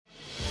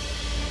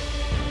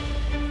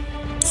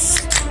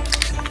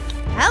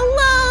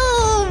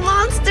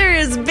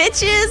boys,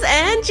 bitches,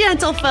 and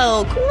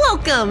gentlefolk.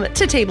 Welcome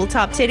to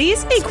Tabletop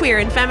Titties, a queer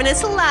and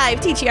feminist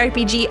live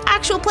TTRPG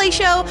actual play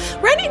show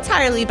run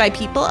entirely by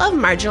people of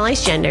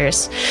marginalized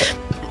genders.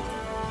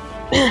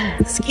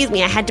 Excuse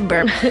me, I had to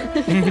burp.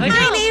 My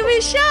name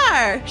is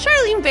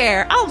Charlene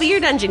Bear. I'll be your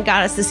dungeon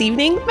goddess this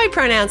evening. My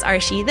pronouns are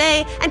she,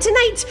 they, and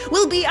tonight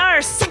will be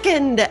our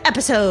second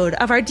episode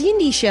of our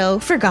D&D show,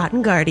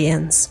 Forgotten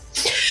Guardians.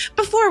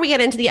 Before we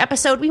get into the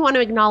episode, we want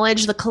to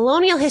acknowledge the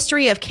colonial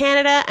history of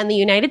Canada and the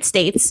United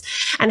States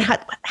and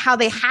how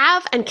they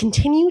have and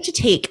continue to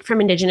take from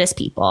Indigenous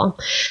people.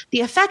 The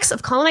effects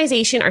of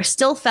colonization are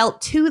still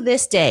felt to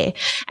this day,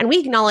 and we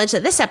acknowledge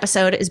that this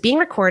episode is being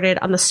recorded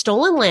on the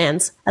stolen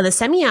lands of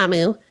the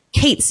Semiahmoo,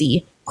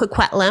 Katzie,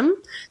 Coquitlam,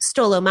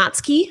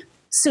 Stolomatski,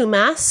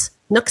 Sumas,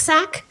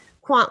 Nooksack,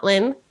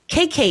 Kwantlen,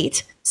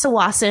 Kaikate,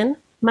 Sawasan,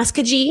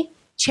 Muskogee,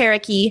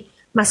 Cherokee,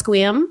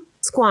 Musqueam,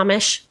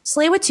 Squamish,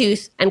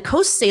 Tsleil-Waututh, and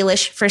Coast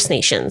Salish First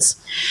Nations.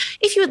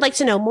 If you would like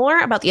to know more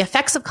about the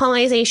effects of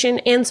colonization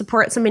and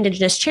support some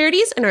Indigenous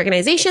charities and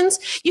organizations,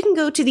 you can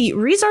go to the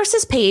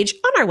resources page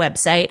on our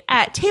website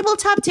at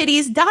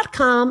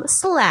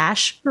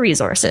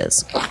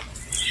tabletoptitties.com/resources.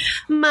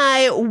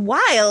 My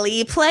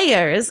wily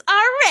players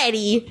are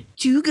ready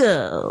to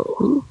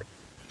go.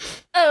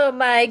 Oh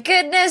my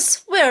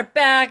goodness, we're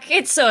back.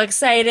 It's so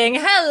exciting.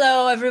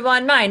 Hello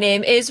everyone, my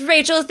name is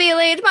Rachel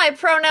Thielade. My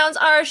pronouns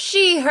are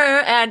she,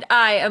 her, and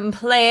I am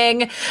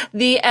playing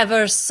the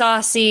ever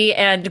saucy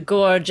and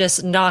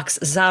gorgeous Nox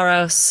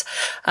Zaros,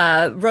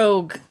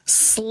 rogue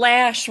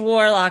 /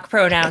 warlock,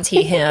 pronouns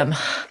he, him.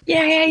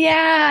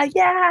 Yeah.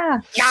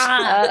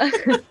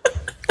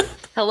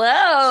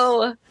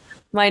 Hello.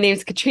 My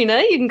name's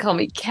Katrina. You can call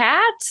me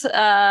Kat.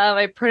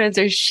 My pronouns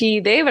are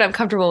she, they, but I'm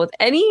comfortable with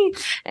any.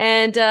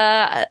 And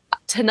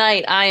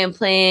tonight I am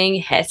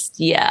playing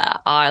Hestia,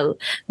 our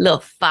little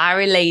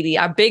fiery lady,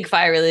 our big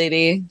fiery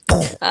lady.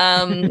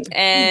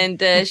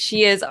 And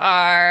she is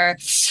our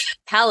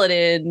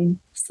paladin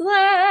 /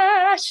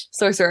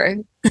 sorcerer.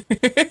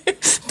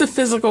 The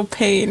physical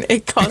pain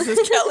it causes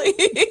Kelly.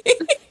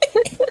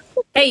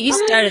 Hey, you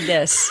started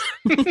this.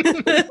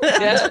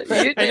 Yeah,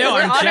 I know,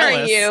 we're I'm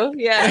honoring jealous. you.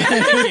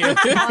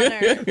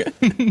 Yeah.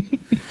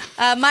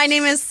 My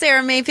name is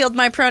Sarah Mayfield.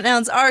 My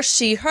pronouns are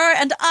she, her,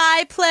 and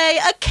I play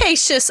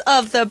Acacius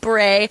of the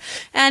Bray,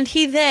 and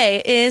he,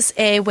 they is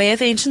a Way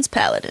of Ancients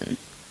paladin.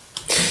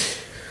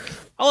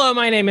 Hello,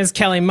 my name is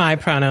Kelly. My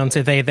pronouns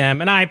are they,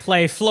 them, and I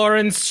play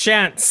Florence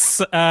Shantz,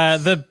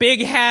 the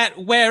big hat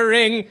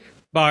wearing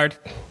bard.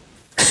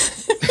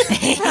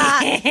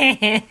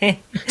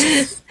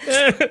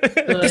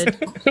 Good.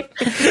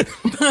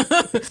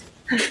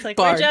 It's like,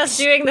 we're just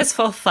doing this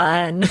for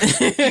fun.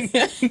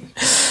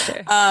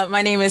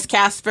 My name is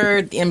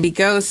Casper, the MB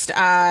Ghost.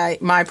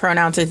 My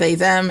pronouns are they,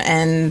 them,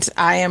 and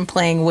I am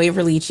playing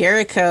Waverly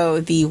Jericho,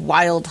 the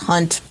wild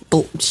hunt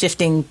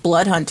shifting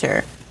blood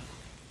hunter.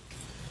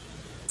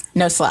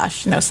 No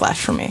slash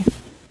for me.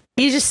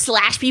 You just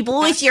slash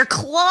people with your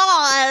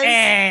claws.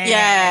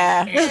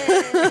 Yeah.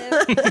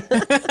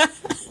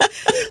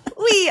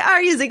 We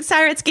are using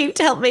Sirenscape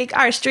to help make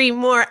our stream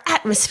more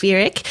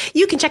atmospheric.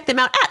 You can check them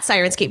out at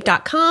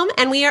Sirenscape.com.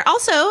 And we are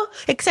also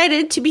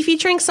excited to be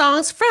featuring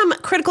songs from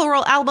Critical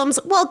Role albums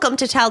Welcome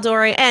to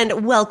Tal'Dorei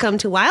and Welcome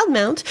to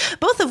Wildmount,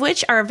 both of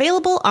which are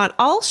available on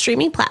all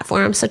streaming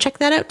platforms. So check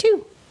that out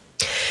too.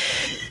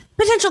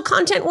 Potential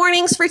content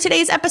warnings for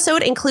today's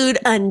episode include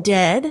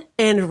undead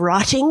and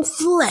rotting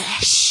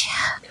flesh.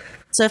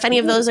 So if any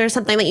of those are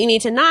something that you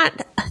need to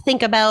not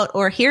think about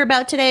or hear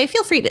about today,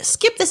 feel free to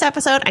skip this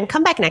episode and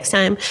come back next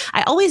time.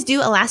 I always do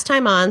a last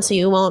time on, so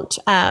you won't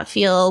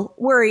feel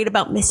worried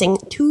about missing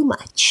too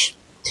much.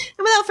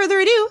 And without further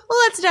ado,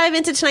 let's dive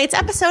into tonight's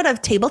episode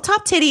of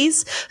Tabletop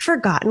Titties,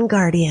 Forgotten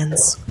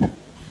Guardians.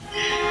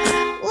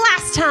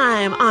 Last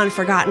time on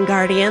Forgotten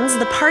Guardians,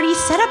 the party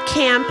set up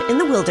camp in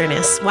the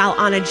wilderness while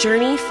on a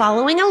journey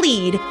following a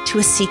lead to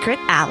a secret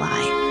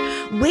ally.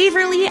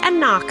 Waverly and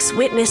Nox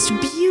witnessed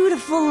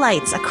beautiful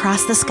lights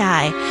across the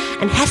sky,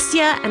 and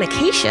Hestia and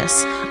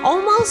Acacius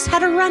almost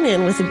had a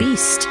run-in with a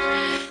beast.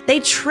 They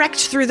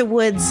trekked through the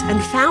woods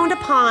and found a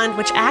pond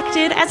which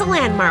acted as a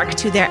landmark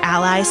to their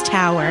allies'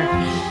 tower.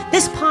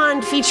 This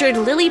pond featured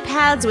lily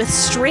pads with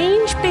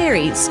strange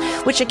berries,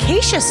 which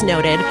Acacius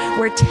noted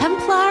were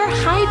Templar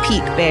High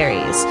Peak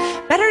berries,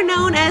 better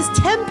known as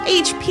Temp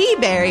HP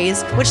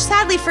berries, which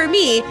sadly for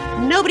me,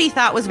 nobody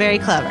thought was very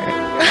clever.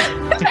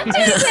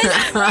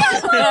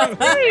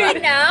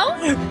 Right now?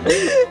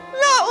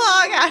 Not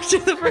long after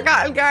the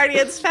Forgotten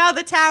Guardians found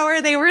the tower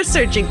they were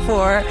searching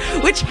for,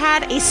 which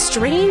had a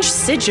strange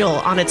sigil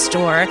on its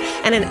door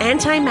and an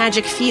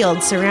anti-magic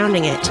field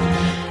surrounding it.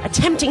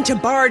 Attempting to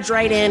barge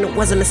right in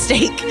was a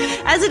mistake,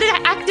 as it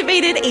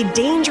activated a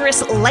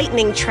dangerous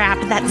lightning trap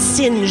that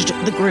singed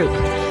the group.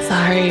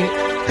 Sorry.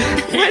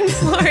 When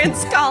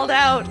Florence called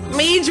out,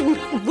 Mage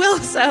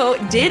Wilso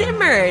did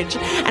emerge,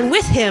 and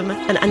with him,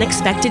 an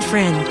unexpected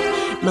friend,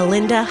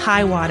 Melinda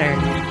Highwater,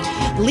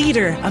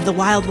 leader of the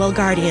Wildwell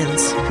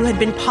Guardians, who had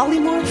been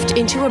polymorphed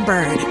into a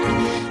bird.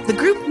 the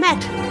group met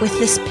with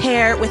this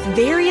pair with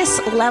various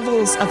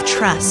levels of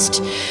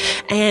trust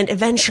and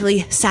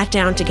eventually sat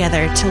down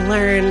together to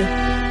learn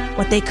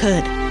what they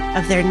could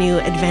of their new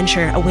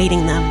adventure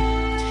awaiting them.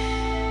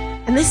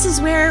 And this is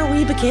where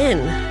we begin,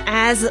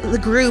 as the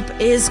group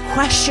is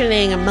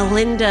questioning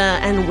Melinda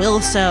and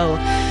Wilso.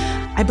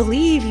 I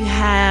believe you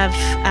have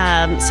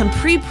some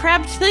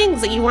pre-prepped things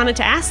that you wanted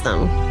to ask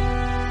them.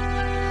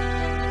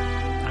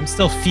 I'm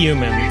still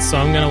fuming, so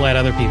I'm going to let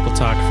other people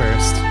talk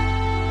first.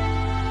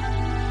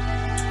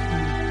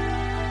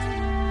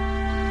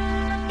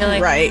 You're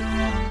like, Right.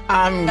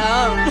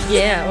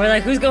 yeah, we're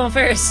like, who's going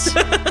first?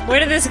 Where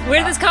did this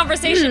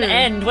conversation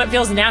end? What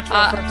feels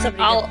natural for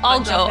somebody?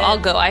 I'll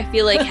go. I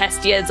feel like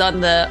Hestia is on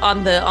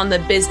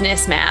the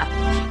business map,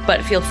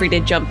 but feel free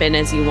to jump in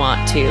as you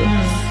want to.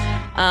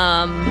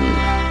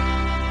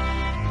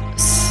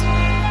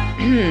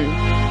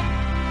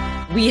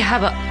 We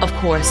have, of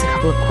course, a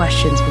couple of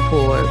questions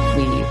before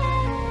we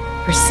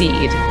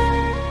proceed.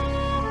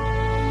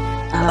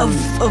 Of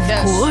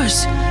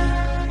course.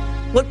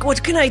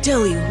 What can I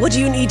tell you? What do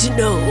you need to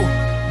know?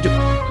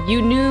 You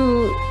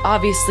knew,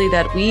 obviously,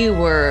 that we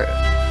were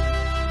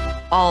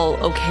all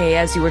okay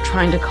as you were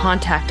trying to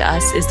contact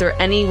us. Is there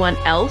anyone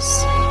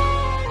else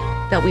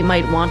that we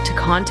might want to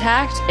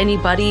contact?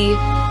 Anybody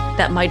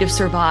that might have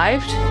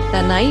survived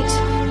that night?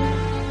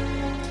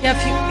 Yeah,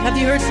 have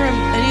you heard from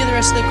any of the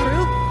rest of the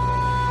crew?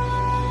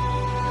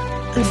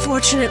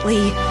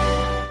 Unfortunately,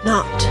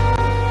 not.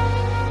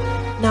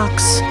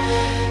 Nox,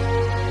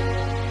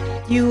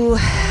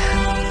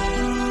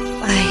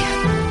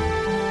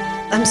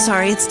 I'm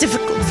sorry, it's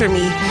difficult for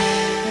me.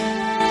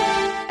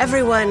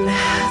 Everyone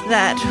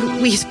that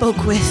we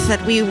spoke with,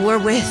 that we were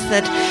with,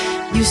 that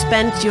you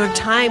spent your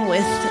time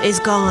with is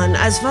gone.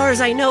 As far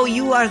as I know,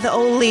 you are the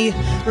only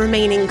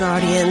remaining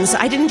guardians.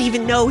 I didn't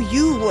even know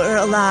you were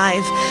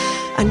alive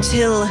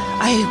until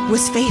I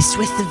was faced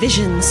with the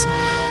visions.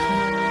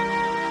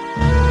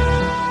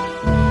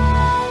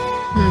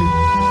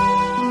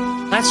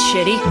 That's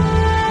shitty.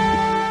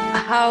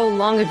 How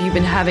long have you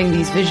been having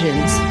these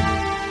visions?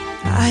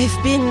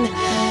 I've been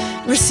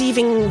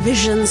receiving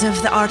visions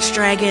of the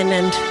Archdragon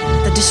and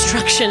the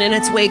destruction in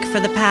its wake for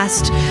the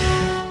past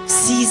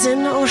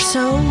season or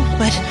so,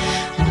 but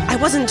I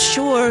wasn't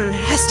sure,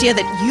 Hestia,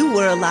 that you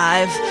were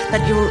alive,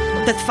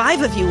 that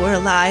 5 of you were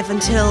alive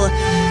until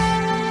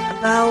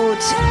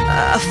about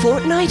a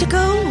fortnight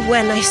ago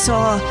when I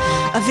saw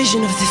a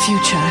vision of the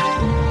future.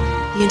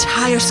 The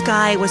entire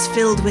sky was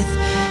filled with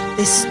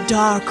this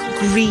dark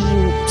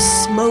green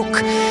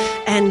smoke,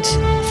 and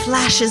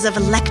flashes of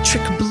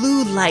electric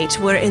blue light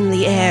were in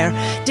the air,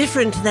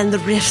 different than the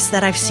rifts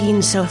that I've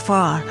seen so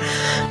far.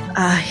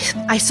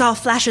 I saw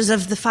flashes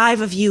of the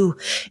 5 of you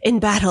in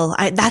battle.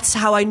 That's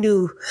how I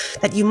knew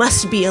that you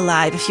must be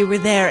alive if you were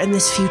there in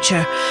this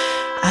future.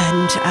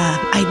 And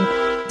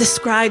I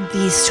described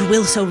these to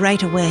Wilso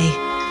right away.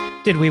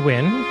 Did we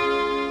win?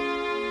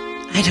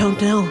 I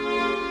don't know.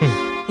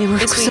 They were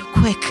so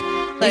quick.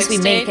 At least we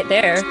make it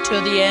there.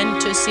 To the end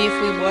to see if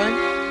we won.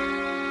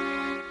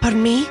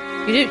 Pardon me?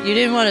 You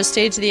didn't want to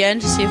stay to the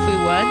end to see if we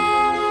won?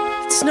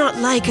 It's not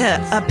like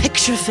a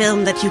picture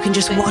film that you can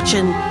just watch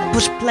and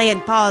push play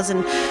and pause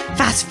and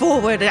fast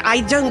forward.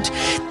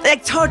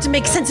 It's hard to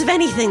make sense of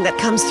anything that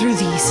comes through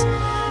these.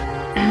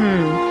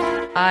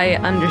 I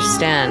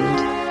understand.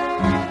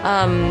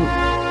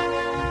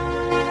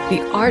 The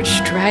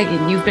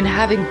Archdragon, you've been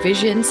having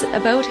visions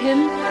about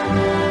him?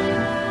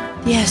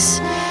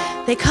 Yes,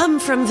 they come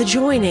from the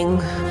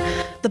joining.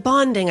 The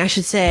bonding, I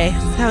should say.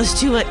 That was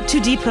too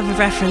deep of a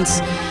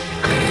reference.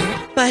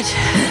 But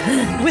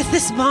with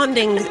this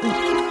bonding,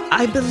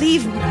 I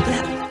believe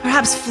that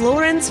perhaps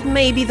Florence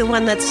may be the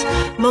one that's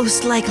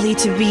most likely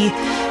to be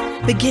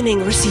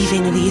beginning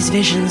receiving these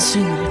visions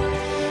soon.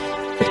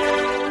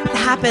 It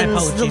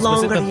happens the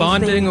longer was it the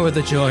bonding or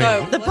the joy?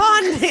 Oh, the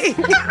bonding.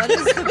 what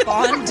is the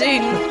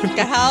bonding?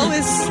 How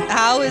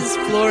is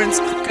Florence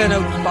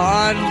gonna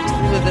bond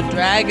with a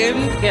dragon?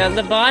 Yeah,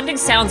 the bonding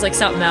sounds like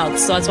something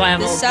else, so that's why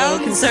I'm a little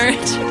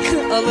concerned.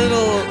 A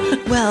little.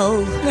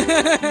 Well,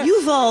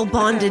 you've all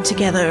bonded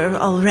together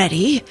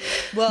already.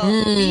 Well,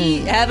 we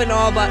haven't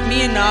all, but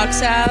me and Nox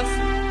have.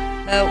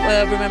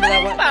 Remember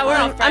that one? Wow, we're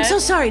all I'm friends. so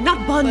sorry,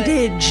 not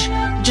bondage,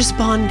 just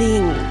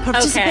bonding,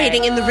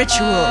 participating in the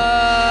ritual,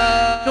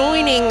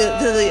 joining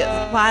the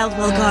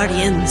Wildwell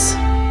Guardians.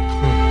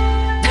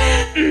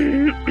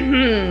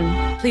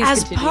 Please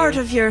As continue. part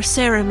of your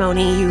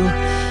ceremony, you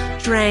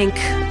drank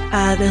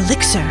an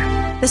elixir.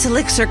 This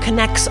elixir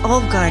connects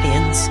all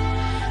guardians.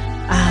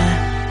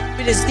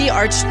 Wait, is the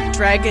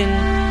Archdragon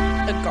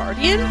a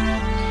guardian?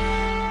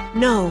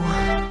 No,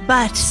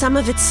 but some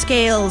of its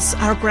scales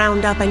are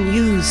ground up and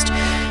used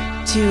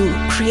to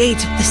create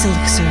this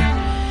elixir.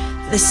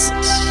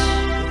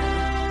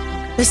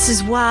 This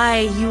is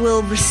why you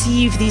will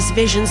receive these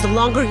visions. The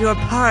longer you're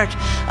part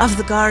of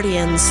the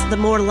Guardians, the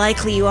more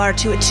likely you are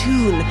to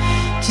attune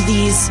to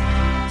these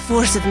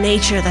force of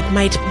nature that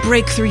might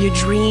break through your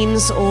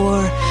dreams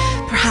or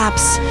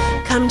perhaps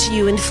come to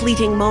you in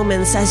fleeting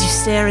moments as you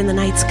stare in the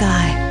night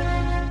sky.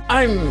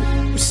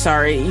 I'm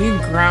sorry. You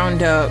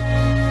ground up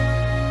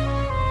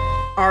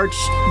arch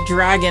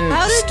dragon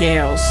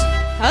scales.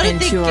 How did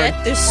they into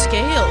get the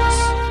scales?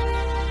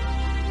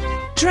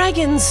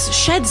 Dragons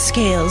shed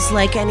scales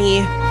like any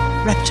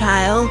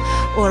reptile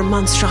or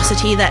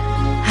monstrosity that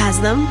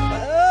has them.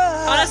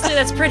 Honestly,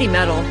 that's pretty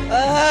metal.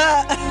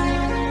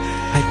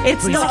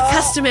 It's not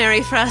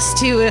customary for us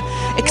to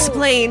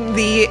explain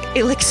the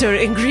elixir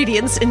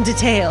ingredients in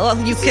detail.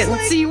 You can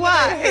see I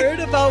why. heard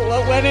about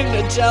what went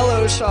into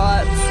Jello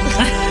shots.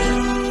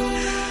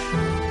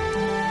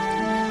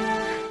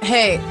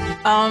 Hey,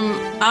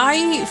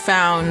 I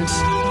found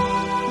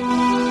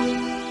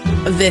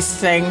this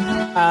thing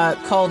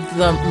called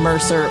the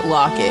Mercer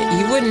Locket.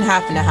 You wouldn't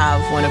happen to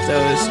have one of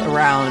those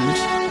around,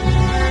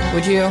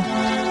 would you?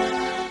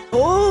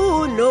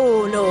 Oh, no.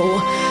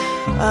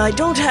 I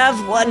don't have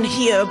one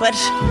here, but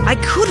I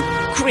could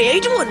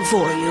create one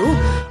for you.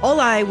 All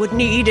I would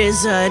need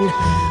is an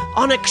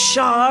onyx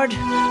shard,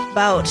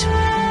 about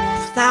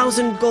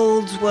 1,000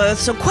 golds worth,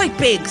 so quite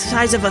big,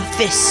 size of a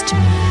fist.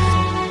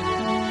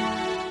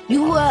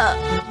 You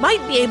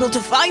might be able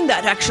to find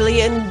that actually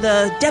in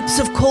the depths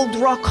of Cold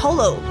Rock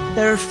Hollow.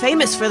 They're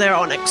famous for their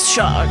onyx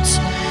shards.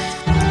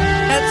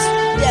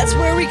 That's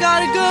where we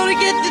gotta go to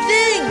get the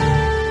thing.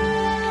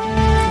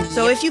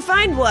 So if you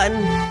find one,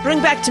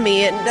 bring back to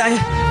me, and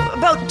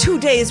about 2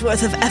 days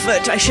worth of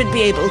effort, I should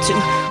be able to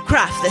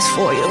craft this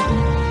for you.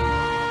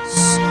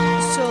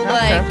 So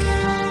like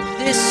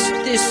this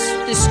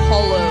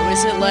hollow,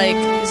 is it like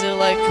a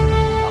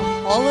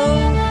hollow,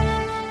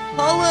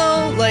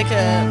 like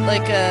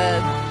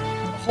a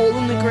hole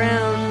in the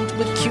ground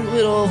with cute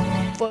little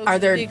bugs Are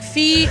there- with big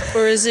feet,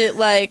 or is it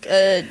like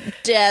a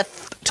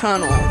death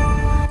tunnel?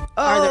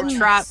 Are there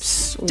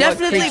traps? What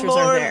Definitely creatures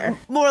are there?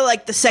 more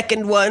like the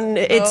second one.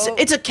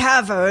 It's a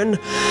cavern,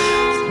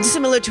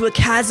 similar to a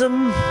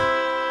chasm.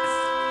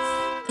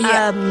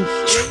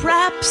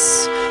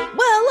 Traps.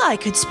 Well, I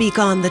could speak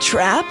on the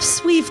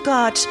traps. We've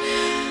got.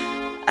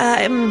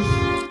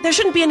 There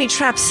shouldn't be any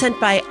traps sent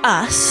by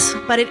us,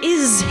 but it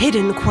is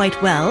hidden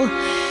quite well.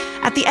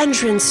 At the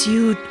entrance,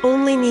 you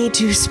only need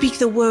to speak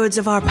the words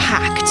of our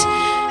pact,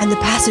 and the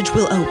passage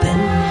will open.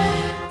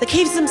 The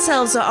caves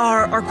themselves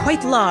are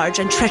quite large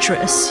and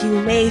treacherous. You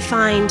may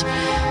find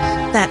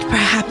that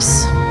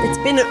perhaps it's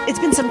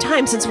been some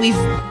time since we've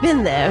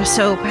been there,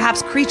 so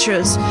perhaps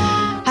creatures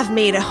have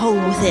made a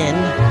home within,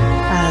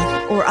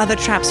 or other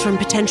traps from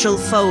potential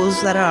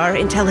foes that are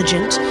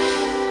intelligent.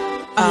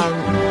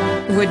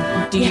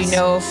 Do you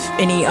know if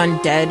any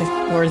undead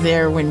were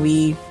there when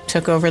we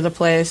took over the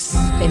place?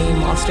 Any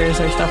monsters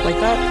or stuff like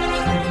that?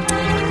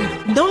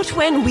 Not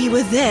when we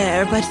were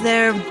there, but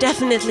there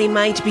definitely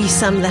might be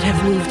some that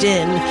have moved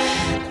in.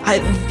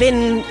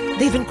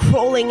 They've been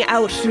crawling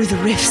out through the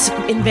rifts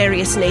in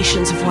various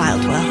nations of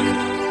Wildwell.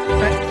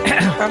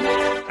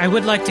 I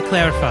would like to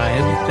clarify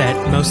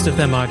that most of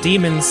them are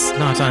demons,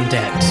 not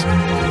undead.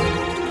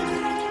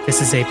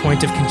 This is a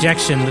point of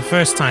conjecture the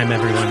first time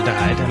everyone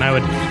died, and I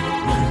would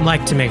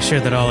like to make sure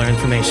that all our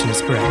information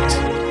is correct.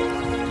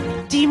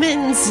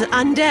 Demons,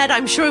 undead,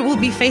 I'm sure we'll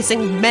be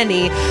facing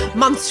many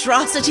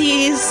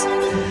monstrosities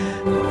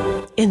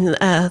in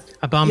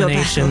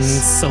Abominations, your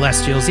battles.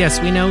 celestials. Yes,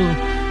 we know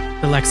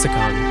the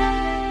lexicon.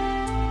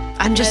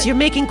 You're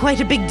making quite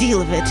a big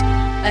deal of it.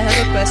 I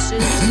have a question.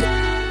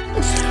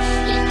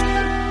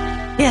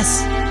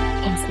 Yes,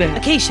 What's that?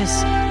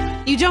 Acacius,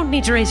 you don't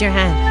need to raise your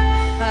hand.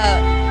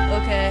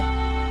 Okay.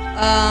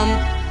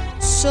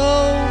 So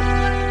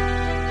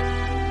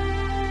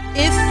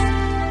if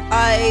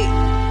I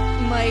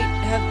might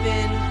have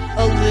been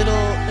a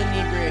little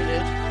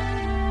inebriated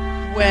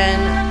when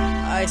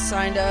I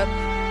signed up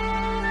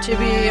to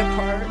be a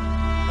part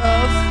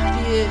of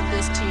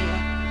this team,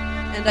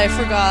 and I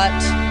forgot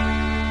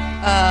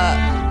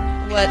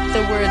what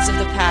the words of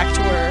the pact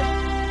were.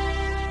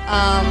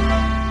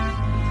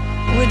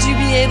 Would you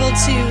be able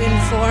to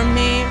inform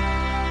me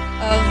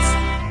of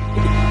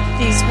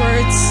these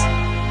words?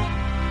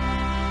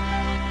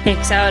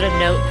 Takes out a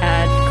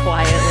notepad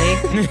quietly.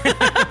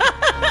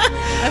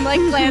 I'm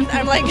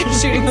like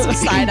shooting some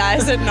side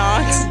eyes at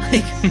Nox.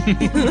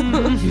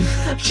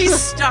 She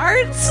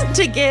starts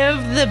to give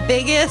the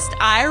biggest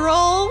eye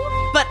roll,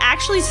 but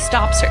actually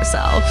stops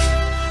herself.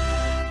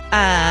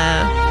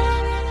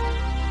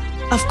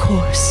 Of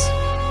course.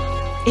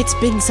 It's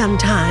been some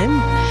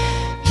time.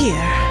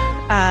 Here.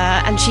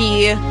 And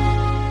she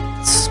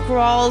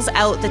scrawls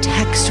out the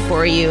text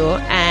for you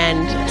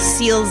and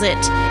seals it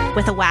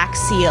with a wax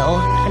seal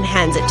and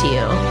hands it to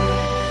you.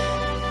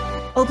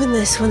 Open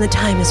this when the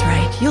time is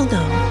right. You'll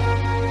know.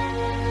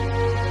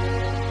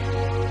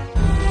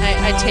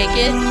 I take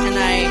it and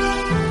I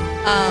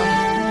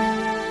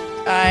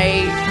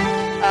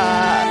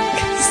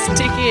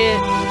stick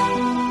it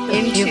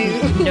into.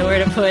 Nowhere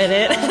to put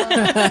it.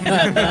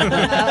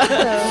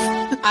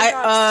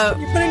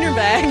 You put it in your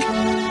bag.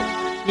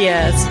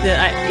 Yes.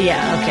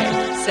 Okay.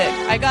 Sick.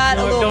 I got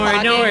a little Don't worry,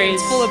 pocket. no worries.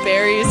 It's full of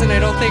berries, and I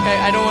don't think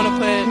I don't want to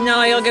put.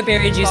 No, you'll get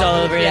berry juice all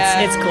over it.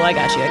 Yeah. It's cool. I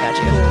got you.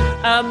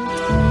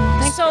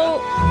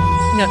 So,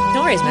 no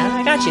worries, man.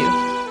 I got you.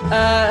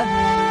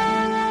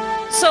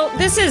 So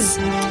this is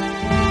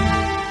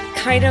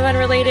kind of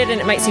unrelated, and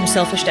it might seem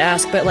selfish to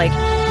ask, but like,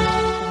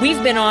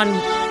 we've been on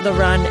the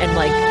run and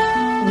like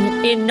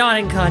not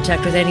in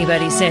contact with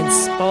anybody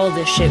since all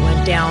this shit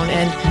went down.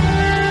 And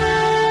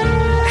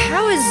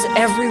how is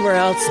everywhere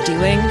else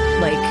doing?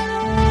 Like,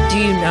 do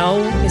you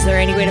know? Is there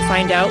any way to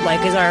find out? Like,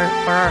 are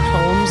our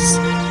homes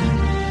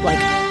like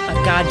a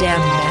goddamn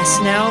mess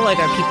now? Like,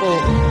 are people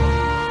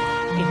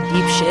in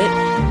deep shit?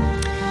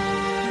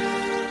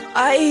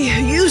 I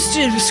used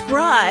to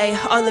scry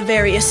on the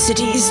various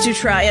cities to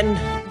try and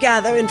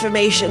gather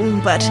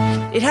information, but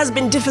it has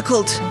been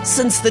difficult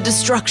since the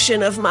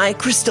destruction of my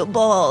crystal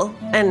ball.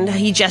 And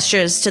he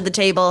gestures to the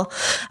table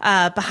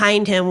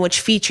behind him, which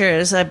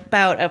features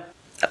about a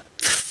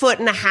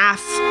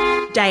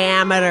 1.5-foot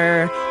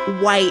diameter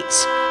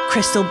white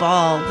crystal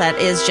ball that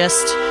is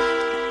just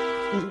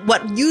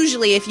what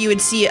usually, if you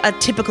would see a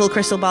typical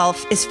crystal ball,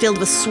 is filled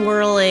with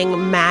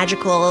swirling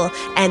magical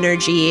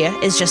energy,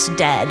 is just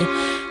dead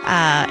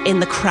in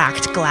the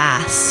cracked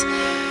glass.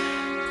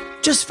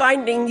 Just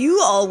finding you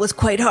all was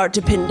quite hard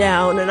to pin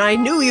down, and I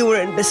knew you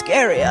were in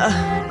Biscaria,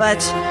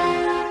 but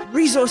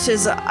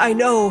resources, I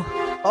know,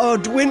 are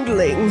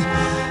dwindling.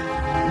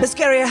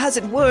 Biscaria has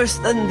it worse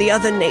than the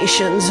other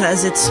nations,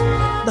 as it's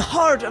the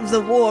heart of the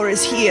war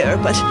is here,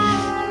 but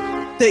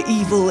the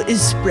evil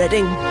is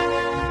spreading.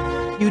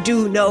 You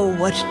do know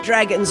what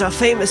dragons are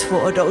famous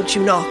for, don't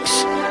you,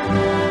 Nox?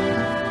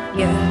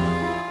 Yeah.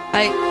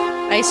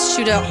 I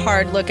shoot a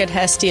hard look at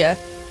Hestia.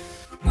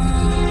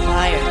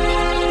 Fire.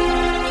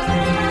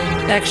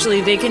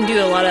 Actually, they can do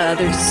a lot of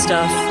other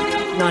stuff,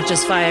 not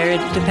just fire. It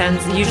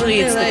depends.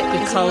 Usually it's the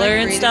color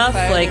and stuff.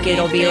 Like,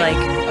 it'll be like...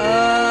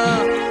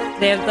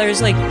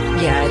 there's like...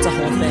 Yeah, it's a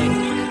whole thing.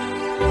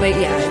 But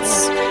yeah,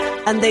 it's...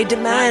 And they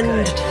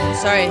demand...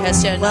 Sorry,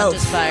 Hestia, wealth. not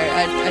just fire.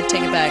 I'd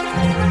take it back.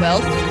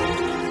 Wealth?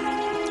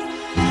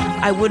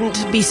 I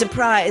wouldn't be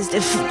surprised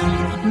if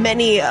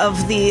many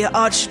of the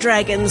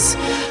Archdragon's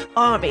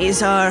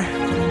armies are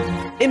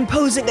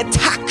imposing a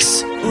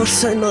tax or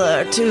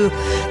similar to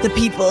the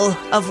people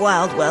of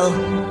Wildwell.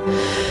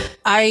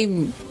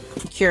 I'm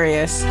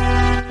curious.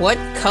 What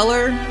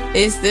color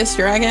is this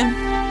dragon?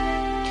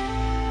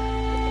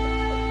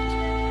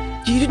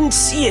 You didn't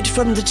see it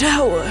from the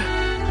tower.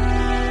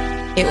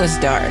 It was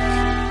dark.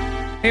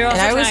 You're also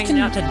And I was trying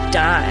not to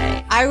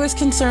die. I was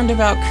concerned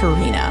about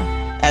Karina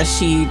as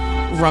she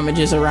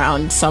rummages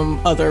around some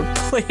other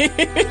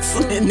place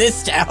in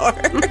this tower.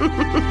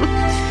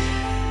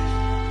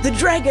 The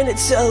dragon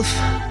itself,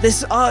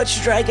 this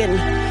archdragon,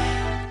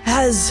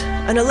 has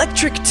an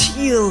electric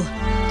teal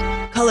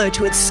color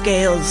to its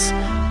scales.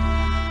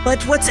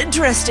 But what's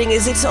interesting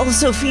is it's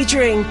also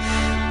featuring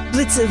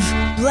bits of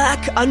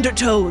black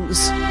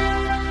undertones.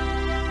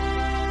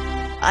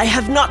 I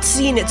have not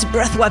seen its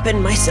breath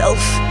weapon myself,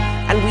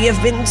 and we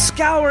have been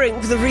scouring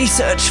the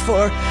research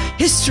for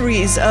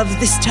histories of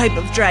this type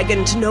of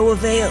dragon to no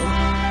avail.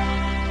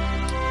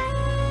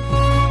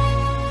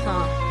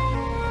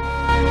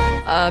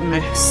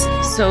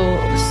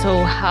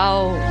 So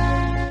how,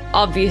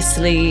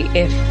 obviously,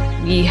 if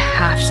we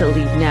have to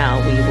leave now,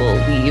 we will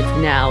leave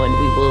now and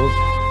we will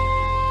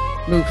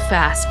move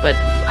fast, but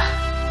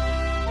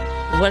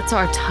what's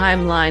our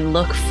timeline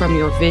look from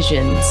your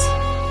visions?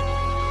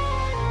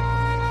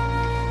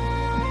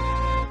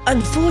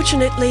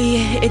 Unfortunately,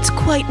 it's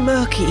quite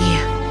murky.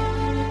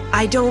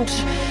 I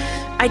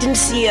didn't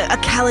see a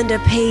calendar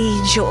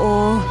page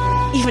or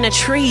even a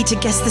tree to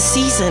guess the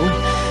season.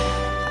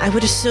 I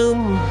would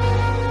assume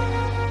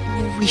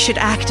we should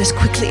act as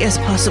quickly as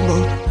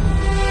possible.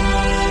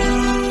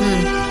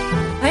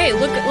 Hey,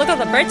 look on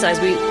the bright sides.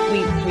 We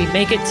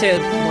make it to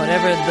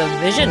whatever the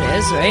vision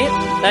is, right?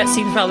 That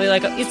seemed probably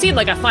like it seemed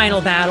like a final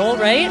battle,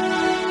 right?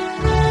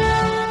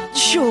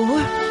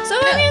 Sure. So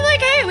I mean, like,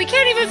 hey, we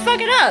can't even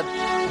fuck it up.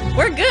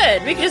 We're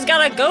good. We just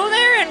gotta go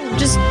there and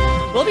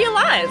we'll be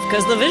alive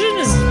because the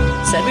vision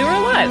said we were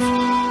alive.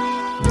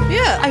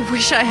 Yeah. I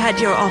wish I had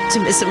your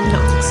optimism,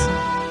 Nox.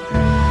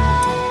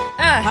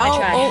 I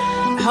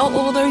try. How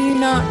old are you,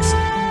 Nox?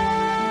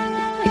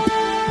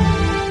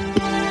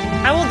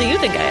 How old do you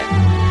think I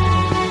am?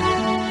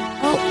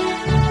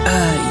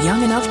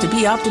 Young enough to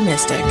be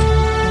optimistic.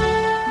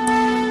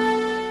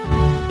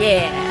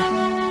 Yeah.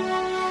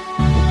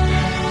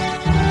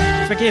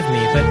 Forgive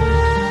me, but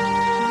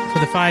for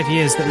the 5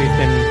 years that we've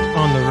been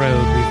on the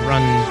road, we've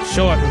run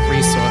short of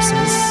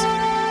resources.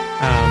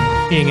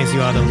 Being as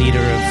you are the leader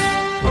of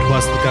what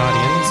was the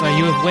Guardians, are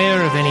you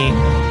aware of any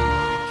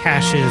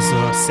caches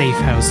or safe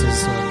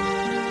houses or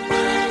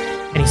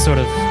any sort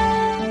of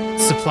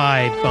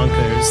supply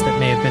bunkers that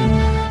may have been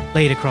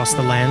laid across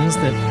the lands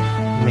that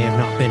may have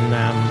not been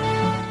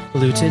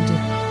looted?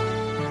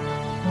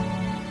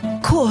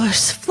 Of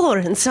course,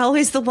 Florence,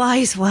 always the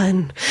wise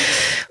one.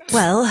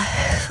 Well,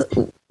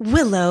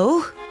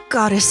 Willow,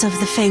 goddess of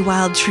the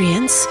Feywild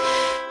Treants,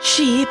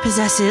 she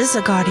possesses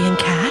a guardian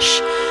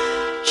cache.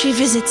 She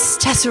visits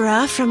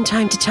Tessera from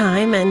time to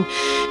time, and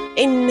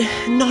in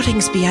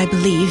Nottingsby, I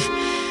believe.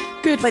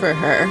 Good for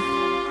her.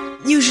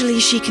 Usually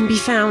she can be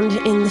found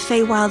in the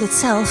Feywild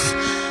itself.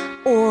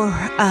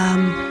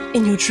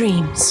 in your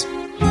dreams.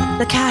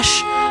 The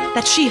cache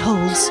that she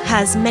holds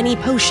has many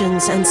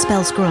potions and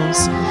spell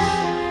scrolls.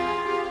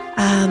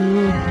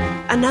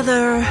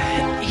 Another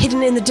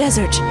hidden in the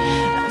desert,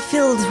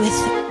 filled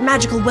with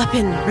magical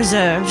weapon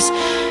reserves.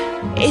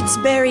 It's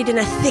buried in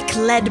a thick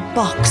lead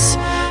box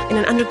in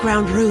an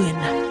underground ruin.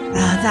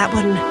 That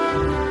one,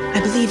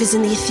 I believe, is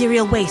in the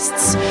ethereal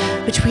wastes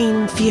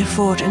between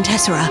Fearfort and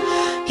Tessera.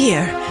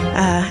 Here,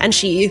 and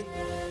she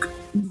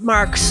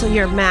marks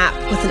your map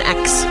with an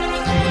X.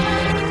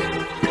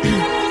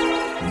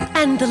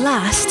 And the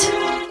last,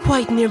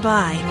 quite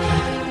nearby,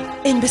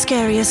 in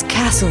Biscaria's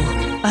castle,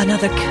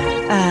 another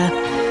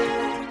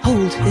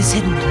hold is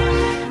hidden.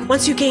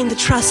 Once you gain the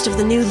trust of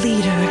the new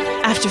leader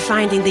after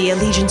finding the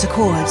Allegiance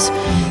Accords,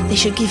 they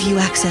should give you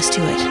access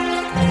to it.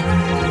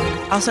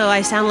 Also,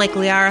 I sound like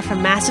Liara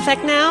from Mass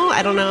Effect now.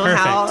 I don't know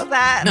how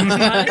that...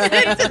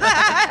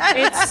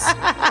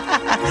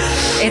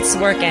 It's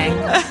working.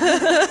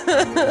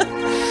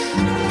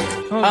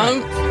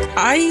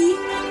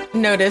 I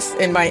noticed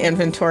in my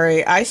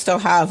inventory, I still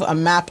have a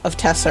map of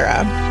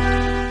Tessera.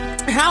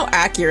 How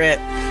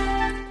accurate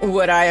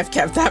would I have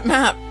kept that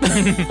map?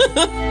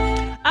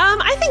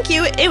 I think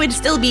it would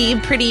still be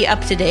pretty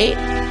up to date.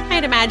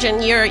 I'd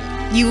imagine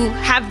you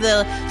have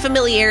the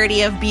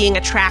familiarity of being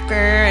a tracker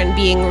and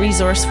being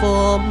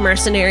resourceful,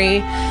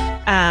 mercenary.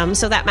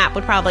 So that map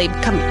would probably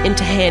come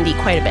into handy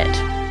quite a bit.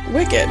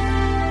 Wicked.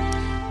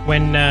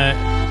 When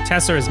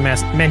Tessera is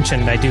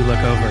mentioned, I do look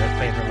over at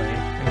Waverly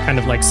and kind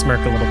of like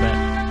smirk a little bit.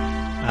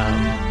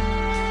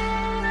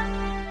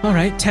 All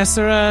right,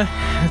 Tessera,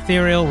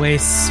 Ethereal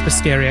Wastes,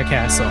 Biscaria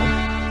Castle.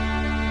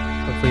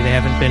 Hopefully they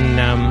haven't been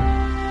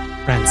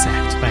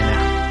ransacked by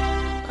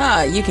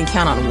now. You can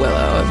count on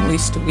Willow. At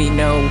least we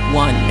know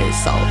one is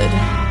solid.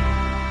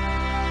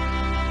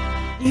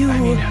 I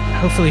mean,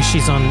 hopefully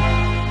she's on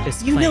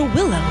this You plane. know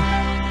Willow.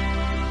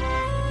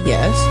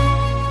 Yes.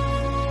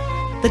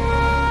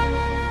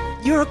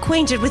 You're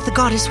acquainted with the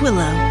goddess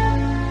Willow.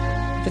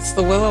 If it's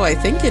the Willow I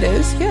think it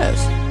is,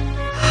 yes.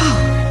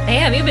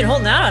 Damn, you've been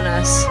holding out on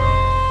us.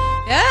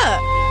 Yeah.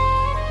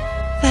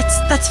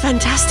 That's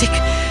fantastic.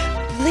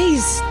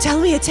 Please tell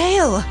me a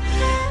tale.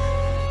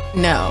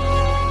 No.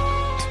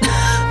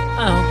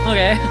 Oh,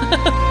 okay.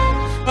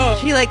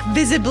 She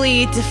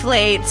visibly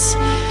deflates.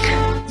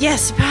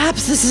 Yes,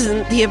 perhaps this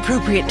isn't the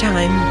appropriate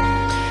time.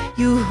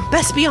 You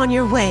best be on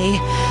your way.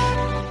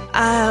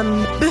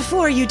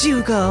 Before you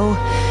do go,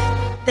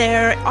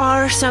 there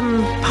are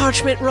some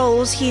parchment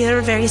rolls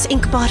here, various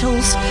ink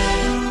bottles.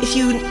 If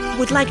you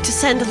would like to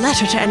send a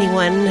letter to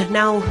anyone,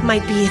 now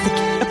might be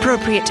the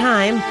appropriate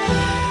time.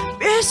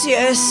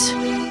 Yes.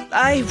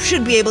 I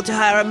should be able to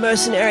hire a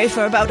mercenary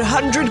for about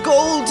 100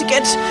 gold to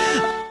get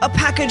a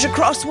package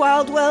across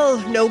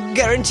Wildwell. No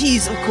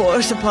guarantees, of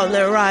course, upon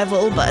their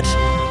arrival, but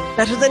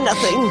better than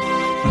nothing.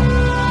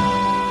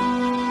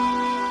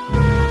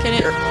 Can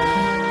it?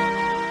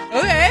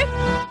 Okay.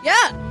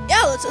 Yeah.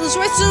 Let's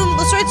write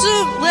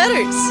some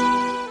letters.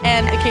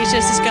 And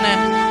Acacius is gonna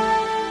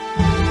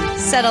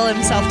settle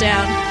himself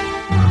down.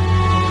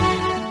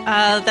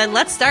 Then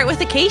let's start with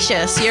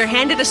Acacius. You're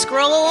handed a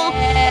scroll.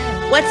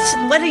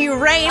 What are you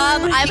writing?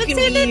 I would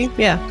say that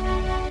Yeah.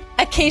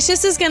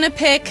 Acacius is gonna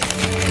pick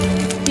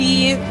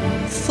the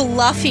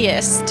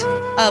fluffiest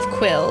of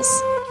quills.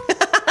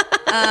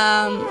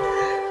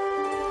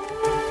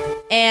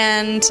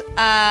 And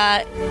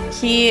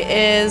he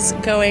is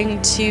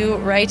going to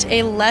write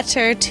a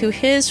letter to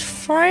his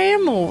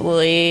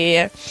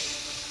family.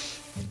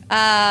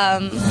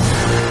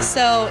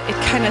 So it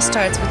kind of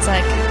starts with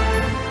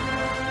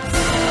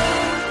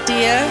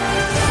Dear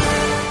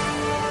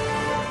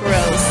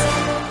Rose.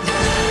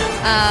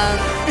 And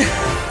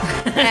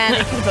it kind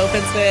of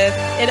opens with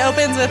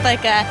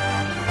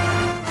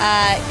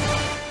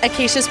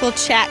Acacius will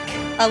check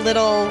a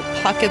little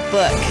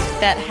pocketbook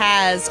that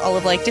has all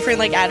of different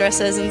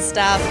addresses and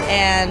stuff,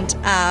 and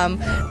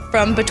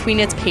from between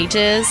its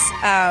pages,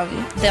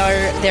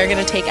 they're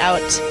gonna take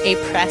out a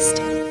pressed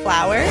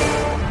flower.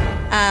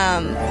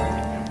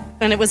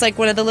 And it was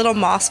one of the little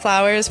moss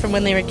flowers from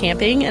when they were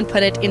camping, and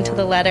put it into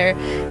the letter,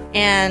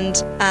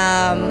 and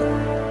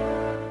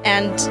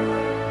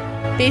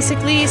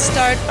basically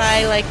start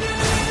by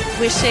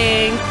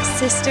wishing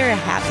sister a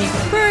happy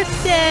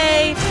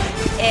birthday,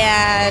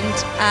 and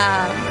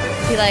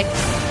be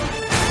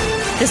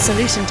the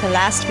solution to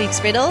last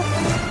week's riddle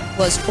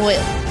was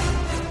oil.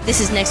 This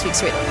is next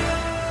week's riddle.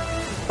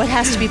 What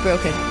has to be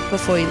broken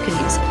before you can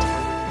use it?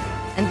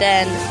 And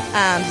then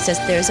he says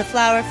there's a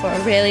flower for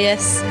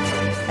Aurelius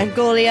and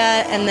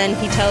Golia, and then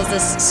he tells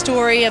this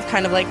story of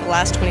the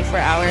last 24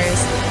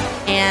 hours,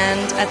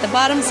 and at the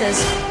bottom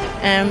says,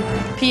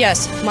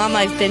 P.S. Mom,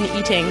 I've been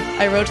eating.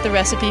 I wrote the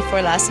recipe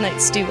for last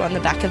night's stew on the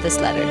back of this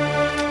letter.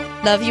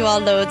 Love you all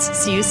loads.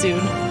 See you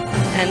soon.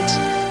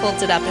 And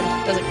folds it up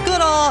and does a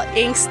good old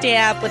ink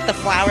stamp with the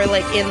flower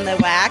in the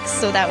wax,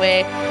 so that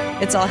way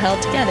it's all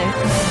held together.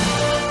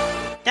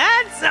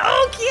 That's so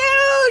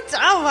cute.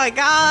 Oh my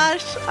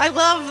gosh. I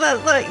love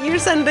that look, you're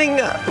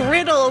sending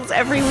riddles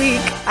every week.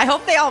 I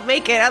hope they all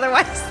make it,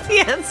 otherwise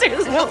the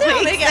answers won't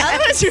make sense.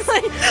 Otherwise you're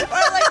like,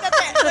 or like that.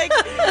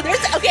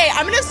 There's, okay,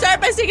 I'm gonna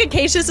start by saying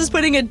Acacius is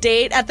putting a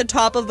date at the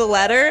top of the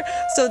letter,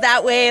 so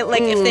that way,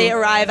 like, if they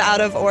arrive out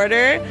of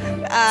order,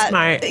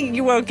 Smart.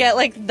 you won't get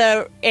like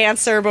the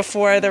answer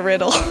before the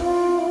riddle.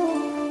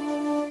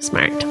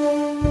 Smart.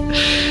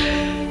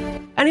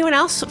 Anyone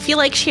else feel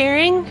like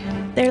sharing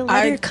their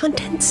letter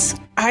contents?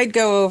 I'd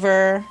go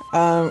over,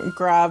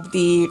 grab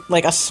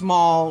a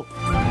small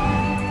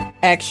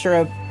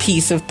extra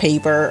piece of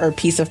paper or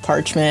piece of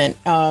parchment,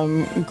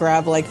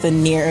 grab like the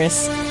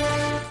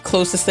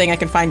closest thing I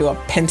can find to a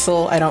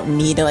pencil. I don't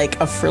need like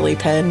a frilly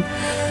pen.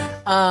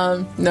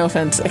 No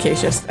offense,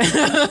 Acacius.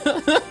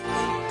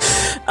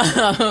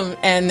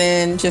 And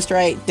then just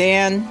write,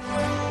 Dan,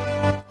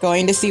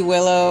 going to see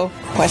Willow, ?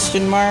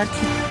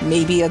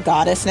 Maybe a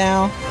goddess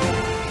now.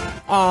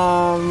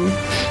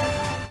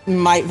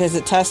 Might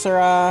visit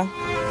Tessera.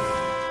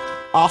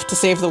 Off to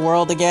save the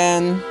world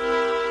again.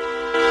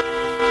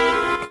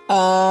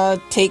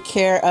 Take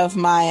care of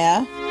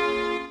Maya.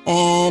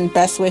 And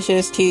best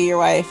wishes to your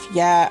wife.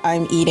 Yeah,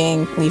 I'm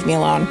eating. Leave me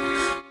alone.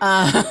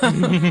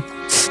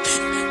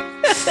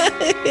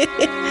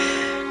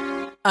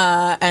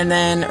 And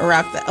then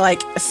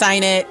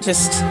sign it,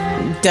 just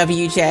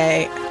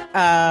WJ.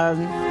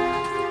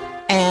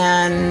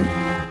 And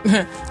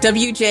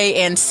WJ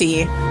and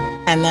C.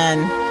 And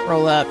then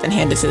roll up and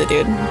hand it to the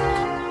dude.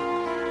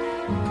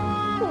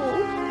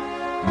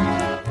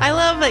 I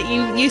love that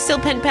you still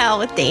pen pal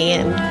with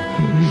Dan.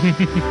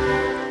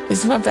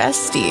 He's my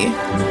bestie.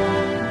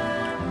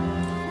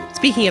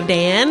 Speaking of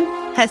Dan,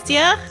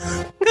 Hestia?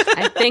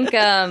 I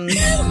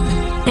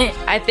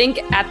think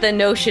at the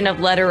notion of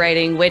letter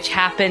writing, which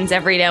happens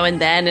every now and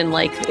then and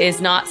like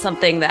is not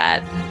something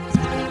that,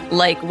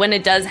 like, when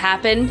it does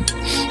happen,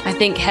 I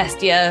think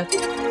Hestia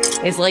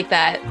is like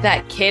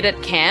that kid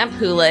at camp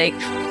who like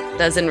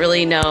doesn't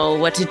really know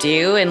what to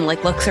do and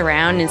like looks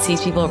around and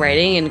sees people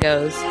writing and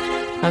goes,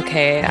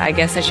 okay, I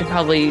guess I should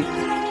probably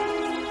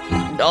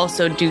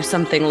also do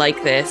something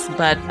like this,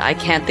 but I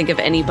can't think of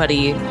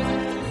anybody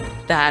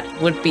that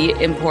would be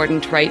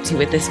important to write to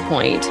at this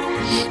point.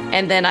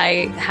 And then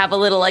I have a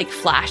little like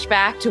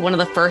flashback to one of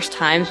the first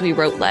times we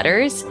wrote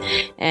letters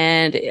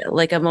and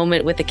like a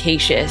moment with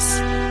Acacius.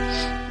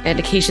 And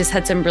Acacius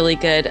had some really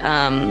good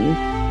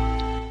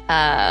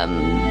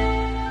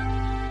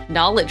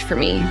knowledge for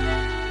me.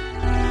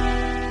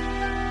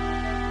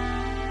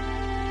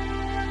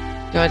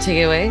 Do you want to take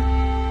it away?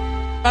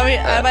 I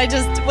mean,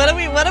 what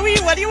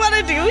do you want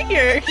to do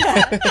here?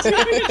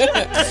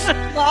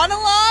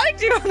 Monologue?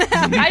 Do you want to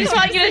have? I just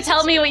want you to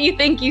tell me what you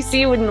think you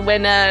see when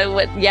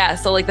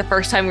so like the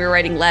first time we were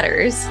writing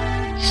letters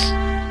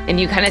and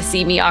you kind of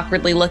see me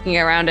awkwardly looking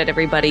around at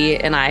everybody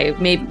and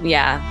maybe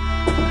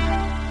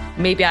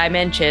I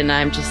mention,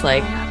 I'm just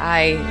like,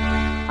 I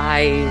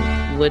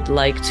would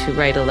like to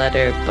write a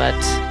letter,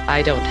 but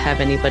I don't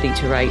have anybody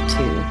to write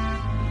to.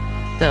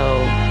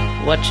 So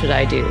what should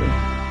I do?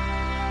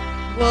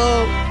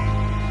 Well,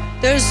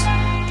 there's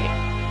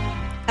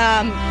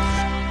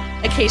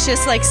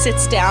Acacius like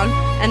sits down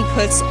and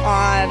puts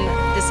on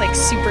this like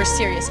super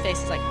serious face.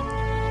 He's like,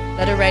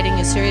 letter writing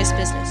is serious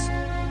business,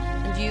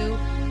 and you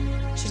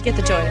should get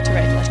the joy to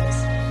write letters.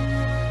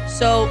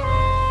 So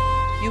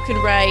you can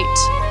write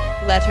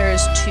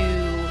letters to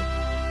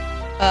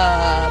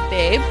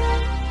Babe.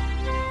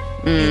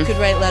 You could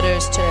write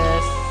letters to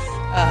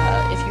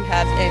if you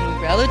have any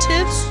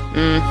relatives,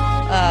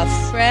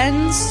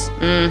 friends.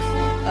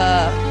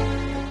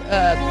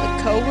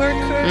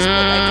 Co-workers,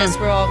 but I guess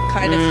we're all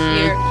kind of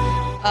here.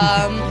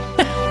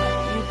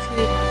 You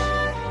could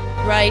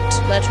write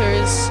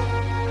letters.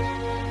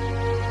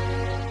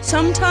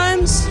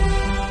 Sometimes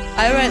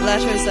I write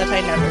letters that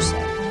I never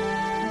send.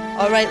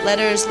 I'll write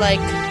letters like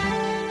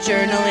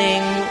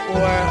journaling,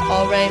 or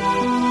I'll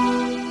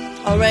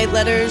write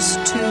letters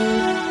to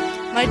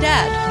my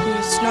dad,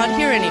 who's not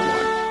here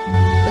anymore.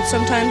 But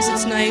sometimes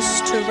it's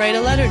nice to write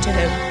a letter to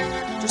him,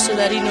 just so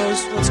that he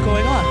knows what's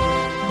going on.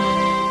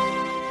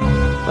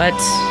 But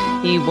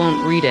he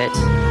won't read it.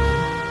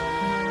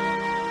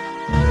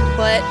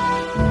 But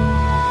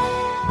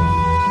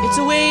it's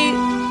a way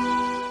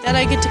that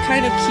I get to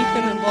kind of keep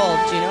him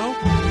involved, you know?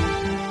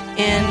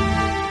 And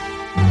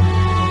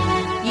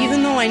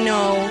even though I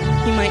know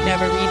he might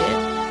never read it,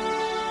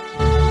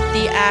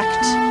 the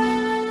act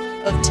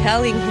of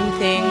telling him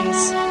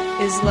things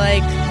is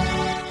like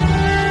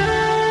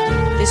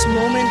this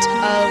moment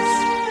of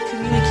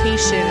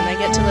communication, and I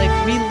get to like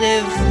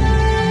relive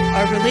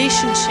our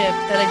relationship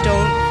that I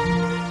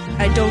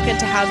don't get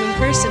to have in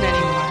person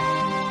anymore.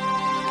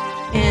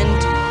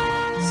 And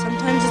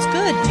sometimes it's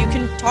good. You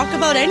can talk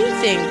about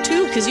anything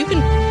too, because you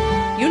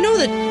know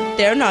that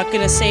they're not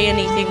gonna say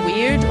anything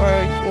weird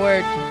or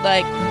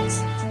like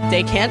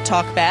they can't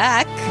talk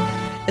back.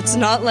 It's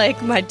not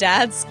like my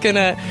dad's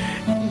gonna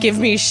give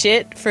me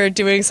shit for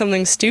doing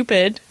something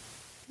stupid.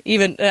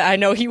 Even I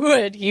know he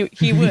would,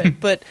 he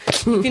would, but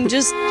you can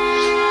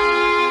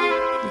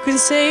can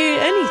say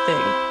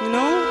anything, you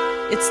know?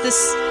 It's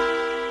this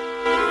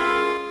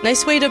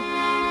nice way to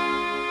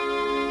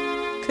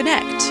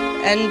connect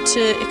and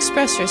to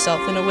express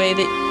yourself in a way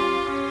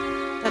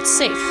that's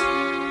safe.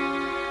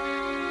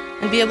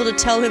 And be able to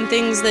tell him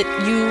things that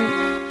you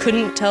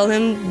couldn't tell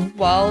him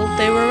while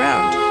they were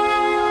around.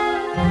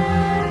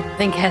 I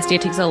think Hestia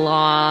takes a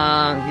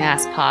long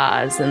ass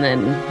pause and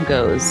then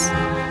goes,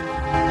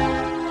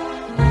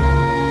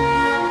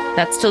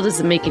 that still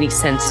doesn't make any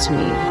sense to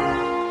me.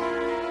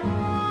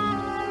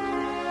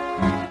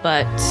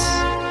 But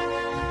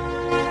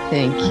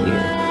thank you.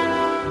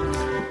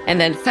 And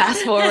then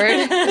fast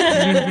forward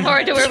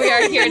to where we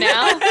are here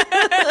now.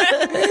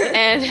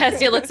 And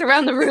Hestia looks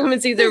around the room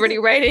and sees everybody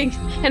writing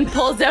and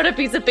pulls out a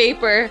piece of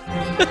paper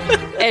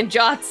and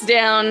jots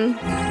down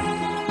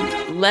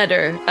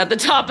letter at the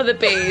top of the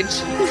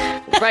page.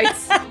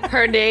 Writes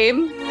her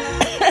name,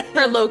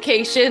 her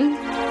location,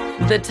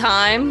 the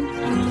time,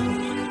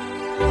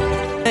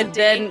 and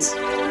then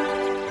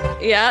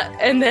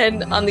and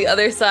then on the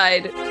other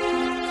side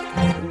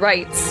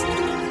writes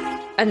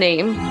a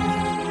name,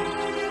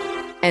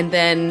 and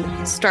then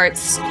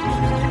starts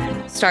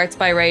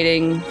by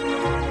writing,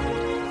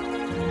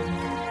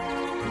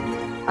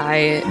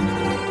 I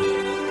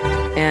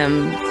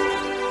am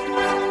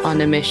on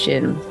a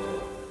mission,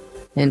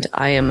 and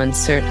I am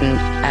uncertain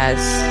as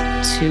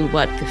to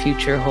what the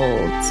future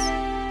holds,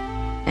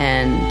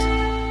 and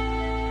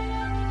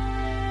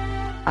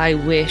I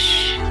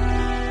wish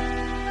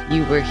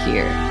you were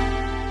here.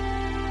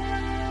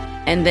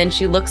 And then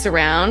she looks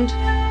around,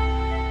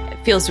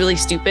 feels really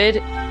stupid,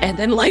 and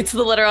then lights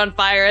the letter on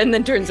fire, and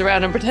then turns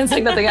around and pretends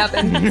like nothing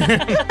happened.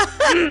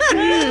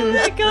 Oh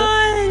my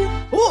god.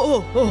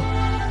 Oh.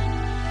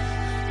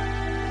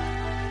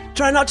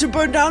 Try not to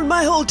burn down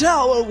my whole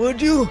tower,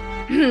 would you?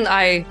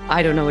 I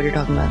don't know what you're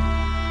talking about.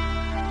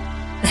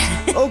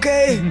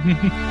 Okay.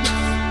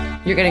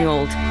 You're getting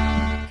old.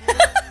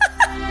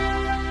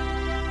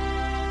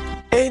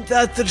 Ain't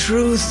that the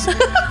truth?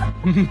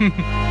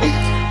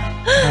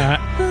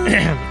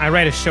 I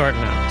write a short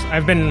note.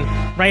 I've been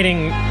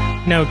writing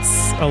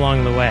notes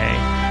along the way,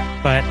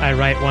 but I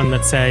write one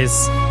that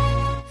says,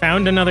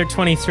 found another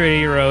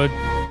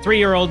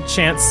 3-year-old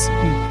Chance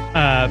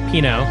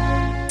Pinot.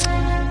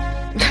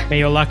 May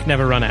your luck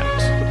never run out.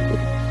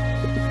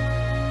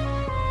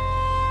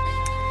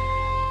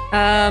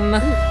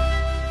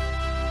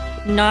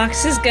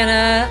 Nox is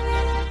gonna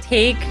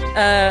take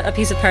a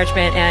piece of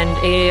parchment and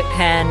a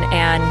pen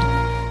and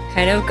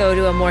kind of go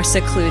to a more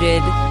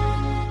secluded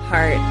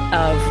part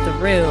of the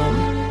room.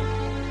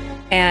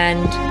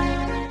 And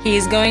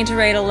he's going to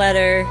write a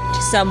letter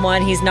to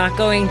someone. He's not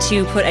going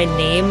to put a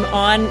name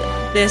on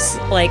this,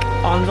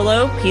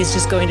 envelope. He's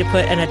just going to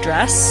put an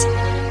address.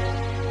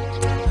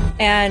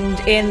 And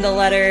in the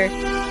letter...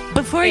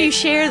 Before you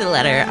share the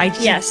letter, I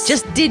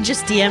just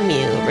DM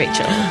you,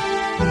 Rachel.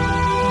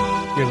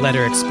 Your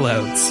letter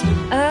explodes.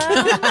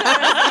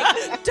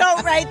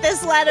 Don't write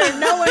this letter.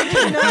 No one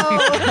can know.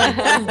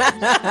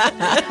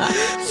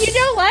 You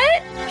know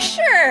what?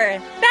 Sure.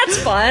 That's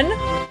fun.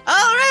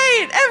 All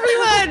right,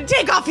 everyone,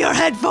 take off your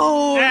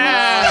headphones.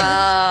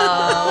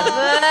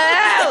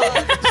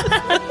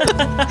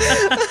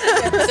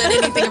 Never said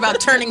anything about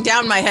turning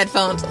down my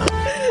headphones.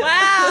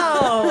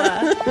 Wow.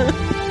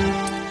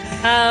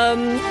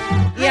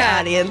 Yeah,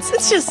 audience.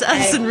 It's just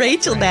us and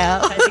Rachel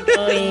now. How's it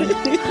going?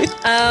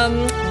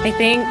 I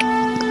think,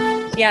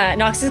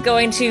 Nox is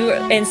going to,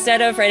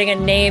 instead of writing a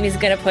name, he's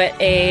going to put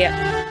a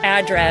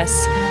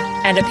address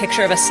and a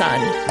picture of a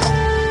sun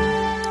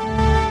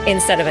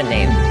instead of a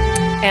name.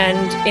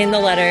 And in the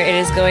letter, it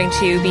is going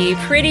to be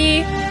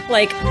pretty,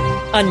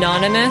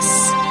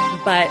 anonymous,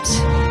 but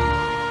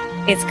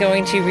it's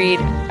going to read,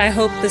 I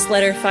hope this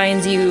letter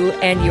finds you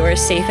and you're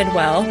safe and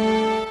well.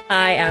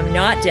 I am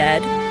not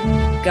dead.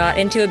 Got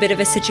into a bit of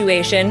a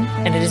situation,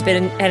 and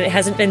it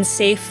hasn't been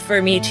safe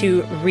for me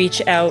to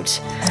reach out.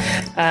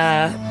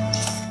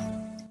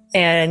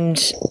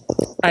 And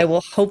I will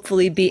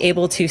hopefully be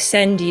able to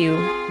send you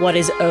what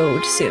is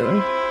owed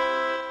soon.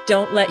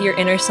 Don't let your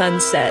inner sun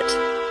set,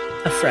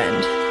 a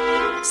friend.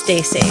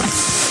 Stay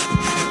safe.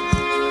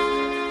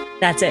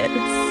 That's it.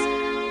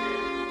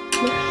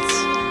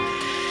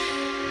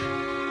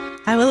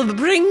 I will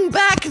bring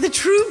back the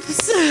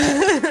troops.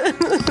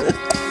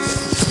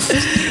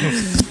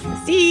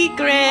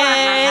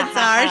 Secrets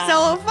are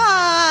so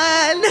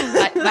fun.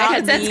 My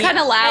headset's kind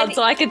of loud,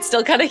 so I could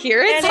still kind of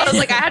hear it. So I was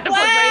like, I had to plug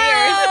my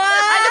ears.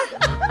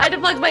 I had to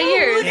plug my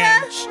ears.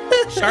 Yeah,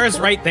 Char's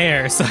right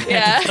there, so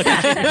Yeah.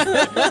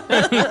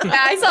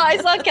 I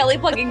saw Kelly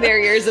plugging their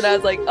ears, and I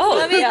was like, oh,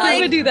 I'm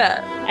gonna do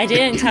that. I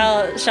didn't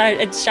tell Shar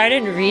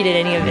didn't read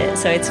any of it,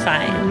 so it's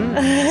fine.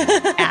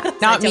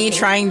 Not me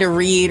trying to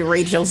read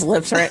Rachel's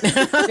lips right now.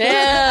 Honestly,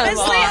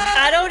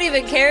 I don't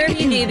even care if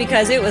you do,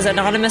 because it was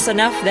anonymous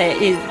enough that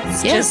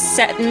it's just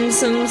setting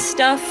some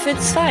stuff.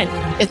 It's fine.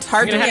 It's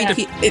hard to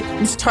read.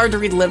 It's hard to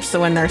read lips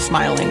when they're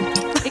smiling.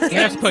 you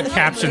have to put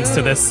captions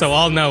to this, so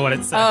I'll know what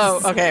it says.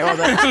 Oh, okay. Well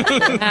then.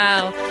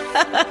 Wow.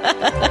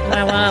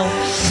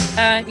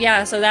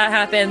 Wow. So that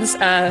happens.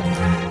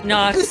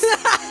 Nox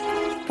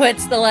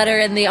puts the letter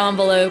in the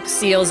envelope,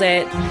 seals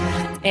it,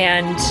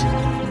 and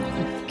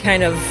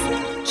kind of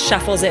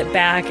shuffles it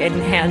back and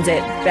hands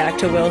it back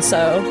to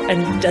Wilso,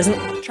 and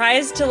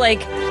tries to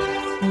like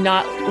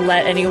not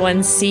let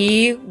anyone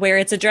see where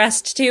it's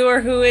addressed to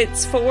or who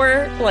it's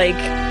for. Like,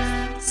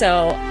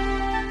 so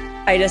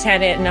I just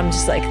hand it and I'm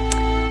just like,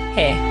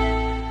 hey,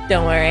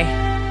 don't worry.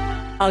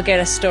 I'll get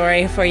a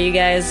story for you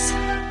guys.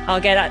 I'll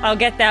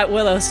get that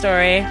Willow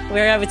story.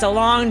 It's a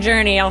long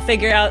journey. I'll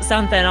figure out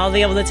something. I'll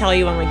be able to tell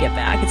you when we get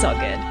back. It's all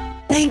good.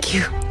 Thank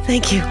you.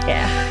 Thank you.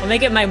 Yeah. I'll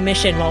make it my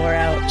mission while we're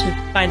out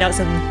to find out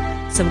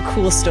some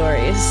cool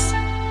stories.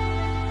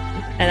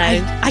 And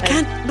I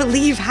can't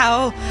believe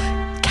how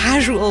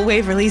casual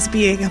Waverly's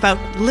being about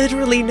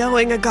literally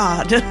knowing a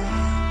god.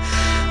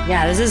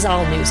 Yeah, this is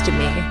all news to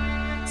me.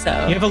 So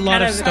You have a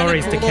lot of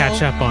stories to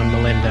catch up on,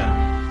 Melinda.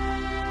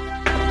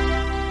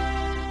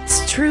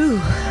 It's true.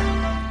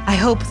 I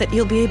hope that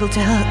you'll be able to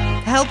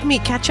help me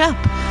catch up.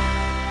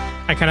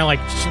 I kind of like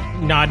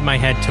nod my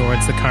head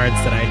towards the cards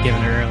that I had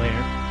given her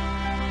earlier.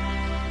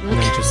 And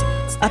then just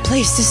A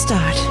place to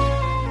start.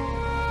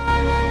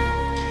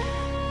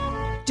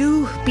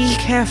 Do be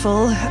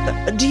careful.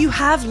 Do you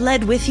have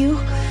lead with you?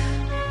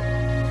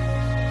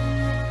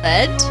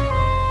 Lead?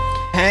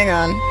 Hang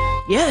on.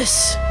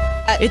 Yes.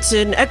 It's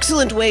an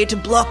excellent way to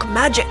block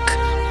magic.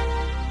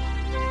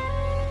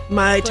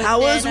 My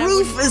tower's then I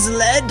roof is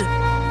lead.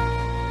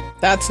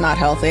 That's not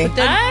healthy.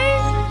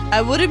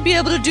 I wouldn't be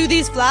able to do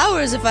these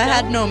flowers if I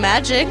had no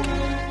magic.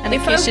 And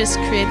If the case I just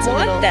creates a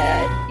want little...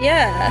 that.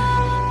 Yeah.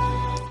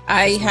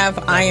 I have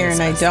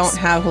iron. I don't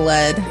have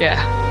lead.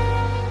 Yeah.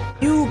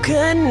 You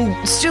can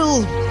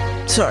still...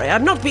 Sorry,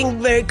 I'm not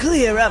being very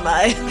clear, am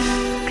I?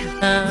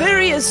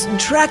 Various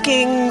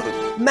tracking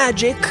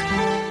magic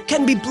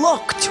can be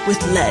blocked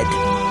with lead.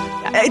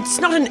 It's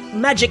not a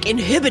magic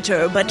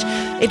inhibitor, but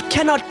it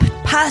cannot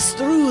pass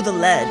through the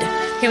lead.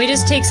 Can we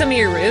just take some of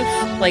your roof?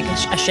 Like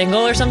a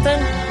shingle or something?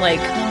 Like...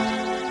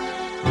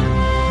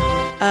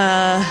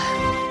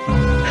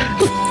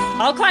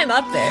 I'll climb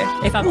up there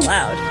if I'm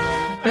allowed.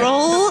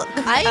 Roll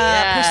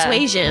Yeah.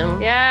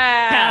 persuasion.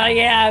 Yeah. Hell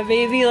yeah,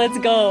 baby, let's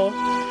go.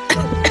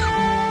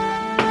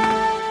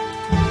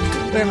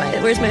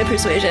 Where's my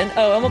persuasion?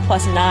 Oh, I'm a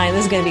 +9.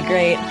 This is gonna be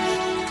great.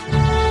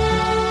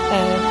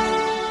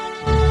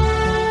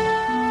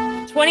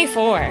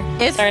 24.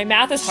 Sorry,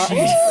 math is hard.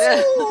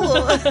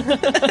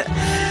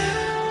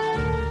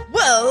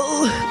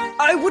 Well,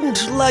 I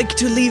wouldn't like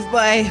to leave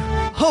my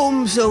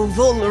home so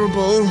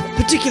vulnerable,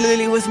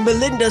 particularly with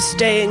Melinda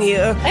staying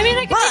here. I mean,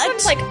 I could take But- them,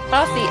 like,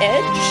 off the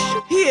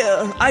edge.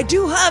 Here, I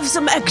do have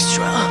some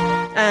extra.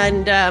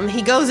 And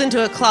he goes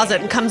into a closet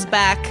and comes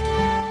back,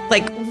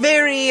 like,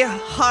 very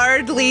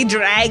hardly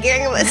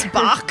dragging this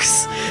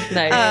box.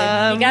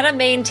 Nice. You gotta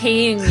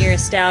maintain your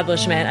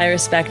establishment. I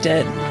respect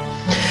it.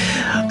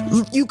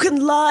 You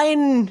can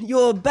line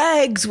your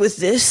bags with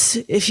this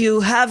if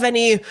you have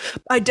any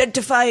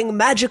identifying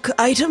magic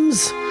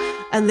items,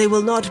 and they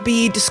will not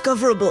be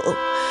discoverable.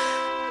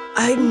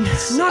 I'm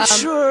not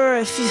sure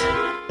if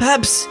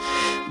perhaps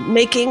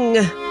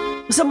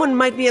someone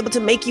might be able to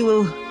make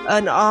you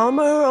an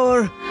armor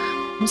or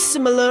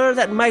similar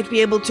that might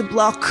be able to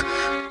block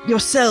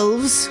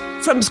yourselves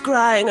from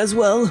scrying as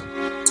well.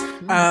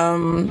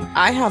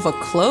 I have a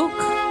cloak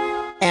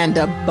and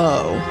a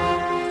bow.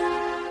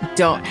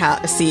 Don't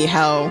see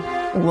how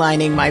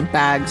lining my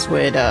bags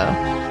would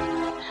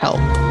help.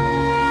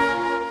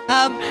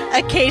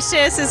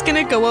 Acacius is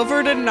gonna go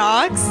over to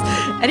Nox,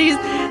 and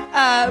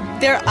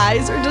their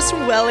eyes are just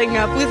welling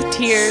up with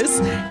tears,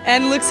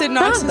 and looks at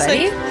Nox and is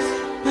buddy.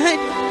 like,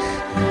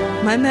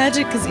 my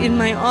magic is in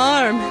my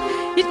arm.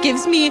 It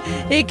gives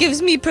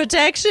me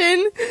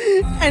protection,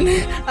 and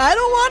I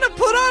don't want to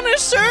put on a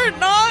shirt,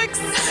 Nox.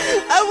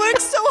 I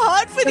worked so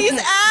hard for these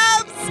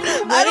abs.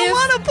 I don't if-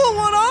 want to put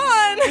one on.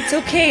 It's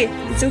okay.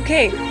 It's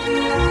okay.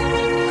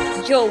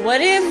 Yo, what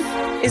if...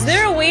 Is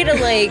there a way to,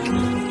 like...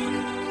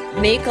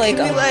 Make, like,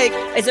 Can we, like,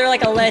 is there,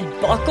 like, a lead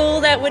buckle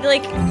that would,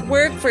 like,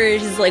 work for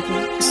his, like,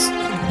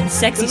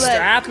 sexy like,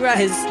 strap?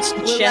 His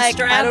or chest like,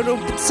 strap? I don't know,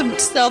 put some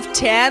self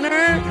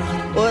tanner,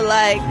 or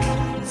like,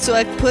 so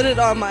I put it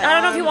on my. I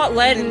don't know if you want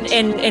lead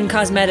in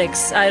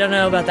cosmetics. I don't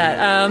know about that.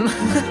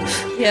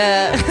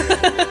 Yeah,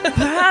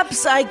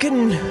 Perhaps I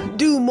can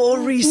do more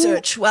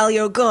research while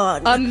you're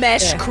gone. a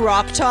mesh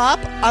crop top.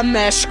 A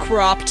mesh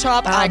crop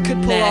top. I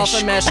could pull off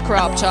a mesh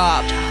crop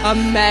top. A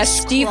mesh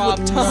Steve crop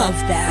would top. love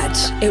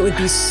that. It would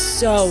be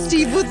so.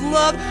 Steve would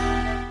love.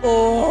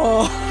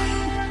 Oh,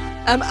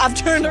 I've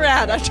turned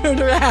around.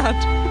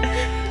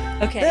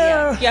 Okay.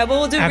 Yeah. Well,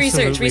 we'll do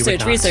Absolutely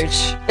research. would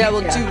not. Yeah,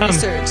 we'll do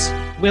research.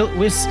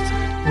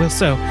 Will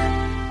so.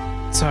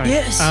 Sorry.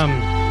 Yes. I'm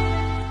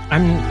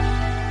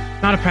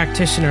not a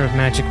practitioner of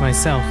magic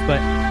myself, but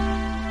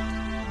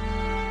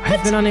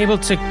I've been unable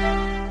to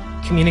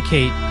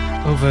communicate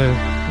over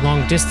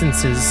long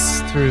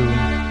distances through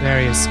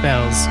various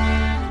spells.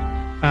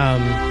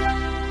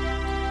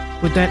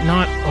 Would that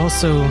not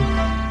also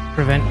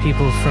prevent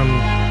people from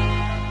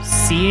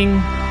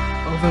seeing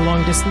over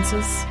long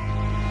distances?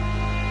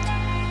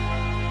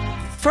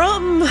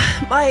 From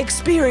my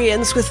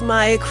experience with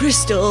my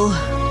crystal,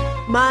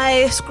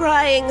 my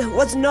scrying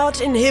was not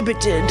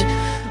inhibited,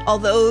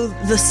 although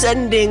the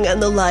sending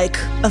and the like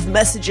of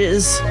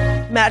messages,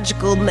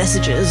 magical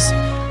messages,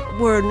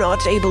 were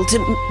not able to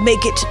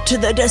make it to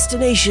their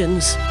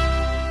destinations.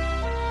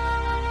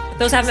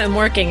 Those haven't been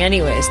working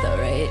anyways, though,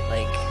 right?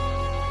 Like,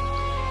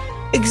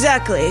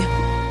 Exactly.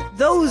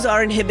 Those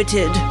are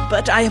inhibited,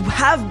 but I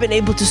have been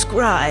able to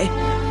scry.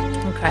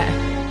 okay.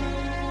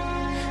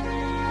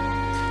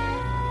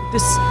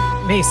 This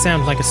may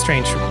sound like a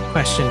strange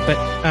question, but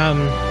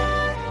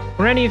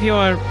were any of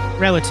your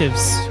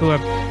relatives who are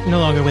no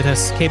longer with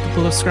us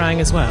capable of scrying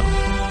as well?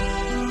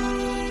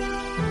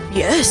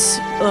 Yes,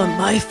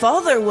 my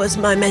father was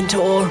my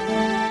mentor.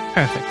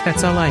 Perfect.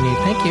 That's all I need.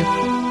 Thank you.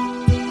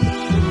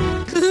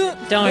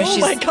 Don't worry, Oh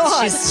my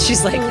God.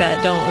 she's like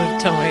that.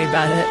 Don't worry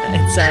about it.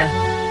 It's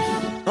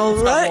All a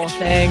whole right.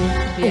 thing.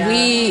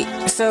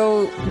 Yeah.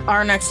 So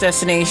our next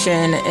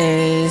destination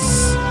is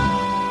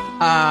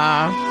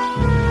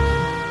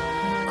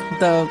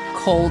the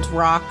Cold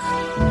Rock.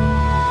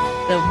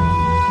 the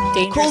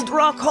dangerous Cold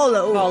Rock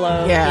Hollow.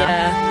 hollow.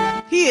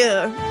 Yeah.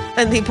 Here.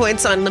 And he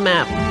points on the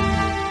map.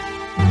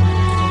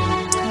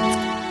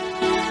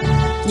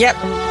 Yep.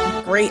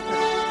 Great.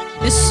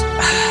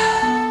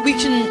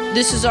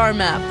 This is our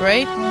map,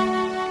 right?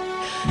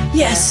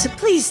 Yes,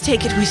 please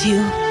take it with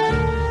you.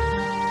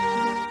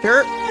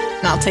 Sure.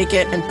 And I'll take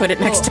it and put it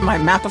next to my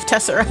map of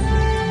Tessera.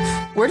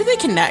 Where do they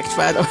connect,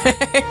 by the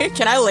way?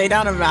 Can I lay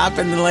down a map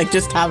and then, like,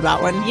 just have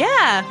that one?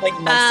 Yeah. Like,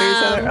 next to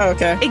each other? Oh,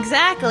 okay.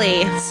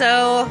 Exactly.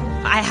 So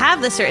I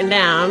have this written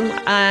down.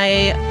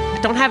 I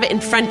don't have it in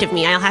front of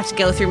me. I'll have to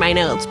go through my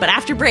notes. But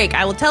after break,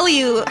 I will tell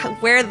you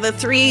where the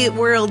three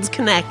worlds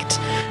connect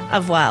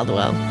of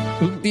Wildwell.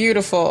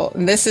 Beautiful.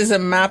 And this is a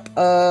map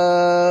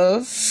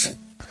of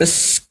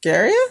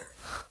Biscaria?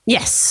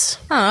 Yes.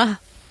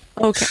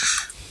 Okay.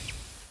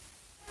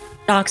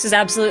 Knox is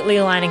absolutely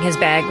aligning his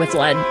bag with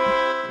lead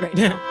right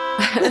now.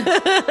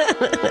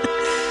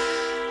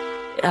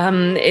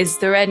 Is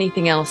there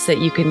anything else that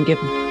you can give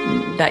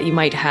that you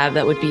might have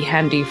that would be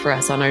handy for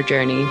us on our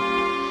journey?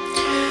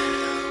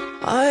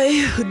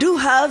 I do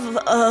have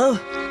a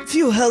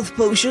few health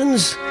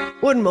potions.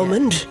 One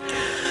moment.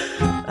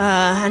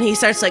 And he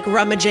starts like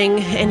rummaging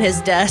in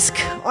his desk.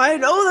 I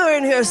know they're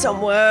in here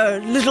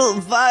somewhere. Little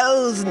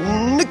vials,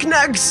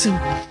 knickknacks.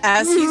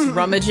 As he's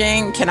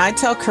rummaging, can I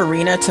tell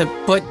Karina to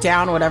put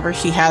down whatever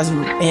she has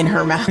in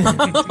her mouth?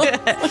 I hope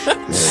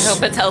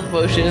it's health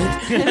potions.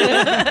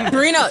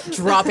 Karina,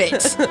 drop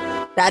it.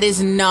 That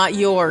is not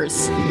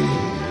yours.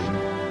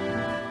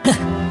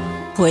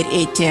 Put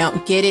it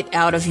down. Get it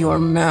out of your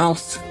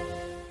mouth.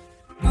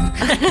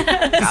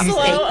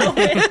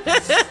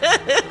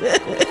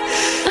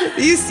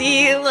 You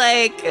see,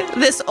 like,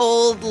 this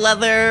old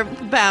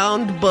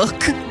leather-bound book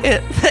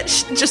that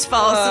just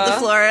falls to the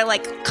floor,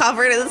 like,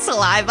 covered in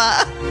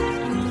saliva.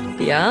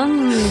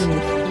 Yum.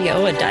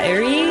 Yo, a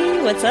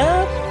diary? What's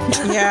up?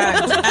 Yeah.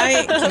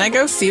 Can I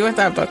go see what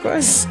that book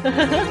was?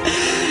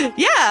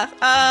 Yeah.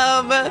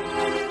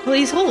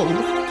 Please hold.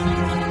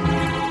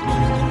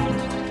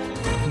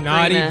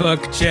 Naughty Karina.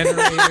 book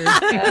generator.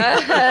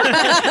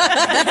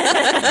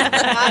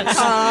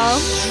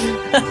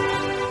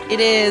 It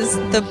is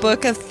the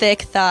Book of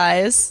Thick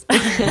Thighs.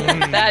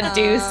 That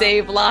do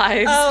save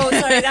lives. Oh,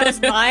 sorry, that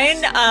was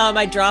mine.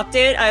 I dropped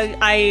it.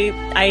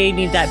 I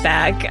need that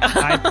bag.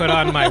 I put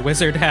on my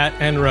wizard hat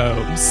and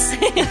robes.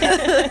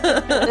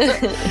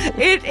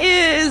 It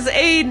is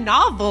a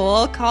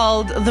novel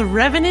called The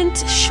Revenant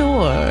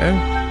Shore.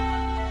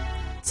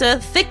 It's a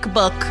thick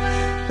book.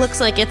 Looks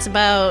like it's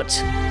about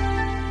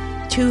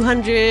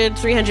 200,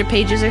 300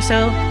 pages or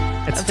so.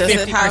 That's Does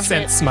it have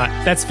 50% smut.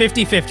 That's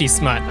 50-50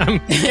 smut. What's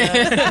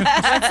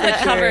the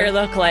cover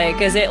look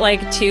like? Is it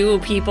like two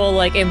people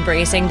like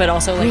embracing but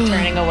also like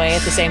turning away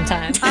at the same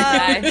time?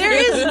 There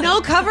is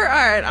no cover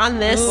art on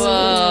this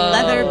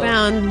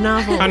leather-bound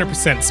novel.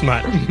 100%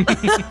 smut.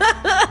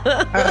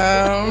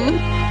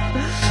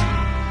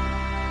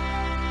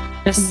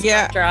 Just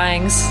Yeah.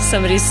 drawings.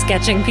 Somebody's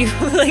sketching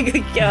people like,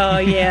 oh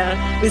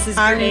yeah, this is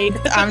great.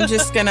 I'm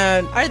just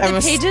gonna. Are the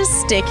pages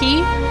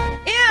sticky?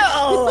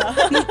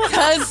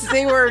 Because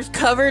they were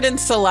covered in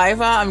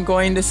saliva, I'm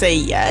going to say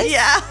yes.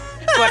 Yeah.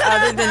 But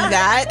other than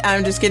that,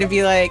 I'm just gonna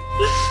be like,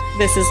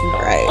 This is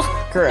normal.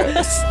 right,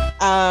 gross.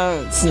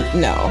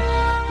 No.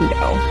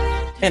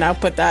 And I'll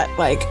put that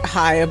like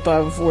high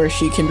above where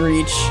she can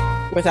reach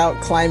without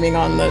climbing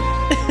on the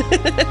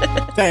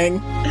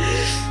thing.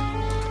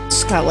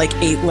 She's got like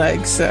 8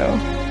 legs, so.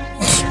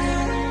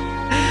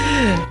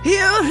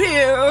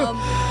 Here.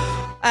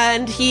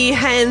 And he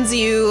hands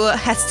you,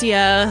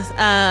 Hestia,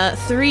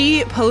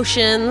 2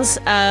 potions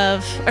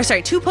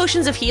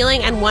of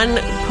healing and 1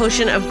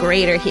 potion of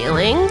greater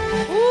healing.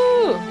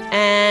 Ooh.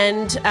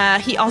 And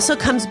he also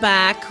comes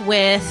back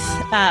with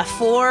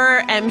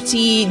 4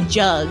 empty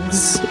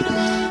jugs.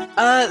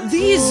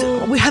 These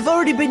we have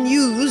already been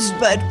used,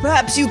 but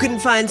perhaps you can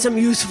find some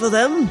use for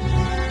them.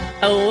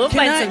 Oh, we'll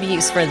find I- some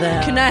use for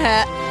them. Can I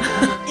have?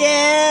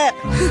 Yeah.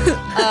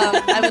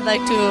 I would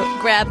like to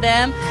grab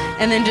them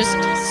and then just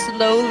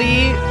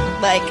slowly,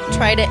 like,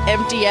 try to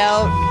empty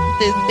out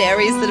the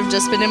berries that have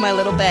just been in my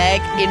little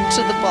bag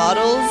into the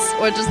bottles,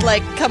 or just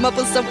like come up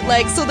with some,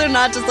 like, so they're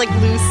not just like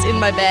loose in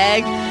my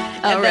bag.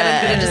 And then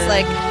I'm gonna just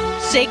like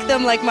shake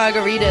them like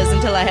margaritas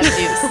until I have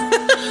juice.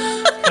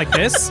 Like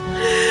this?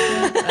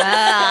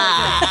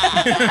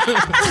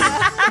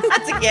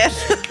 That's a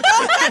gift.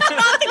 That's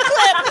not the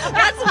clip.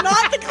 That's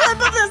not the clip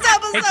of this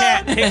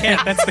episode. Hey,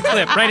 Cat, that's the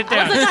clip. Write it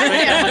down.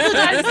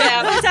 Write it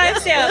down.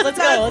 Timestamp. Let's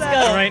go.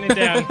 I'm writing it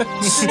down.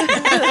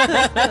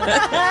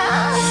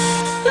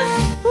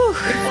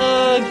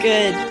 Oh,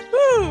 good.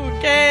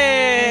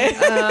 Okay.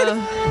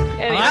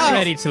 I'm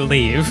ready to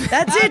leave.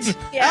 That's it.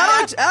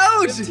 Out.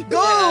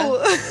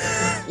 Go.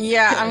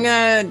 Yeah, I'm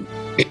gonna.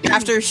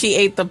 After she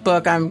ate the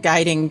book, I'm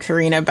guiding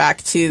Karina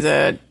back to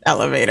the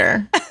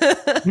elevator.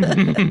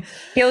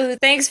 Yo,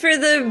 thanks for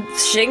the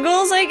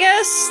shingles, I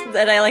guess.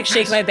 That I like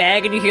shake my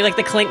bag and you hear like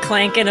the clink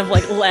clanking of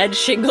like lead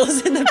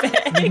shingles in the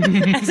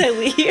bag as I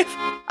leave.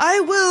 I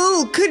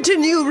will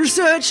continue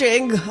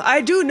researching.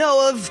 I do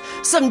know of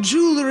some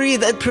jewelry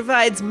that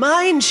provides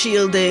mind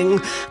shielding.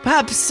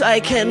 Perhaps I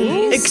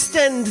can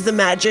extend the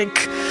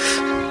magic.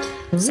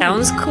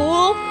 Sounds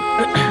cool.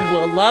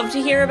 We'll love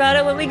to hear about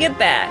it when we get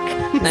back.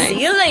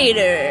 See you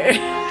later.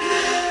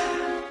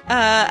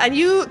 And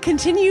you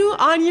continue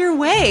on your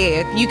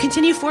way. You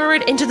continue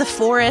forward into the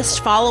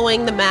forest,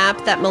 following the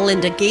map that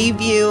Melinda gave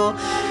you.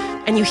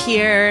 And you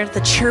hear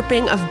the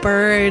chirping of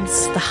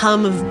birds, the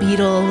hum of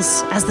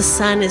beetles as the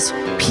sun is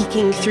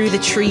peeking through the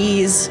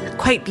trees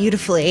quite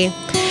beautifully.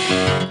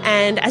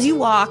 And as you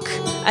walk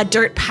a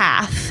dirt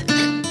path,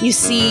 you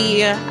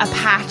see a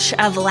patch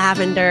of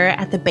lavender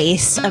at the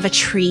base of a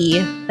tree.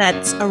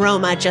 That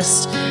aroma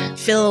just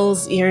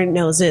fills your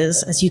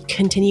noses as you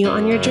continue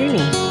on your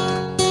journey.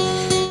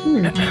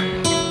 It's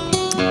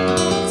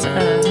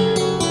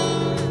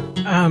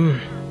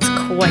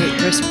quite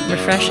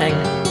refreshing.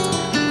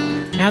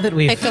 Now that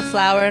we've, Pick a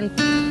flower and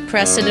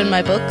press it in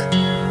my book.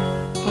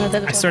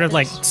 I sort of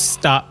like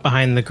stop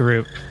behind the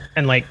group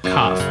and like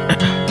cough.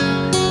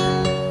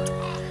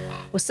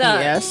 What's up?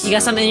 Yes. You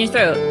got something in your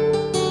throat?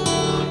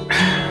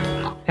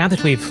 Now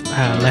that we've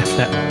left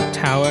that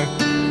tower,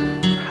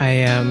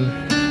 I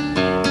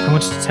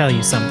want to tell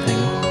you something.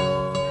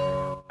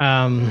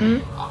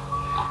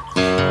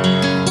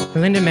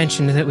 Melinda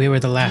mentioned that we were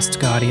the last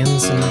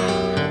Guardians, and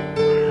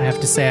I have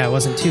to say I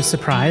wasn't too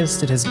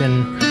surprised. It has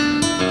been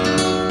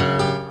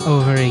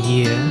over a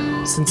year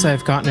since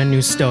I've gotten a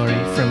new story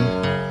from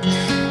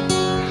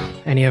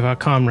any of our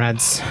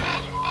comrades.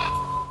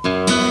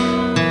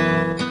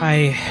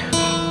 I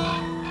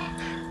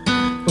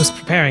was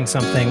preparing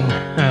something,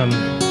 and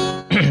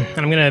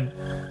I'm gonna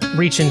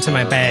reach into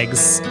my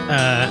bags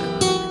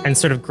and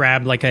sort of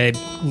grab like a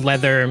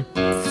leather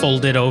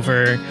folded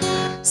over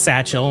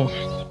satchel.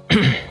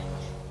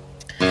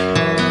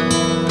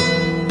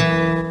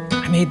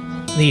 I made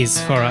these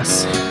for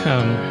us,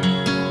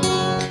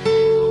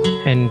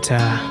 and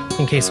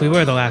in case we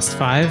were the last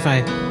five,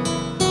 I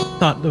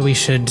thought that we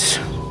should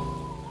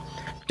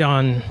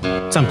don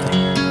something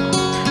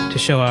to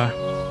show our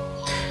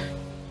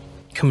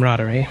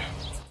camaraderie.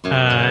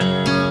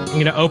 I'm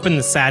going to open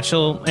the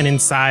satchel, and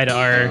inside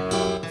are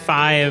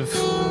 5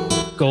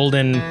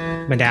 golden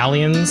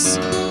medallions,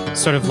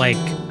 sort of like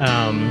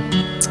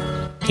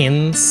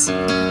pins.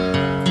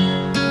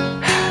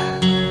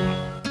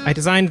 I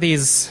designed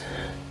these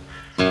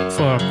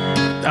for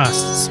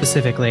us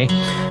specifically.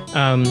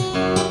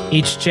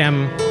 Each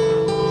gem,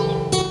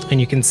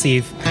 and you can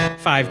see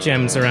 5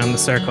 gems around the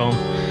circle,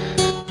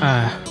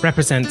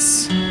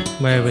 represents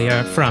where we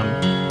are from.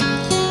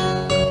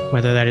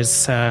 Whether that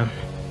is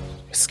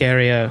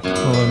Scaria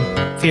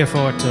or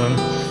Fearfort or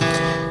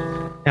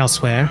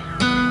elsewhere.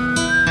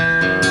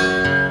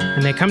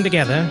 And they come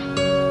together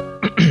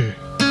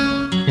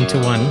into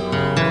one.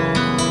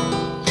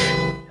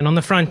 And on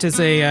the front is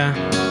a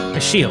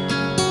shield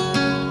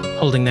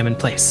holding them in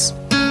place.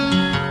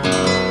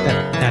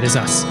 That is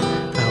us.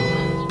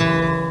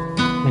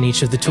 And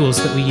each of the tools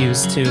that we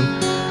use to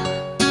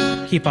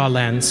keep our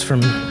lands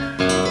from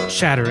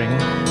shattering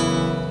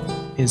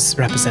is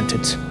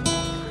represented.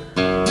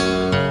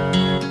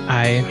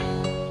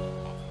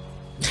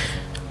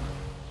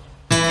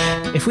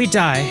 If we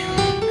die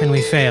and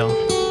we fail,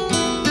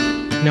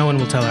 no one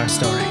will tell our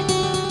story.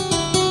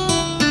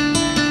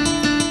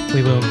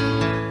 We will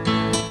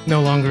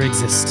no longer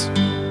exist.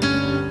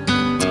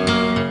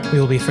 We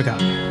will be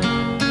forgotten.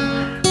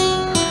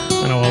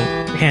 And I will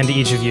hand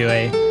each of you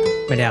a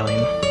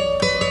medallion.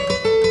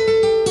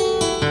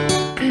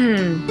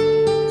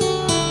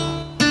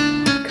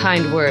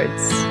 Kind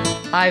words.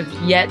 I've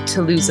yet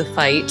to lose a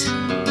fight,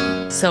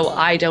 so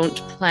I don't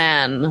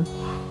plan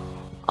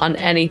on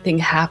anything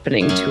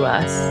happening to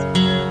us.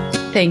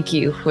 Thank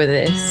you for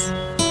this.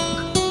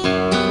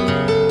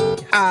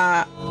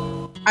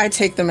 I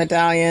take the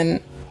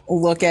medallion,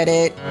 look at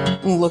it,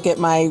 look at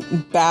my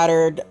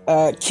battered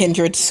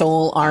kindred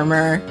soul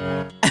armor,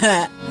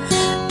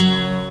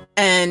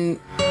 and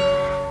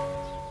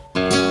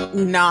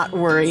not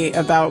worry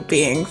about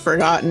being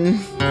forgotten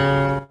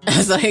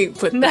as I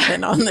put the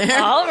pin on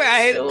there. All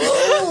right.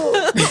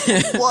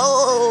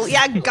 Whoa,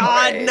 yeah,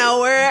 God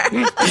knower.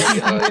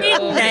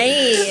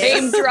 Nice.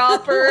 Name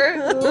dropper.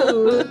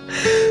 Ooh.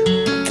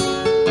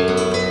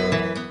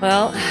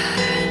 Well,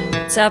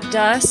 it's up to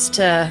us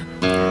to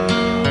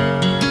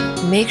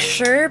make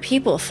sure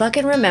people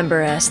fucking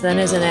remember us, then,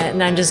 isn't it?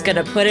 And I'm just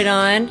gonna put it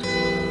on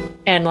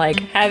and like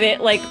have it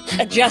like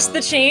adjust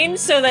the chain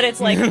so that it's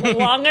like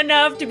long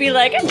enough to be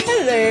like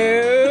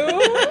hello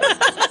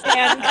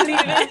and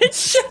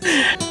cleavage.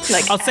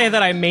 Like, I'll say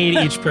that I made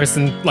each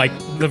person like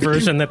the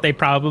version that they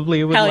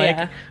probably would Hell like.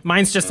 yeah.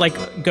 Mine's just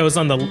like goes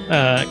on the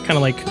kind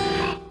of like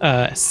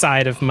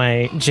side of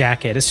my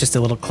jacket. It's just a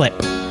little clip.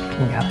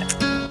 Got it.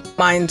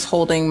 Mine's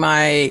holding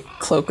my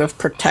cloak of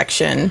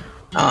protection.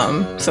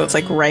 So it's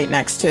like right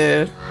next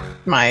to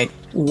my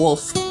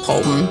wolf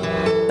Polton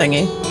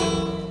thingy.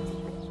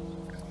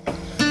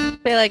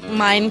 They like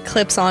mine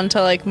clips onto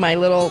like my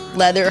little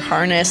leather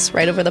harness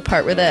right over the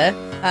part where the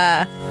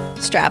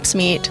straps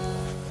meet.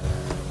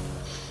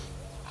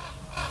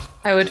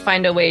 I would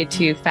find a way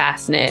to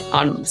fasten it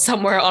on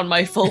somewhere on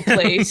my full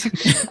plate,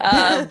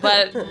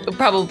 but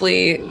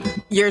probably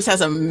Yours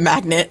has a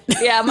magnet.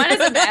 yeah, mine is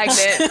a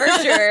magnet for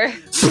sure.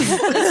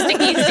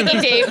 sticky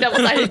tape,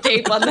 double-sided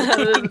tape on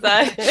the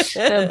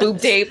side, boob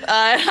tape.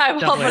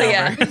 I'll put it,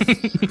 yeah.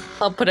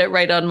 I'll put it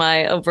right on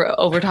my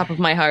over top of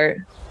my heart.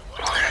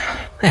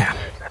 Yeah,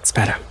 that's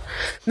better.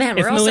 Man,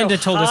 If we're also Melinda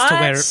told us to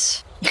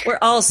wear- We're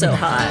also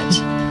hot.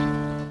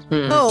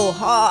 Oh,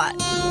 hot.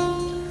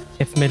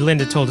 If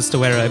Melinda told us to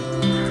wear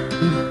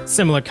a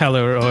similar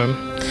color or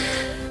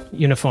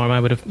uniform, I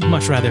would have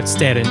much rather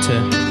stared into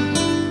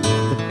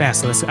the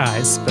basilisk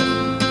eyes, but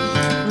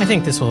I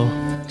think this will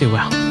do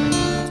well.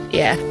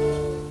 Yeah.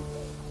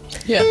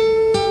 Yeah.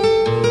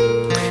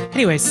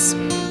 Anyways,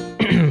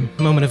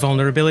 moment of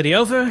vulnerability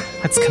over.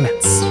 Let's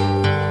commence.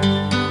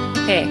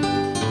 Hey,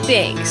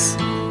 thanks.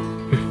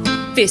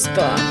 Fist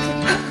bump.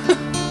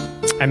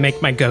 I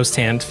make my ghost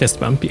hand fist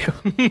bump you.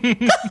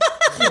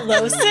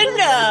 Close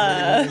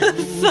enough.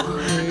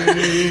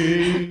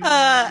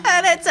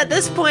 And it's at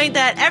this point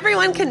that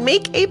everyone can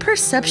make a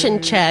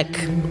perception check.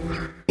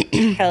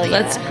 Hell yeah.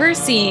 Let's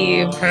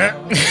perceive.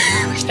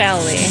 Shall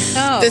we?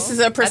 Oh. This is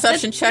a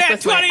perception check Nat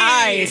with my 20!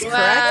 eyes, correct?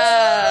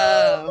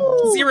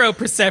 Wow. 0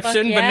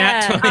 perception, Fuck but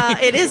not yeah.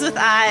 20. It is with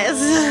eyes.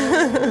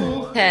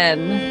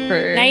 10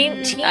 for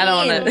 19. I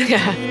don't want to.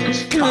 Yeah.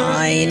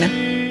 Fine.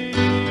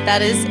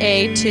 That is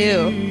a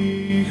 2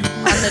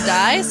 on the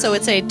die, so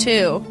it's a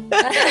 2.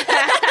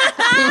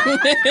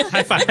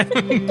 High five.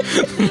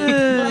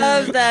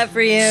 Love that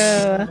for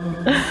you.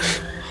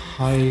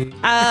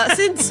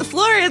 Since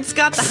Florence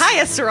got the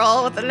highest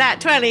roll with the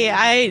nat 20,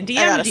 I got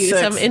DM'd a you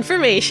 6. some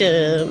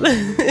information.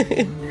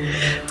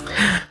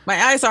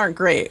 My eyes aren't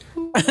great.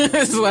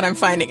 This is what I'm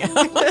finding out.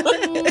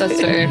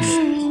 That's fair.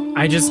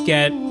 I just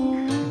get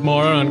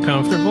more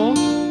uncomfortable.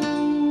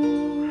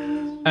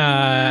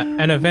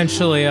 And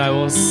eventually I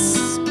will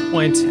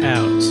point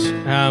out.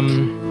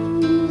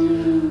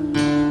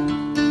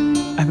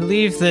 I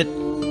believe that.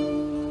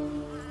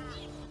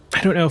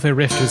 I don't know if a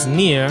rift was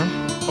near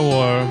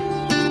or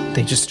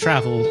they just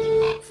travel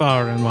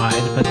far and wide,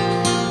 but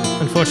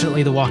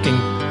unfortunately the walking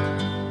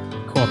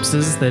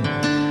corpses that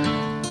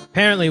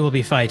apparently we'll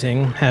be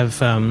fighting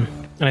have. And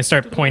I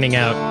start pointing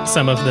out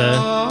some of the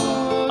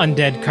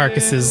undead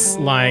carcasses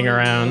lying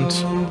around.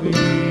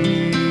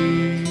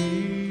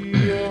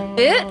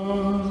 It?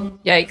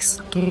 Yikes.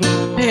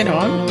 Hey,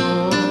 on.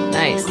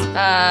 Nice.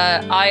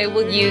 I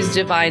will use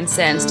Divine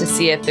Sense to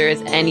see if there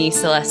is any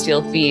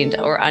celestial fiend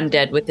or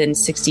undead within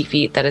 60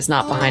 feet that is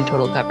not behind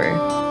total cover.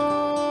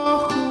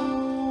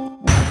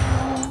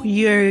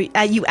 You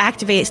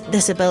activate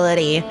this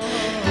ability,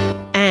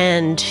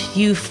 and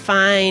you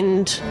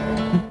find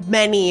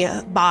many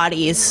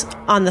bodies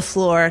on the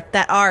floor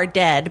that are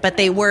dead, but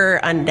they were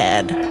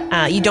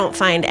undead. You don't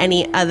find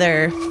any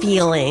other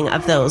feeling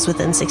of those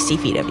within 60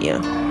 feet of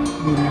you.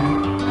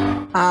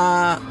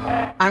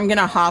 I'm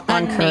gonna hop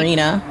on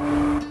Karina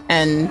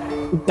and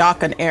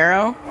dock an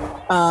arrow,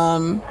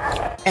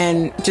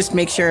 and just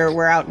make sure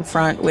we're out in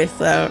front with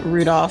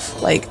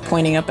Rudolph, like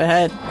pointing up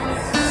ahead.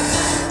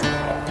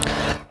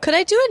 Could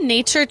I do a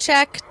nature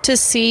check to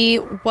see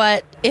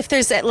what, if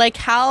there's, like,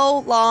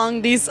 how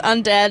long these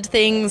undead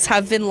things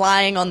have been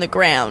lying on the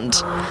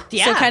ground?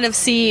 Yeah. So kind of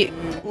see,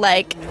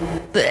 like,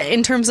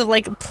 in terms of,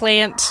 like,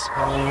 plant,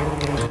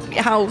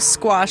 how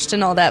squashed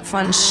and all that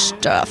fun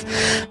stuff.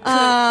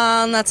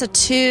 That's a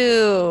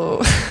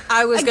 2.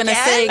 I was gonna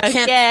say,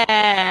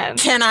 Again.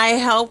 can I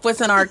help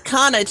with an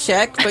Arcana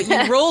check? But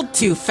you rolled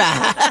too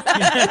fast.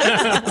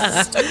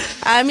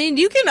 I mean,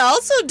 you can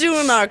also do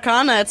an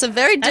Arcana. It's a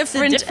very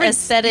different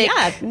aesthetic.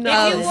 Yeah,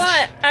 no. If you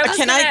want,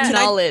 Can I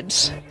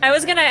Knowledge. I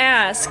was gonna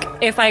ask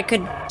if I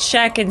could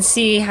check and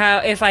see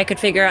if I could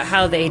figure out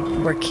how they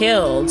were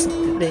killed.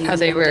 How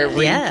they were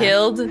Yeah.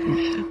 killed.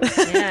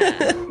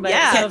 Yeah. But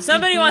Yeah. So if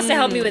somebody wants to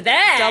help me with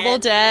that, Double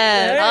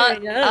dead.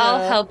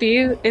 I'll help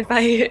you if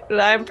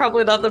I'm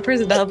probably not the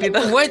person to help you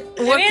though. what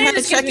kind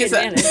of check is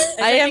that?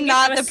 I am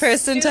not the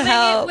person to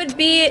help. It would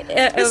be.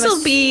 This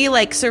will be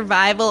like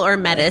survival or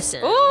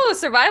medicine. Ooh,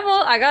 survival!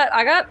 I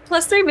got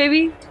 +3,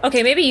 baby.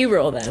 Okay, maybe you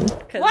roll then.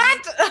 'cause- What?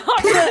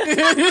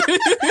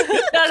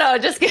 No,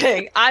 just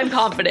kidding. I'm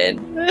confident.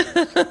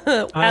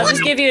 I'll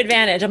just give you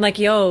advantage. I'm like,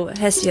 yo,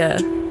 Hestia,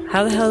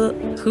 how the hell?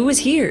 Who was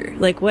here?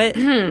 Like, what?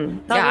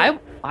 Yeah,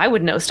 I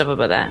would know stuff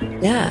about that.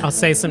 Yeah. I'll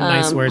say some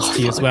nice words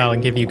to you as well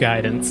and give you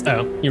guidance.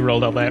 Oh, you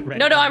rolled all that right.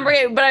 No, I'm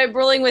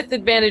rolling with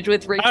advantage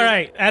with Rachel. All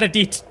right, add a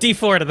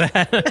D4 to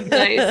that.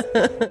 Nice.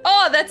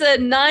 Oh, that's a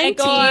 19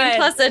 God.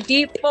 plus a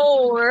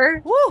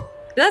D4. Woo!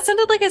 That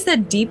sounded like I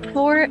said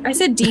D4. I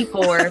said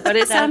D4, but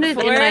it sounded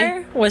in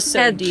my was so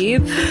head.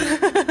 deep.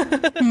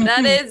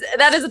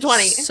 That is a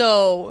 20.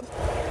 So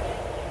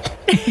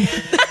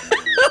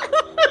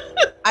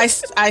I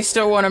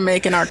still want to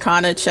make an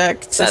Arcana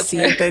check to That's see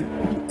fair.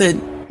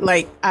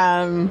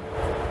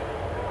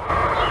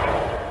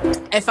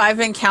 if I've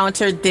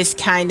encountered this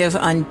kind of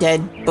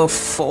undead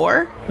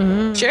before.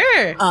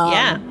 Sure.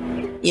 Yeah.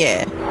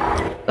 Yeah,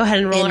 Go ahead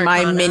and roll in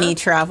my Arcana. mini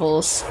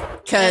travels,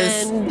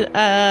 because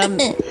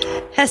And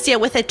Hestia,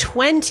 with a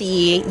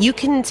 20, you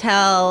can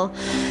tell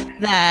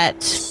that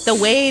the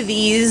way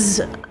these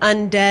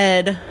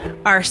undead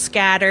are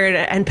scattered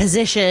and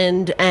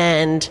positioned,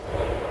 and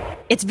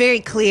it's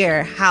very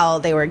clear how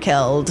they were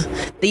killed.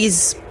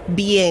 These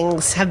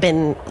beings have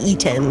been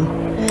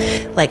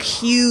eaten. Like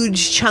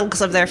huge chunks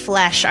of their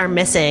flesh are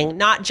missing,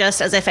 not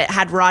just as if it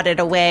had rotted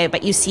away,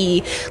 but you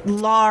see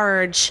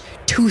large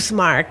tooth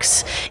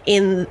marks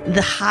in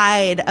the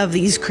hide of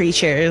these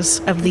creatures,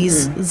 of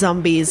these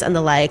zombies and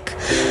the like.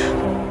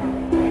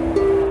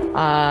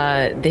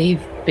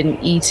 They've been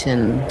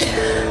eaten.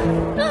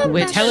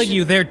 We're telling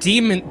you they're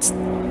demons.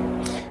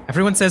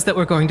 Everyone says that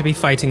we're going to be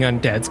fighting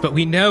undeads, but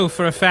we know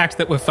for a fact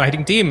that we're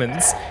fighting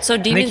demons. So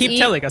demons keep eat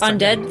telling us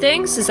undead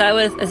things? Is that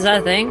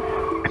a thing?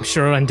 I'm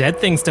sure undead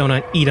things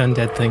don't eat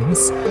undead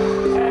things.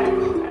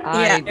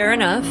 yeah, Fair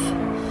enough.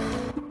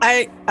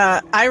 I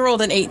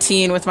rolled an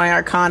 18 with my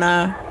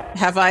Arcana.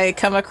 Have I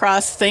come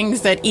across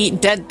things that eat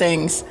dead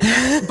things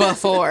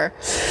before?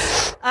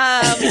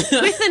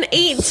 With an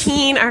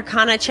 18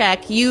 Arcana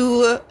check,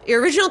 your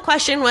original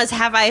question was,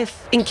 have I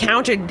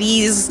encountered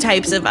these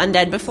types of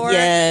undead before?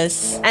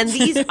 Yes. And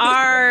these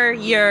are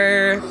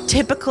your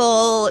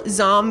typical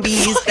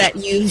zombies that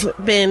you've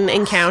been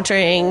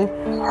encountering.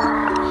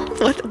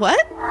 What?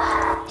 What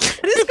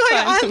is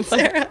going on,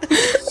 Sarah?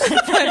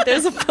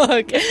 there's a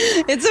bug.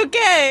 It's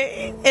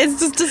okay. It's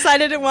just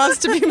decided it wants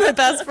to be my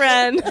best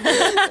friend, and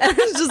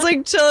it's just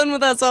like chilling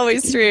with us while we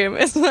stream.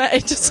 It's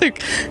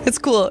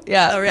cool.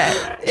 Yeah. All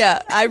right.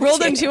 Yeah. I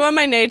rolled a 2 on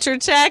my nature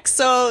check,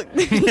 so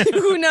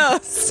who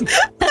knows?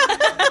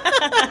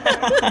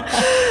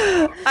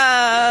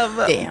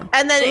 Damn.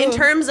 And then in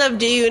terms of,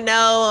 do you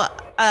know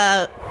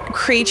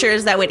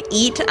creatures that would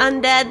eat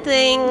undead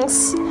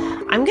things?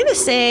 I'm going to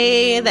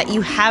say that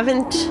you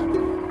haven't...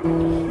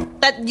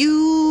 That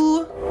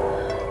you...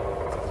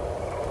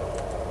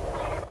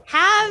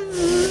 have...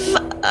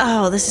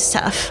 Oh, this is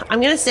tough. I'm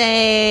going to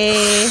say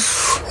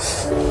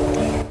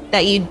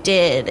that you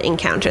did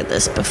encounter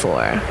this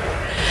before.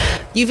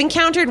 You've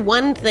encountered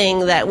one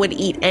thing that would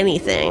eat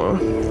anything.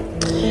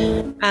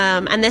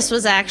 And this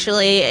was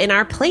actually in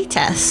our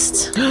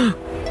playtest.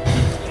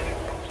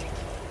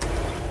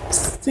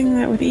 Thing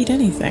that would eat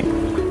anything.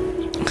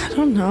 I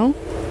don't know.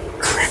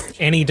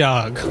 Any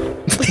dog.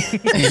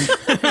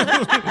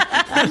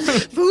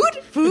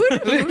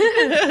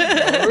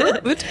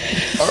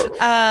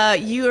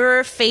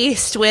 You're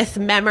faced with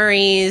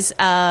memories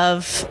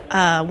of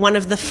one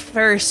of the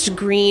first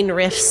green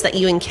rifts that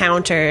you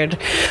encountered,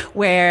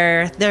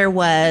 where there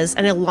was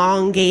an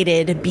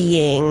elongated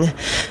being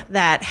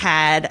that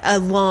had a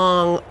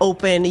long,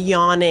 open,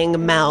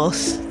 yawning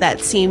mouth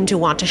that seemed to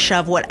want to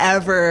shove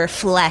whatever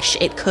flesh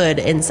it could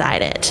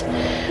inside it.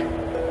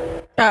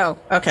 Oh,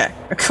 okay.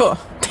 Cool.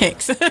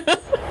 Thanks. Okay.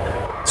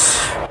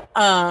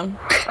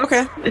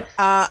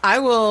 I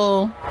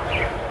will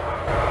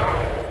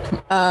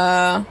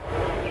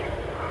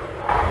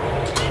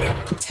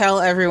tell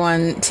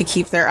everyone to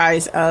keep their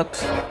eyes up.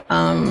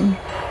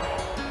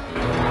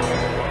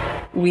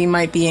 We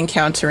might be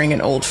encountering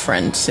an old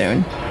friend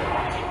soon.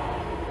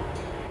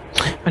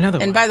 Another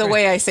one. And by the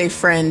way, I say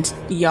friend,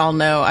 y'all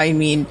know, I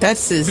mean,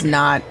 this is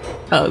not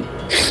a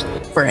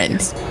friend.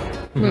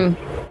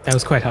 That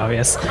was quite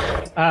obvious.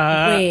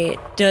 Wait,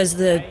 does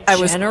the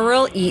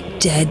general eat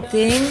dead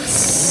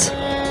things?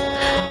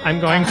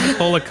 I'm going to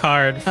pull a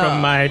card from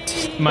my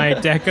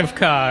deck of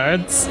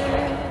cards.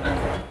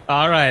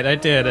 All right, I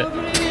did it.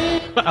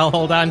 I'll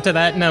hold on to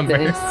that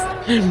number.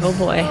 Oh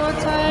boy.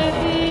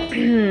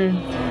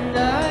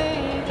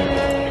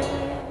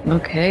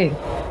 Okay.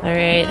 All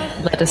right.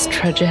 Let us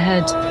trudge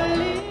ahead.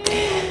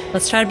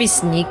 Let's try to be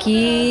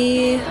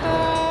sneaky.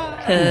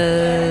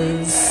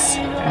 Because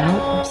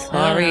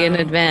Sorry in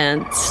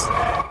advance.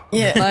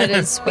 Yeah. might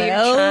as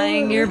well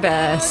trying your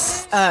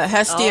best.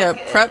 Hestia,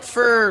 prep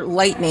for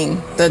lightning,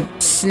 the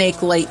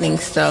snake lightning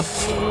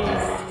stuff.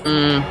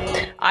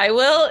 I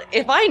will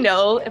if I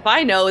know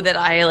that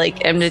I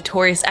like am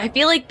notorious. I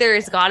feel like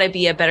there's got to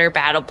be a better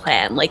battle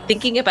plan. Like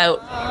thinking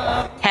about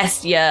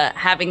Hestia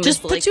having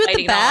Just this put like you at the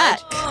fighting back.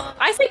 knowledge.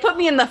 I say put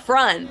me in the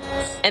front,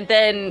 and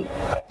then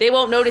they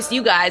won't notice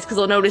you guys because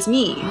they'll notice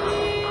me.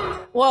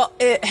 Well,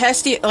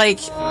 Hestia, like,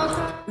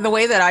 the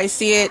way that I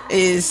see it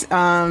is,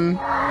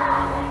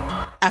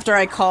 after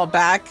I call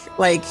back,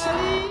 like,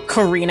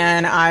 Karina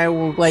and I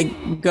will,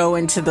 like, go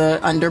into the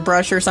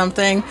underbrush or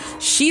something.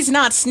 She's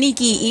not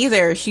sneaky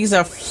either. She's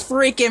a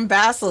freaking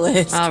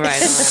basilisk. All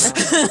right.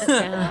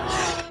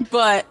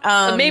 But,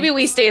 Maybe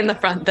we stay in the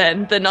front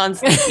then. The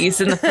non-sneakies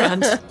in the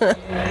front.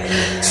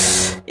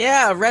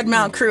 yeah, Red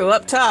Mount crew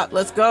up top.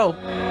 Let's go.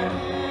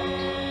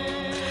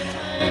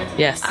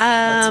 Yes.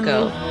 Let's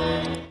go.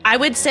 I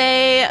would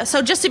say,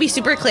 so just to be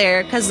super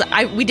clear, because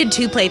we did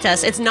 2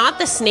 playtests, it's not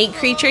the snake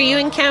creature you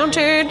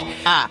encountered,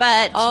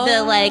 but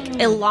the like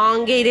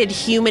elongated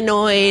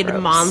humanoid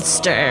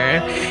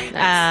monster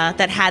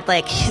that had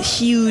like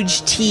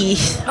huge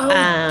teeth.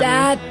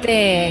 That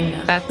thing.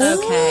 That's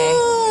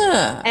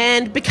Okay.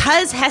 And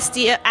because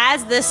Hestia,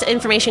 as this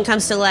information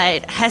comes to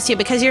light, Hestia,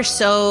 because you're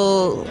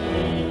so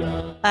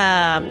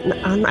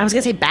I was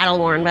gonna say battle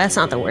worn, but that's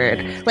not the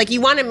word. Like you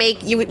want to make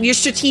you're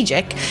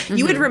strategic.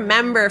 You would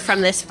remember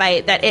from this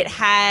fight that it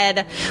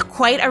had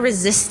quite a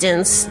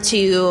resistance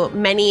to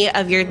many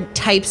of your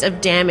types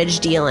of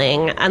damage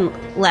dealing,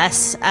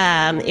 unless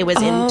it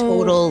was in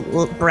total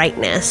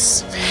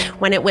brightness.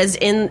 When it was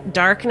in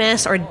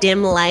darkness or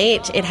dim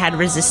light, it had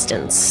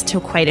resistance to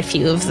quite a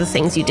few of the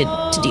things you did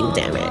to deal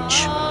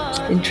damage.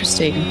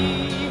 Interesting.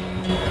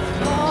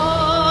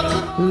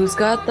 Who's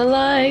got the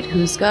light?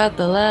 Who's got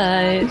the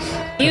light?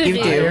 You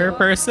do. Fire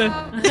person.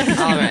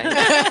 All right.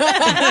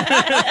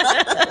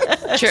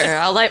 Sure,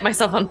 I'll light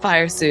myself on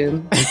fire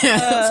soon. And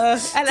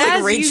It's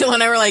like Rachel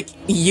and I were like,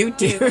 you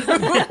do.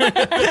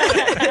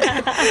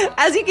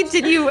 as you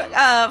continue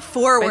My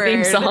forward,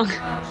 theme song.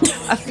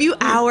 a few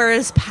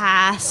hours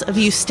pass of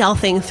you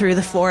stealthing through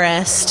the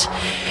forest,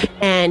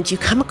 and you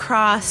come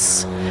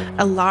across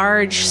a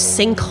large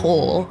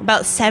sinkhole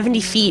about 70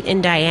 feet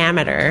in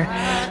diameter.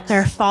 There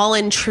are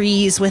fallen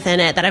trees within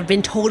it that have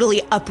been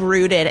totally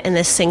uprooted in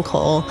this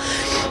sinkhole.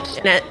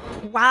 And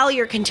while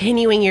you're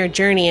continuing your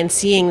journey and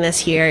seeing this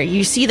here,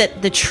 you see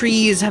that the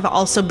trees have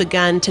also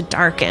begun to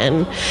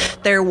darken.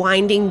 Their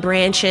winding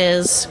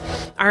branches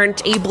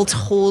aren't able to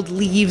hold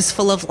leaves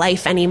full of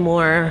life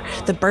anymore.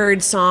 The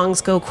bird songs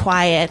go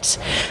quiet.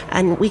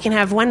 And we can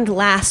have one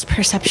last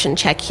perception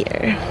check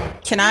here.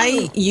 Can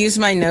I use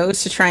my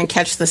nose to try and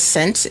catch the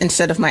scent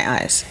instead of my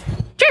eyes?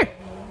 Sure.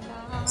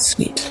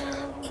 Sweet.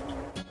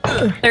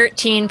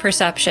 13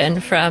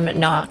 perception from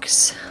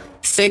Nox.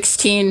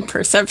 16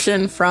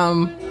 perception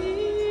from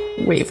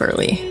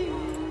Waverly.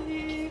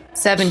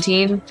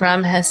 17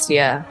 from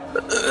Hestia.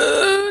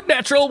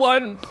 Natural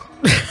 1.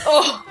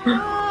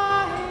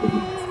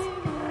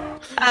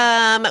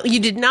 You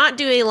did not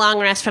do a long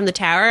rest from the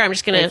tower. I'm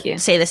just going Thank to you.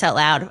 say this out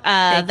loud.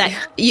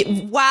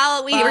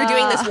 While we were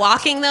doing this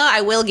walking, though,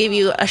 I will give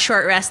you a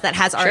short rest that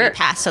has already Sure.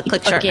 passed. So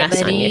click short Okay, rest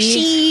on buddy. your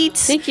sheet.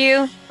 Thank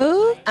you.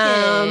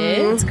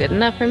 It's good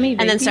enough for me.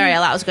 And then, baby. sorry, a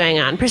lot was going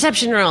on.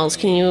 Perception rolls.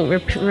 Can you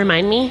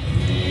remind me?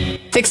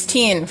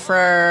 16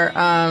 for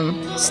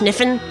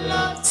Sniffing.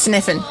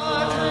 sniffing.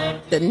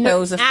 The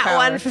nose of That power.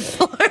 one for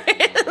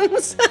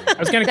Florence. I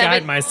was going to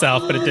guide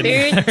myself, but it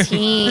didn't matter.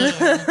 13.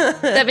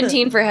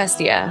 17 for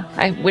Hestia,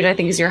 which I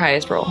think is your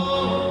highest roll.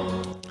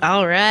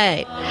 All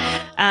right.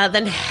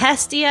 Then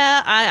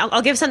Hestia,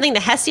 I'll give something to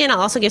Hestia, and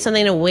I'll also give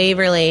something to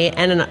Waverly,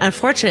 and an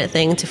unfortunate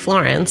thing to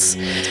Florence.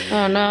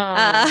 Oh no.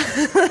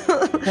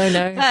 Oh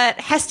no. But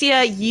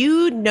Hestia,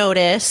 you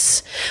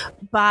notice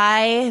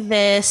by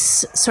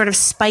this sort of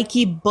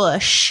spiky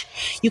bush,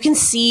 you can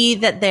see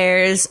that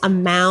there's a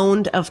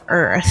mound of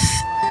earth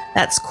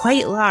that's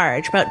quite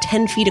large, about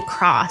 10 feet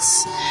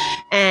across.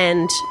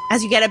 And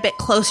as you get a bit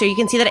closer, you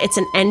can see that it's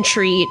an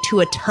entry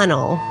to a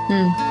tunnel.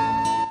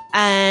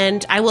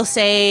 And I will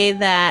say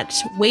that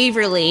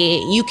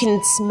Waverly, you can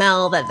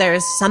smell that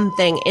there's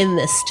something in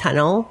this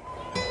tunnel.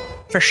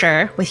 For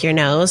sure, with your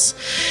nose.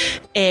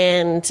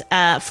 And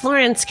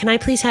Florence, can I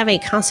please have a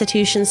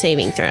Constitution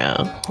saving throw?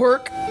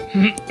 Work.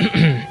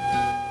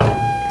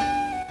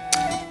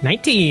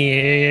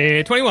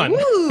 19. 21.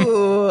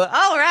 Ooh,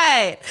 all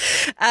right.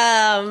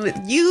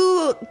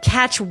 You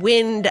catch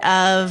wind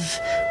of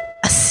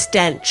a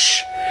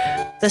stench.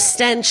 The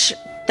stench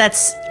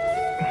that's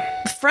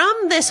from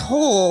this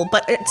hole,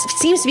 but it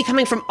seems to be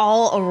coming from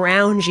all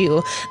around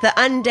you. The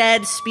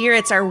undead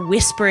spirits are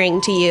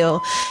whispering to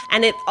you,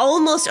 and it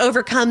almost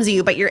overcomes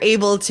you, but you're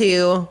able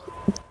to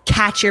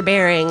catch your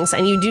bearings,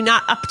 and you do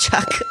not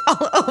upchuck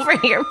all over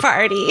your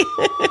party.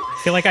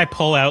 I feel like I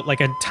pull out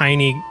like a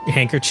tiny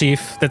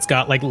handkerchief that's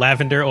got like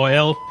lavender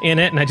oil in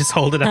it, and I just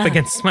hold it up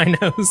against my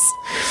nose.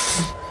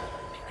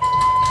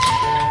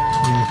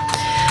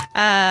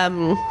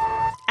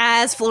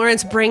 As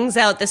Florence brings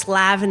out this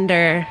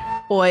lavender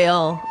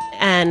oil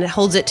and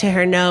holds it to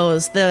her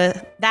nose,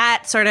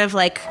 that sort of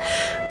like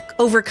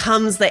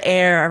overcomes the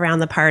air around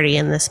the party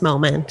in this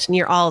moment, and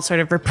you're all sort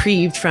of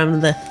reprieved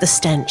from the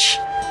stench.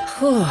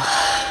 Whew.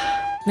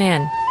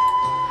 Man.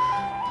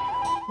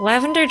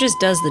 Lavender just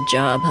does the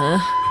job, huh?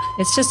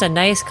 It's just a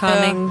nice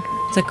calming...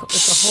 It's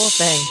a whole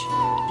thing.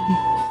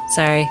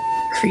 Sorry.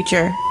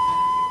 Creature.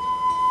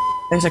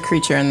 There's a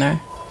creature in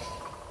there.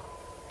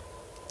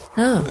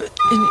 Oh.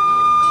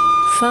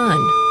 Fun.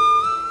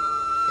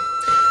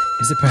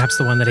 Is it perhaps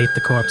the one that ate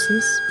the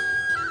corpses?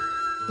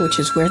 Which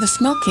is where the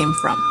smell came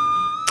from.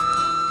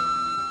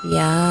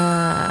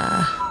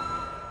 Yeah.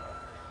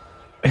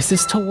 Is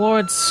this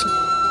towards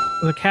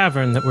the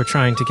cavern that we're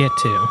trying to get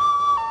to?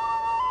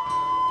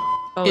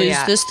 Oh, Is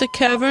yeah. this the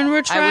cavern we're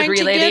I trying would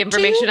relay to the get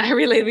information. to? I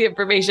relay the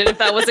information if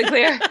that wasn't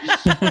clear.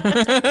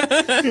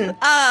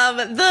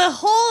 The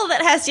hole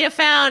that Hestia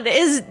found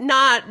is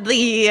not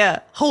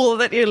the hole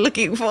that you're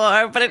looking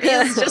for, but it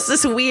is just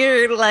this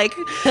weird, like,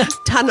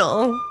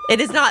 tunnel. It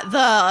is not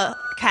the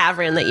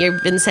cavern that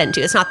you've been sent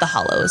to. It's not the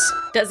hollows.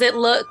 Does it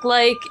look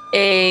like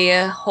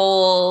a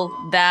hole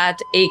that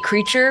a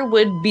creature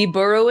would be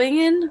burrowing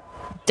in?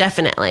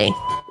 Definitely.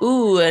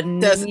 Ooh,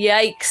 Does-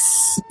 yikes.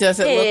 Does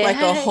it look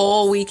like a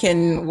hole we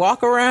can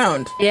walk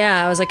around?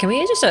 Yeah, I was like, can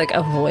we just like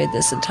avoid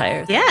this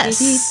entire thing?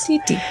 Yes. You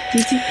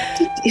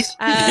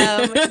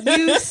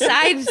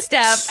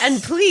sidestep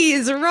and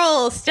please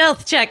roll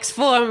stealth checks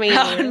for me.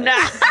 Oh, no.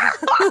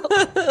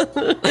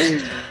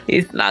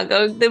 It's not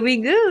going to be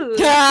good.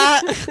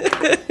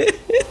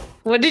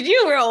 What did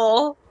you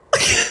roll?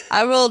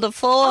 I rolled a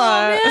 4.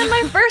 Oh,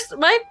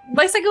 man,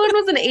 my second one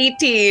was an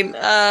 18,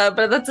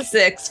 but that's a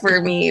 6 for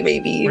me,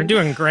 maybe. We're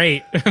doing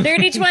great.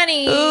 Dirty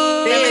 20.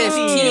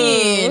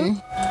 15.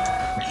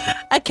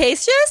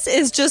 Acacius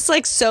is just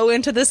like so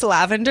into this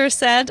lavender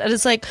scent, and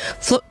it's like,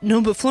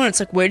 no, but Florence,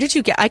 like, where did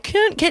you get? I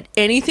can't get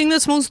anything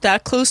that smells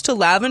that close to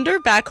lavender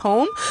back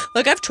home.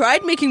 Like, I've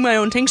tried making my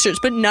own tinctures,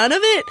 but none of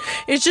it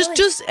is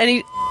just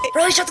any.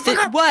 Really, shut the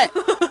fuck up. What?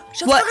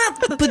 Shut What?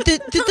 the fuck up. But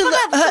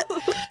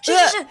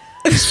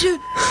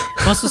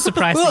I'm also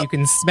surprised that you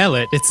can smell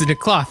it. It's in a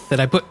cloth that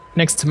I put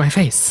next to my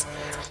face.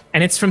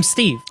 And it's from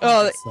Steve. Oh,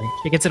 obviously.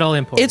 He gets it all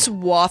imported. it's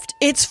waft.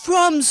 It's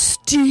from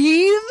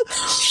Steve.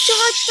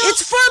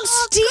 It's from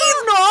Steve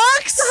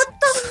Knox.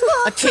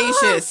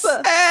 Acacious.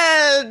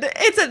 And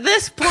it's at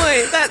this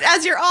point that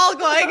as you're all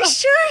going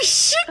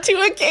shush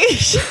to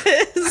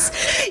Acacius,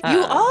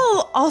 you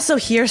all also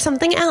hear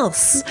something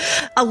else.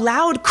 A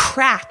loud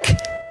crack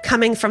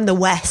coming from the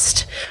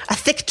west. A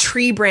thick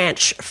tree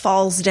branch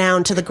falls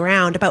down to the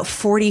ground about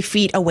 40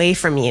 feet away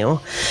from you.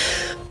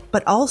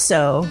 But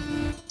also,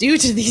 due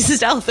to these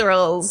stealth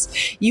rolls,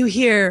 you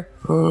hear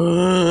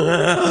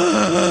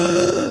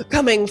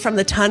coming from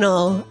the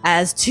tunnel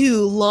as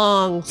two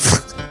long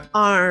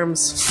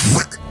arms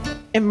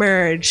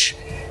emerge,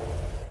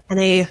 and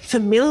a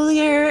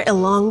familiar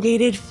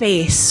elongated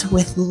face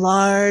with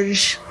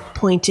large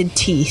pointed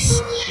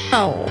teeth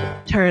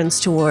turns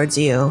towards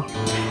you.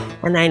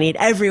 And I need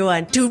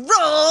everyone to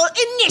roll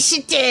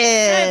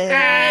initiative.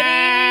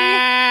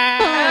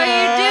 How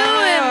you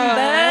doing,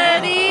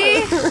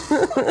 buddy?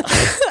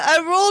 I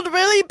rolled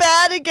really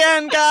bad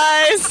again,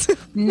 guys.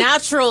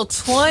 Natural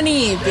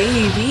 20,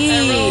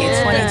 baby.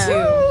 22.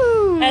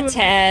 A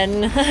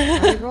 10.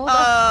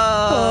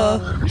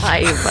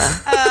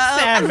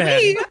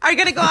 We are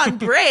going to go on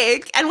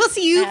break, and we'll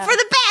see you for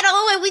the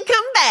battle when we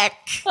come back.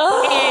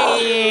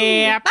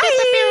 Yeah. Bye.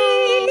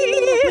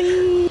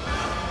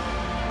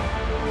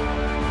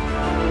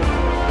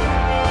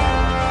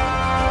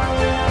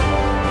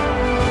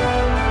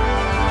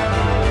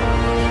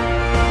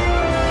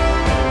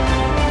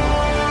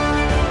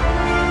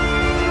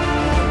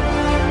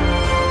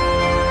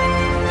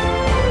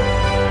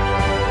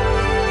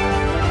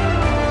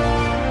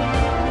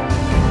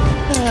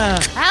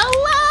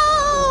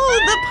 Hello!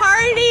 The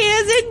party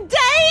is in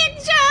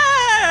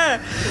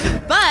danger!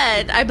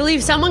 But I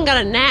believe someone got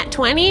a nat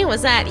 20.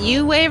 Was that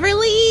you,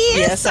 Waverly?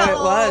 Yes, it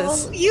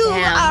was. You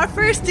are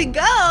first to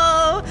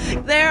go.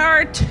 There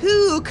are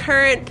 2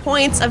 current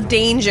points of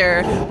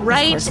danger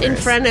right in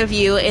front of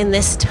you in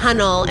this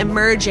tunnel.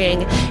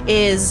 Emerging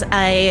is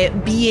a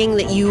being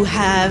that you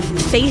have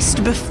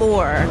faced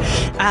before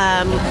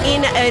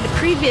in a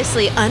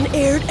previously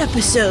unaired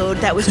episode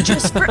that was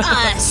just for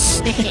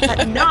us.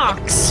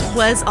 Nox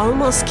was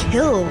almost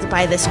killed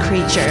by this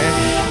creature.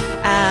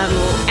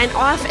 And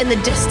off in the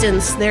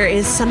distance, there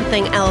is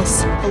something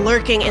else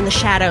lurking in the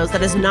shadows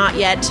that has not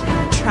yet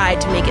tried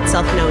to make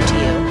itself known to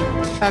you.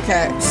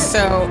 Okay,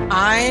 so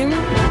I'm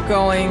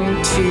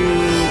going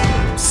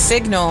to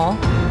signal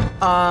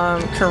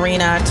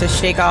Karina to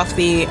shake off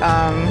the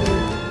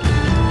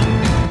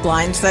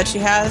blinds that she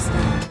has,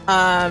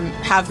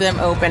 have them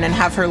open, and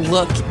have her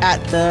look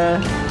at the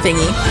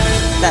thingy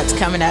that's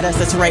coming at us,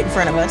 that's right in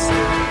front of us.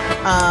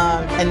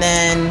 And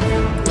then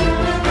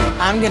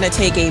I'm going to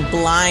take a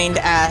blind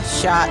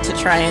ass shot to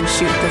try and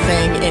shoot the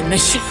thing in the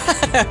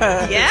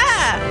shadow.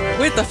 Yeah.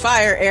 With the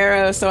fire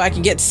arrow so I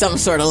can get some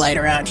sort of light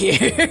around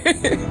here.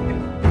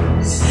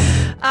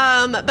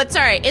 But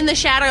sorry, in the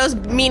shadows,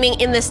 meaning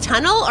in this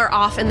tunnel or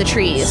off in the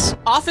trees?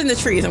 Off in the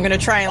trees. I'm going to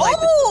try and light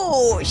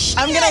Shit.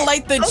 I'm going to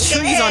light the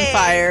trees on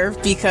fire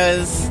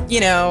because,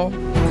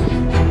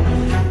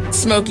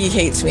 Smokey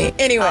hates me.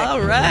 Anyway.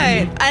 All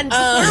right. And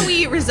before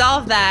we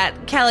resolve that,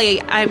 Kelly,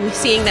 I'm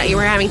seeing that you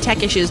were having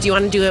tech issues. Do you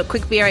want to do a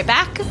quick be right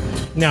back?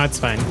 No, it's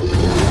fine.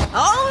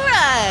 All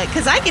right.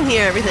 Because I can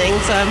hear everything,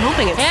 so I'm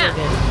hoping it's still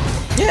good.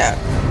 Yeah.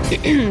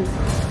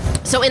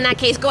 So in that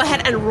case, go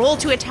ahead and roll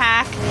to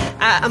attack.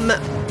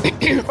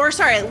 Or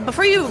sorry,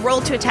 before you roll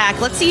to attack,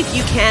 let's see if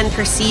you can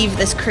perceive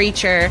this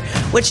creature,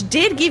 which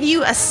did give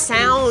you a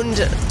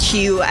sound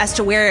cue as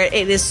to where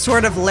it is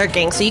sort of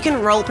lurking. So you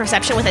can roll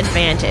perception with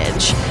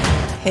advantage.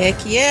 Heck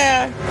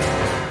yeah.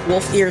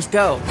 Wolf ears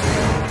go.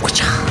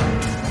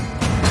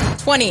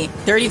 20.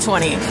 Dirty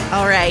 20.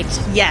 All right.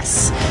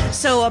 Yes.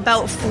 So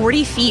about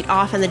 40 feet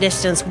off in the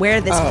distance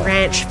where this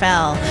branch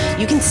fell,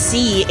 you can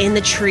see in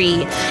the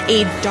tree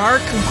a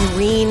dark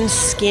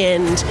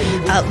green-skinned,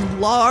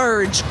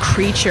 large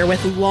creature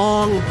with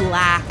long,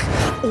 black,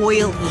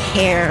 oily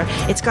hair.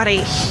 It's got a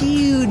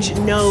huge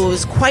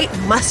nose, quite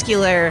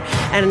muscular,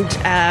 and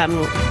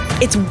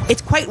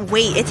it's quite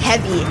it's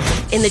heavy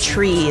in the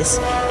trees,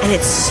 and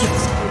it's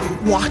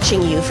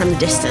watching you from the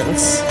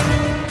distance.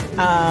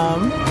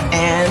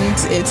 And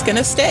it's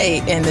gonna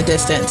stay in the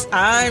distance.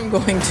 I'm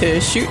going to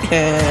shoot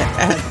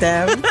at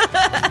them.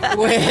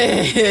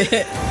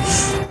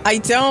 I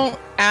don't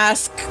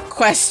ask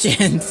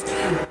questions.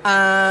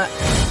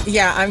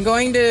 I'm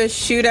going to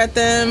shoot at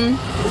them,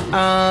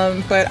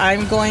 but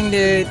I'm going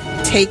to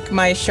take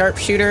my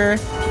sharpshooter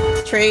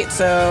trait,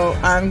 so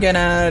I'm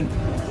gonna...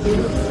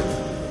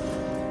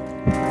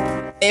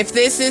 If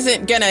this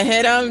isn't gonna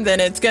hit them, then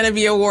it's gonna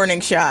be a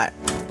warning shot.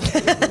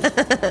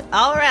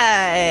 All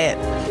right.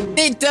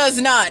 It does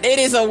not. It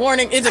is a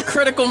warning. It's a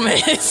critical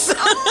miss.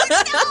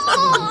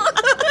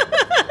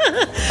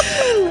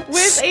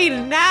 With a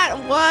nat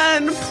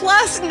 1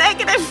 plus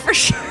negative for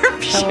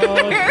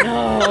sharpshooter.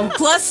 Oh, no.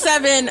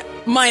 +7,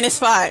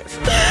 -5.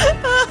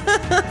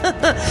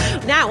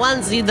 Nat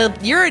 1's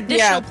your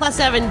additional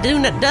 +7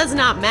 does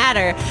not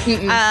matter.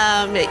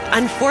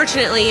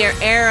 Unfortunately, your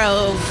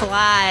arrow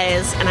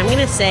flies, and I'm going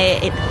to say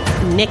it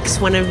nicks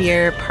one of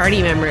your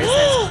party members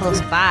that's close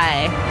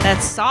by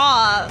that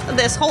saw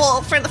this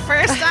hole for the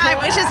first time,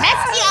 which is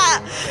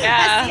Hestia.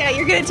 Yeah. Hestia,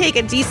 you're going to take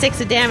a d6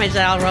 of damage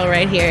that I'll roll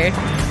right here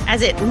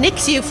as it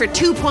nicks you for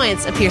 2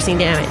 points of piercing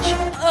damage.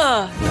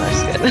 Oh, no,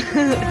 that's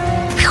good.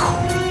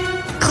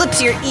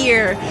 Clips your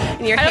ear,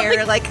 and your hair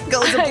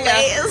goes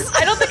ablaze.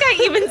 I don't think I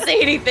even say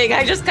anything.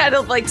 I just kind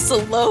of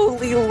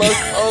slowly look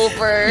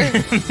over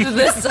to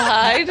the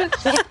side.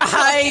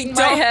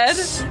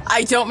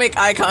 I don't make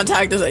eye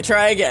contact as I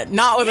try again.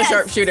 Not with a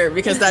sharpshooter,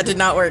 because that did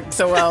not work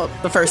so well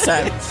the first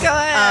time. Go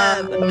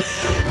ahead.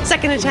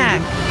 Second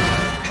attack.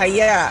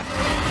 Yeah.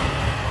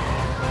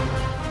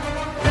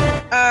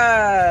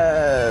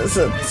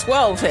 So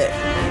 12 hit.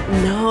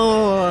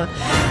 No.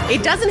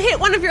 It doesn't hit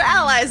one of your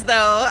allies,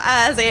 though,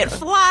 as it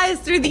flies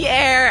through the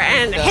air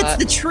and hits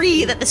the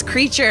tree that this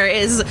creature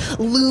is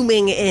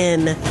looming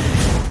in.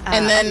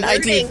 And then I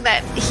do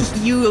that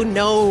you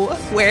know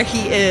where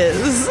he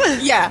is.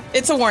 Yeah,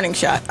 it's a warning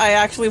shot. I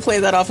actually play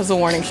that off as a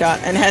warning shot.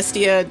 And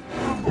Hestia,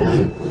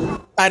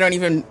 I don't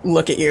even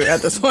look at you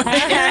at this point.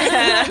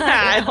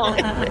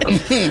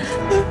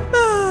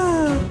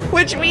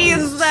 Which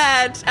means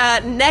that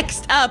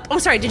next up... Oh,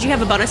 sorry, did you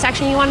have a bonus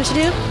action you wanted to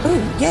do?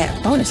 Oh, yeah,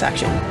 bonus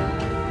action.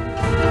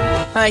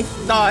 I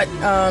thought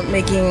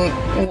making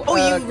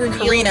you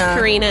revealed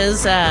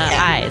Karina's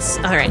eyes.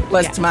 All right.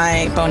 Was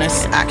my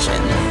bonus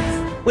action.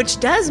 Which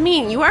does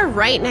mean you are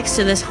right next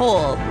to this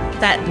hole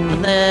that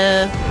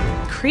the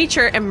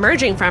creature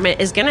emerging from it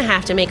is going to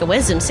have to make a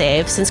wisdom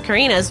save since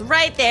Karina's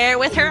right there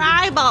with her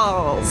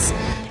eyeballs.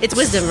 It's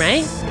wisdom,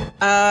 right?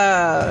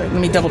 Let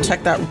me double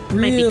check that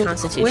Might be real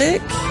Constitution.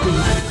 quick.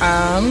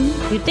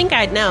 You'd think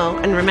I'd know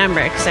and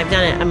remember because I've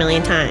done it a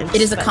million times.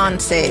 It is a con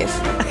save.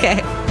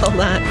 Okay, hold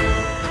on.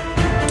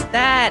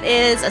 That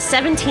is a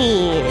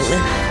 17.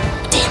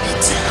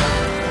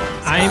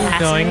 I'm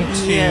going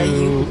to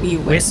you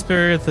win.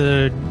 whisper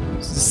the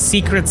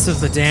secrets of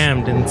the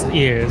damned in his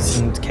ears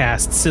and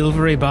cast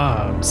silvery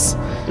barbs.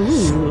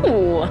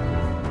 Ooh.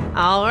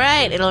 All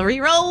right, it'll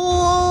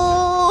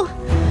re-roll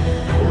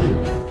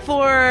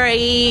for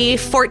a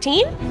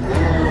 14.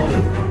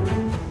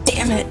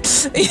 Damn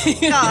it.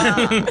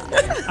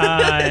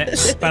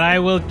 But I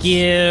will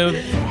give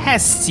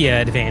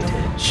Hestia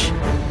advantage.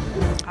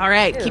 All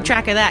right, keep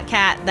track of that,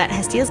 Cat. That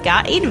Hestia's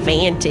got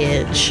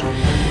advantage.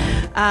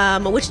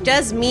 Which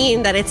does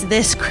mean that it's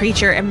this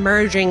creature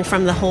emerging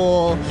from the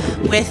hole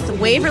with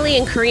Waverly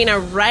and Karina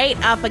right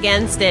up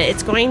against it.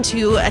 It's going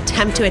to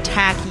attempt to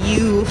attack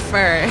you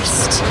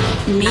first.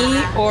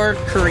 Me or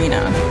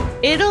Karina?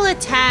 It'll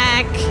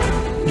attack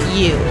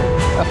you.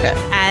 Okay.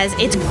 As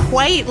it's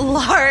quite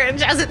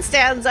large as it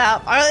stands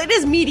up. Or it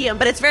is medium,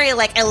 but it's very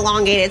like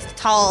elongated. It's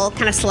tall,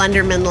 kind of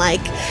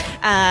Slenderman-like.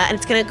 And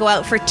it's going to go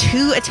out for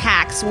 2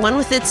 attacks. One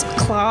with its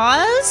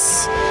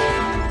claws,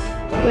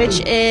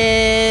 which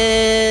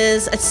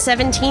is a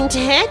 17 to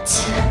hit.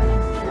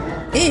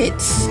 It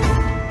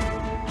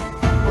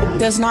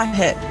does not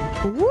hit.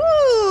 Woo!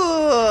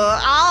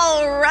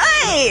 All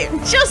right!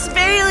 Just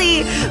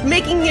barely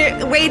making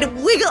your way to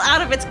wiggle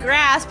out of its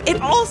grasp.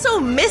 It also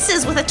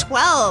misses with a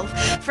 12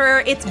 for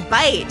its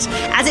bite.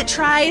 As it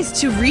tries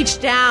to reach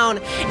down,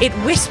 it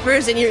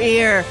whispers in your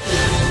ear,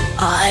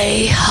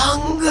 I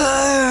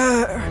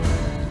hunger.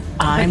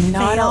 I'm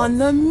not on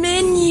the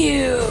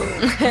menu.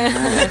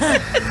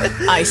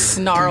 I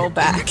snarl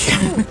back.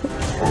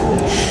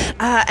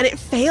 And it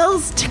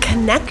fails to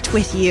connect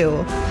with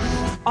you.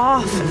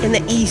 Off in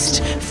the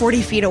east,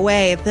 40 feet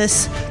away,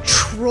 this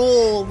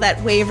troll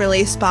that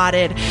Waverly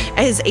spotted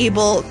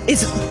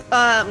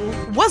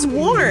was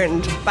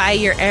warned by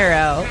your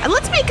arrow. And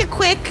let's make a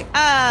quick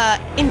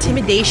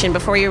intimidation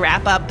before you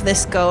wrap up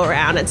this go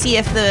around and see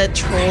if the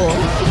troll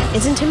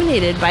is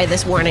intimidated by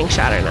this warning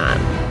shot or not.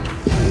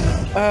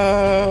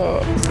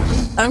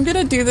 I'm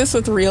gonna do this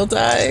with real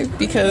die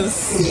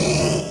because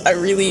I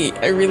really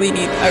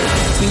need.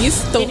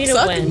 Please don't We need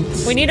suck. a win.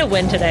 We need a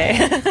win today.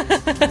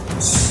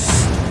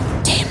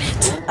 Damn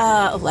it.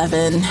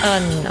 11.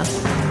 No.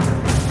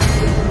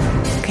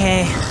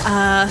 Okay,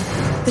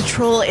 the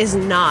troll is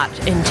not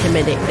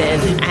intimidated,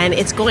 and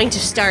it's going to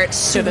start Should've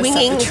set the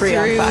swinging tree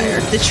on through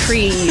fire. the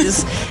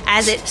trees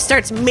as it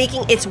starts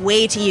making its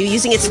way to you,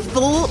 using its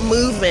full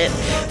movement,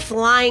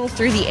 flying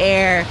through the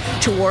air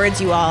towards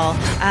you all.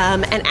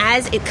 And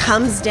as it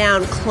comes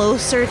down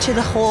closer to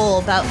the hole,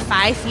 about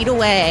 5 feet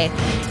away,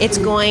 it's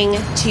going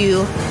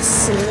to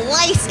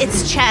slice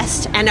its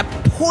chest, and a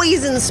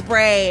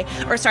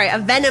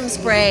venom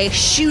spray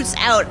shoots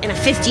out in a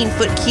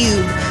 15-foot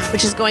cube,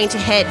 which is going to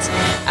hit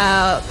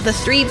the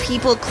 3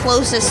 people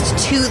closest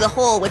to the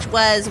hole, which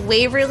was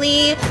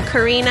Waverly,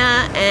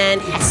 Karina,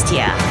 and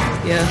Hestia.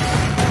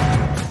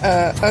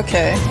 Yeah.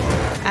 Okay.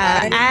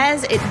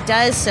 As it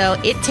does so,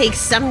 it takes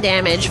some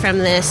damage from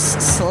this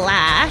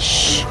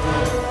slash. So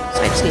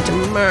I just need to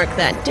mark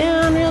that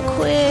down real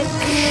quick.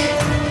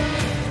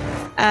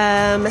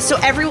 So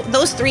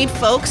those 3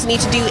 folks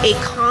need to do a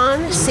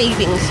con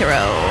saving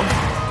throw.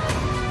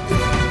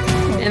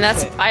 And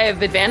I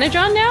have advantage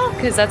on now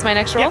because that's my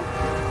next roll.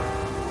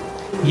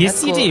 Yes,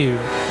 That's you cool. do.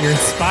 You're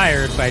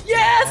inspired by.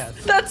 Yes,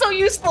 that's so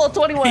useful.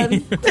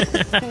 21.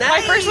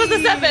 My first was a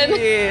 7.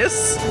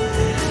 Yes.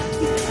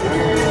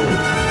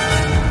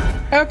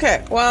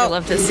 Okay. You Well,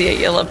 love to see it.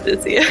 You love to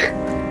see it.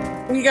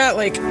 we got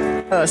like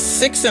a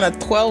 6 and a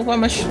 12.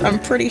 I'm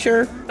pretty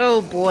sure.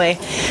 Oh boy.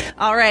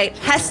 All right.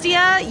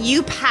 Hestia,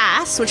 you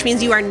pass, which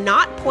means you are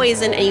not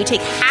poisoned and you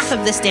take half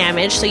of this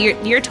damage. So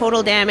your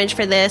total damage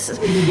for this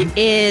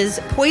is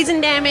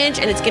poison damage,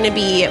 and it's going to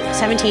be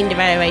 17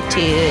 divided by 2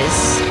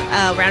 is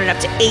rounded up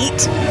to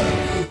 8.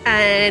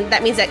 And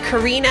that means that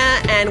Karina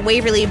and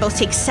Waverly both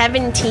take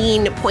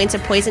 17 points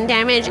of poison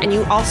damage, and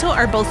you also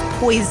are both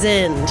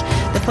poisoned.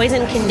 The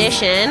poison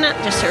condition,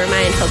 just to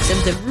remind folks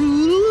of the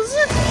rules,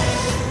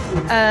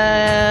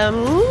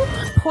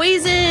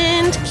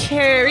 poisoned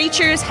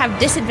creatures have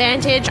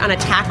disadvantage on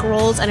attack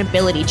rolls and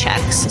ability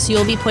checks. So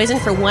you'll be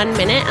poisoned for 1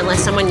 minute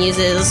unless someone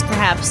uses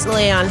perhaps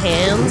lay on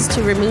hands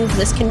to remove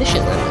this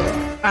condition.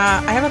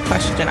 I have a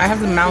question. I have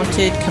the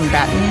mounted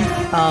combatant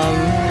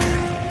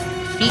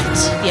Feet,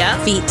 yeah.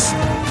 feat.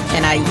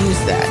 Can I use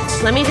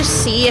that? Let me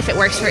just see if it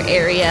works for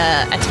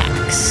area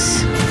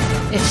attacks.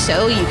 If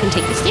so, you can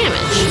take this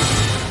damage.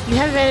 You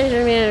have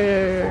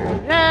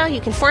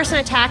you can force an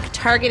attack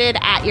targeted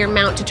at your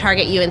mount to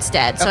target you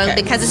instead. So Okay.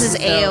 because this is So,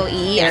 AoE, I'm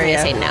going to area.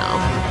 say no.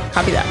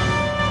 Copy that.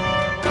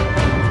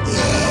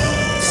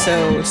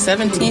 So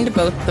 17 to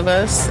both of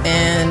us,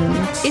 and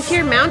If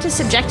your mount is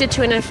subjected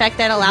to an effect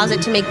that allows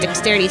it to make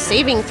dexterity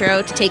saving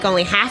throw to take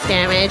only half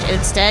damage, it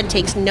instead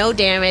takes no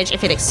damage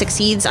if it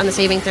succeeds on the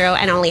saving throw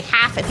and only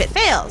half if it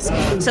fails.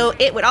 So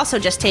it would also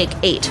just take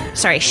 8.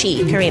 Sorry,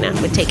 Karina,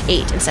 would take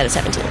 8 instead of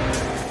 17.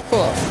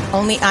 cool.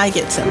 Only I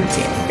get 17.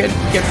 Good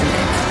for me.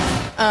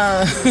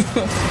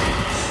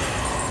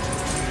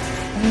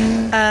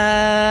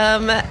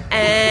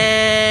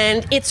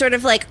 And it sort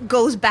of like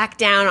goes back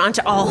down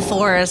onto all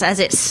fours as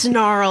it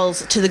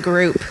snarls to the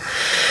group.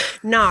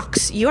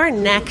 Nox, you are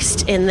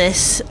next in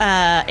this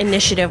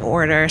initiative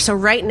order. So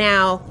right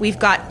now we've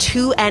got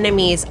 2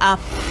 enemies up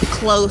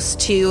close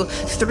to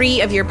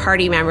 3 of your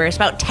party members.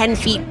 About 10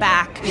 feet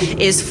back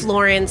is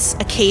Florence,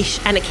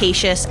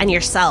 Acacius, and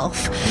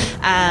yourself.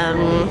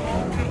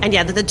 And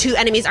yeah, the 2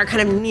 enemies are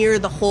kind of near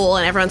the hole,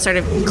 and everyone's sort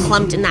of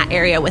clumped in that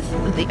area with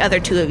the other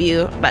 2 of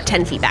you about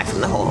 10 feet back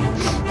from the hole.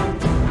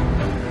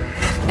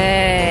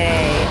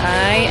 Hey,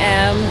 I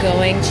am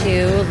going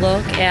to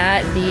look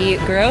at the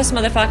gross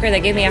motherfucker that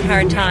gave me a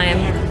hard time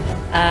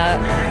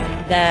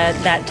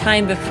that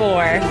time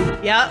before.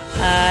 Yep.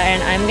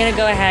 And I'm going to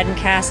go ahead and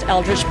cast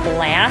Eldritch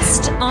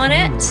Blast on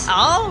it.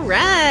 All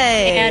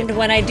right. And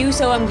when I do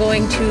so, I'm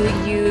going to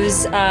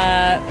use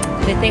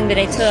the thing that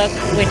I took,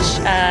 which,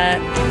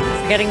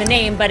 forgetting the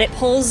name, but it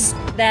pulls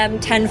them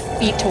 10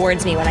 feet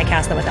towards me when I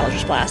cast them with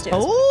Eldritch Blast. It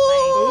was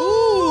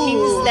Ooh.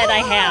 things that I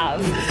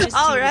have. Just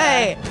All to,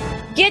 right.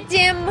 get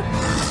them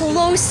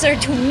closer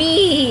to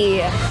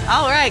me.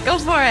 All right, go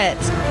for it.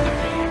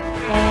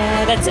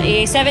 That's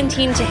a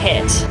 17 to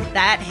hit.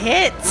 That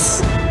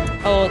hits.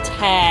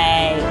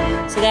 Okay.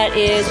 So that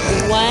is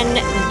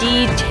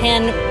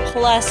 1d10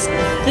 plus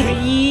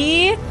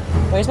 3.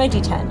 Where's my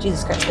d10?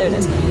 Jesus Christ, there it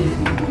is.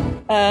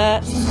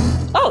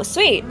 Oh,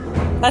 sweet.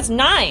 That's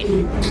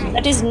 9.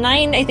 That is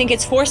 9, I think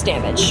it's force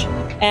damage.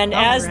 And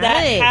as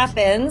that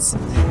happens,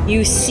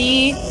 you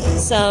see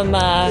some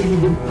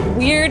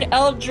weird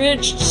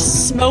eldritch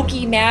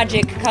smoky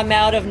magic come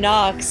out of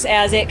Nox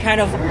as it kind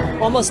of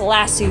almost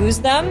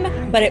lassoes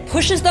them, but it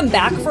pushes them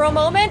back for a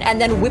moment and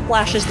then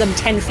whiplashes them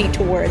 10 feet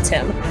towards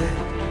him.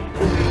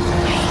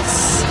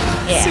 Nice.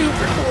 Yeah.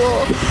 Super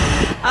cool.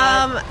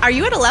 Are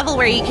you at a level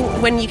where you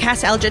can, when you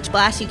cast Eldritch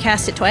Blast, you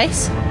cast it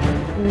twice?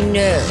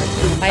 No.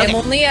 I am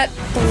only at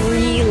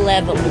 3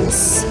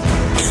 levels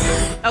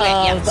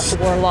of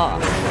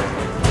Warlock.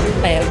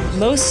 I have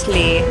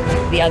mostly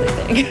the other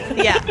thing.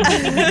 Yeah.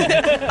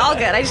 All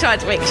good. I just wanted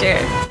to make sure.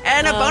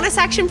 And a bonus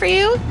action for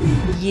you?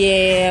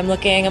 Yeah, I'm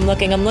looking.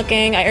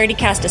 I already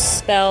cast a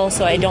spell,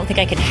 so I don't think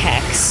I could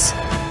hex.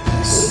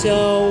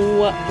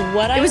 So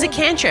what It was a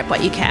cantrip,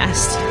 what you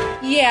cast.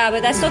 Yeah,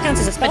 but that still counts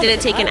as a spell. But did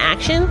it take an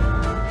action?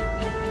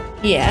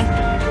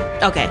 Yeah.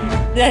 Okay.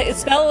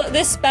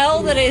 This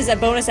spell that is a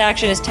bonus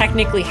action is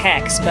technically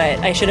hex, but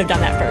I should have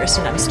done that first,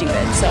 and I'm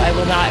stupid. So I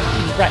will not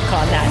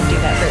retcon that and do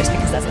that first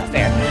because that's not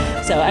fair.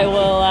 So I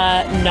will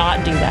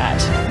not do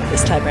that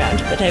this time around,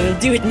 but I will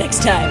do it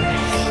next time.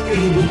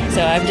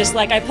 So I'm just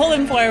like, I pull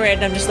him forward,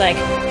 and I'm just like,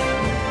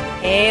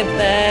 hey,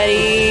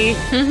 buddy,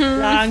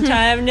 long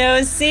time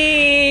no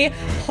see.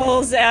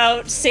 Pulls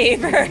out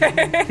saber.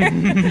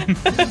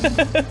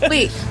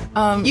 Wait,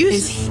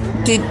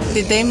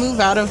 did they move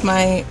out of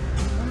my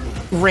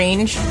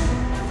range?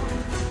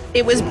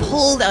 It was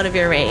pulled out of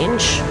your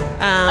range.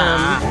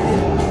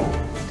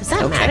 Does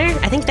that matter?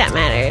 I think that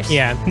matters.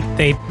 Yeah,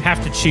 they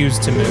have to choose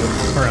to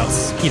move, or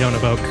else you don't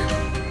evoke.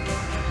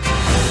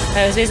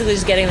 I was basically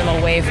just getting them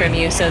away from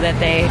you so that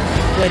they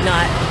would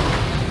not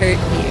hurt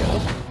you.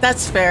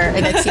 That's fair,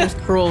 and it seems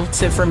cruel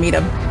for me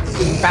to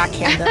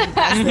backhand them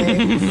as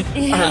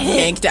they are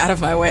yanked out of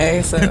my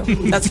way. So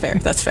that's fair.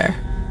 That's fair.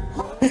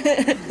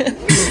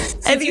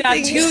 Since you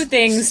have 2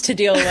 things to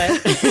deal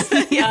with.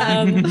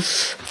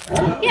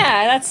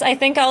 I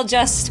think I'll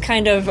just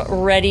kind of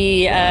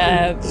ready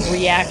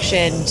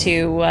reaction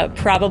to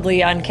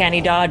probably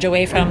uncanny dodge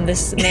away from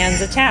this man's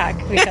attack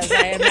because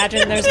I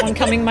imagine there's one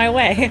coming my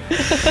way.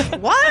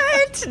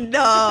 What?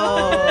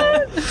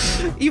 No.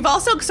 You've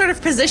also sort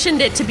of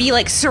positioned it to be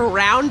like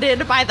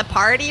surrounded by the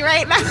party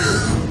right now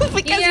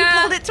because you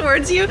pulled it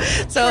towards you.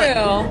 So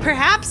True.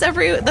 Perhaps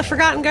the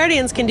Forgotten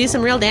Guardians can do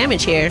some real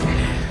damage here.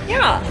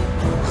 Yeah.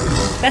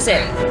 That's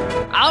it.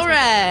 All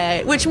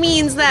right. Which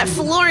means that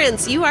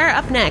Florence, you are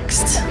up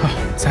next.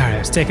 Oh, sorry,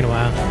 it's taking a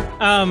while.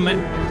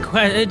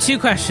 2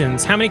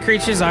 questions. How many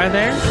creatures are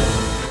there?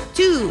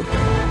 2.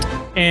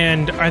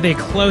 And are they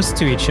close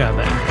to each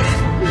other?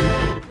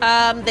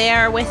 They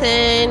are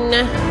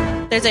within.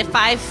 There's a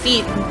 5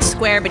 feet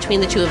square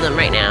between the 2 of them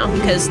right now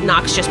because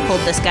Nox just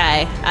pulled this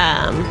guy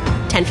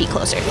 10 feet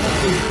closer.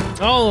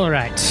 All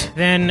right.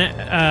 Then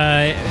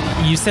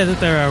you said that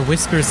there are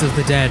whispers of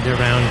the dead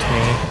around me.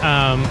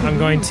 I'm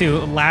going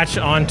to latch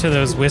onto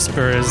those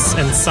whispers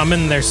and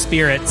summon their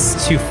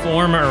spirits to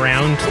form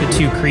around the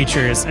 2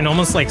 creatures and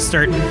almost like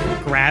start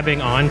grabbing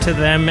onto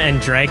them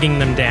and dragging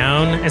them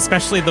down,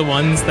 especially the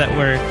ones that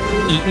were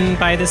eaten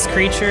by this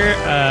creature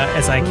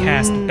as I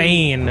cast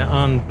Bane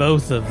on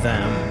both of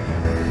them.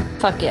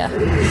 Fuck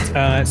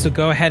yeah. So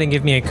go ahead and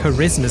give me a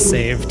charisma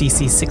save,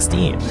 DC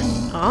 16.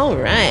 All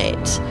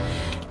right.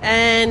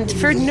 And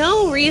for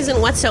no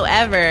reason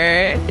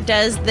whatsoever,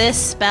 does this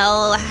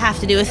spell have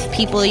to do with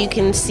people you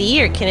can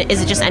see, or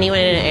is it just anyone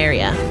in an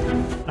area?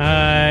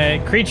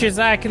 Creatures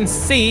I can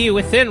see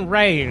within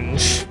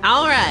range.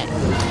 All right.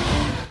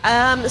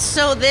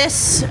 So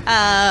this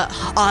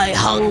I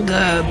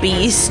hunger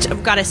beast,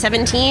 I've got a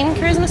 17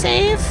 charisma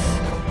save.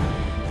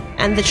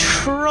 And the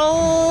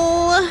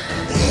troll,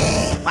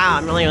 wow,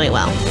 I'm rolling really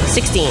well.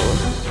 16.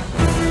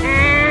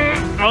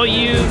 I'll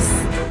use...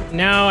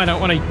 No, I don't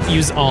want to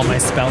use all my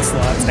spell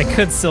slots. I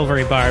could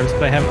Silvery Barbs,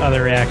 but I have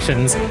other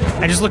reactions.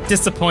 I just look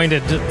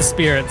disappointed at the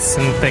spirits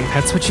and think,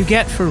 that's what you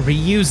get for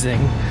reusing.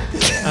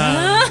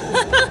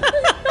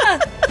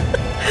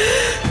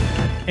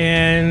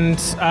 And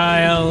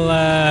I'll...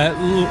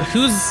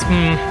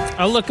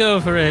 I'll look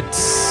over at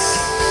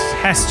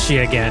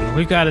Hestia again.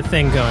 We've got a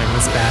thing going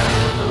this battle,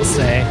 and I'll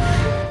say...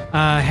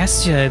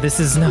 Hestia, this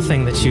is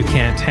nothing that you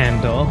can't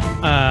handle.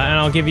 And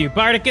I'll give you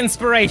Bardic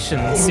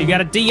Inspiration, so you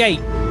got a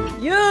D8.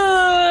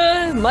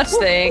 Yes! Much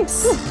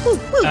thanks.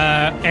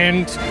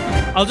 And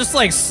I'll just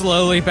like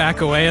slowly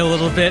back away a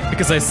little bit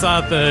because I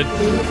saw the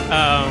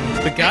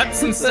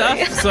guts and stuff.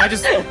 So I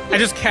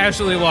just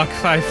casually walk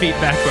 5 feet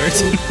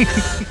backwards.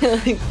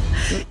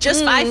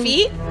 Just 5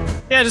 feet?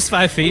 Yeah, just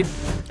 5 feet.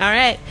 All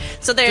right.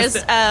 So there's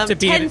Just to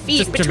be 10 feet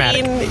just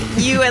between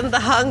you and the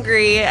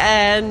hungry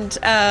and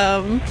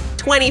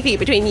 20 feet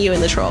between you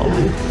and the troll.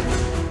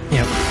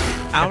 Yep.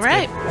 All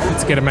right.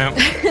 Let's get him out.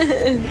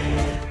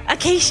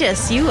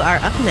 Acacius, you are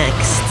up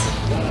next.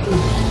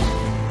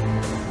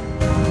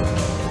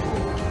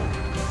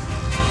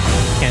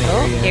 Can't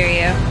hear you. Hear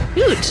you.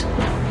 Hoot.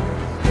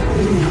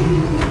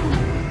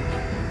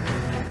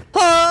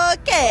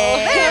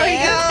 Okay. There we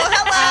go.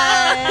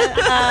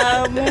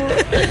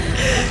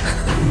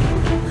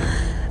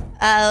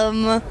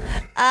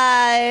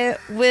 I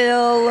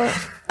will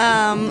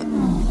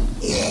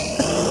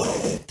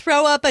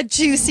throw up a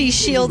juicy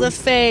shield of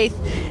faith,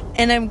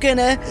 and I'm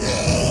gonna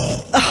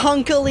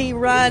hunkily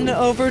run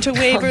over to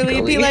Waverly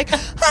and be like,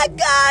 I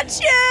got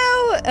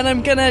you! And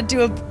I'm gonna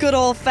do a good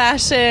old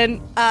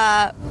fashioned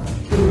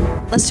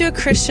let's do a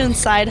Christian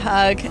side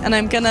hug, and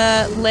I'm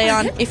gonna lay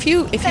on, if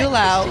you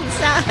allow,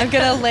 I'm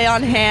gonna lay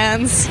on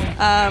hands,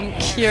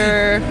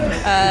 cure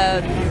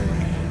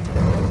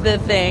the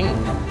thing.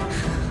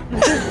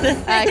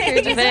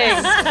 Cure the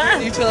thing.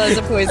 Neutralize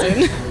the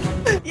poison.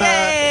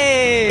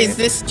 Yay! Is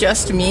this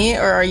just me,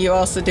 or are you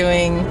also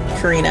doing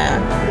Karina?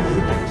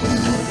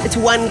 It's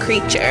one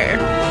creature.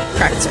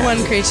 Correct. It's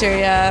one creature,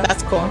 yeah.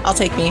 That's cool. I'll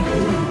take me.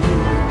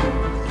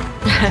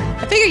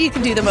 I figure you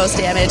can do the most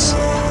damage.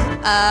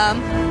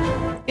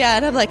 Yeah,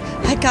 and I'm like,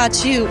 I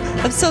got you.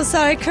 I'm so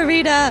sorry,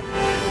 Karina.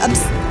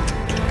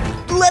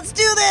 Let's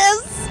do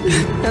this.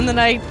 And then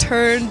I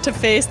turn to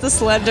face the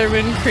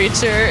Slenderman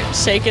creature,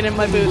 shaking in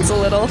my boots a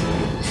little.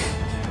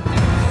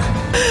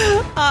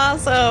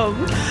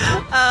 Awesome.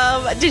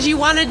 Did you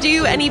want to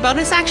do any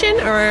bonus action,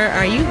 or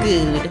are you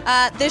good?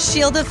 This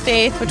Shield of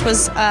Faith, which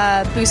was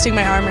boosting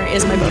my armor,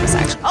 is my bonus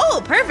action.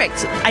 Oh,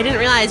 perfect. I didn't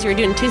realize you were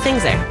doing 2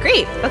 things there.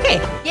 Great. Okay.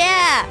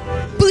 Yeah!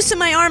 Boosting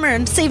my armor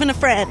and saving a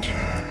friend.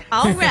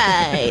 All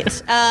right.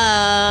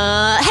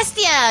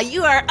 Hestia,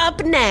 you are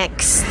up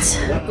next.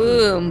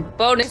 Boom.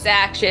 Bonus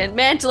action.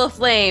 Mantle of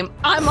Flame.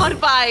 I'm on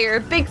fire.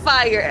 Big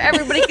fire.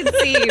 Everybody can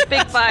see.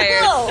 Big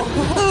fire.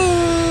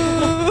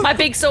 My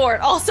big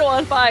sword also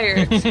on fire.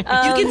 You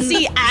can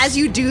see as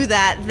you do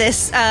that,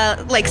 this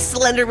like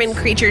Slenderman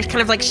creature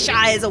kind of like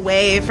shies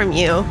away from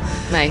you.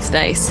 Nice.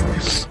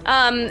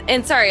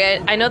 And sorry,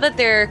 I know that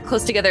they're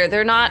close together.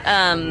 They're not.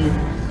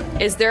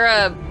 Is there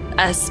a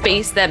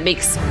space that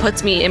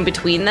puts me in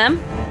between them?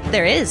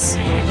 There is.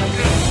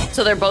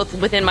 So they're both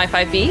within my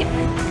 5 feet?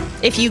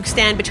 If you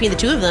stand between the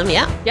 2 of them,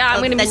 yeah. Yeah, I'm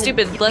gonna be Then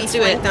stupid. you'll Let's be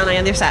do it. flanked on the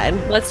other side.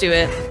 Let's do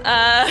it.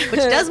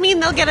 Which does mean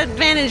they'll get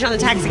advantage on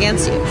attacks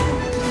against you.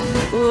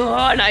 Ooh,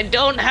 and I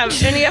don't have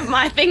any of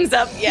my things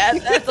up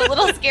yet. That's a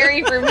little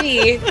scary for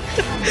me.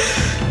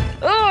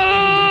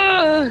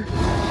 Ooh.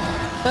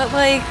 But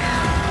like,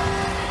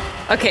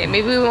 okay,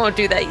 maybe we won't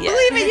do that yet.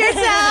 Believe in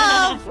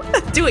yourself.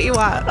 Do what you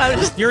want.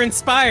 You're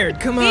inspired.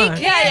 Come on.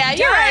 Yeah,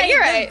 you're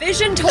right. The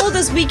vision told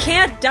us we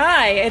can't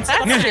die. It's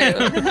That's true.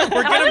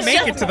 We're gonna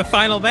make it to the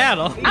final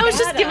battle. I was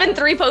just given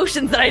 3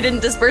 potions that I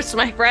didn't disperse to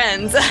my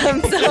friends.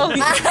 I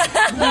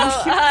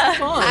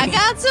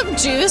got some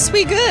juice.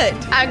 We good.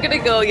 I'm gonna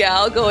go. Yeah,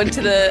 I'll go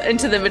into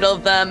the middle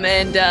of them,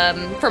 and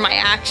for my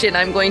action,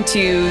 I'm going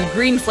to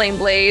green flame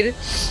blade.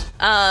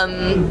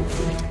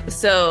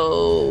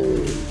 So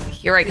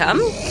here I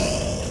come.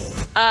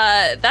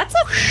 That's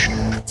a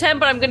 10,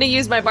 but I'm gonna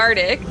use my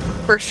bardic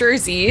for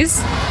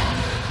surezies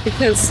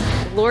because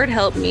Lord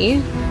help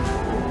me.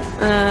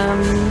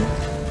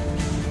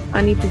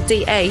 I need the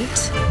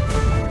D8.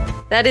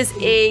 That is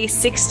a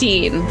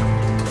 16.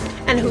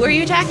 And who are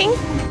you attacking?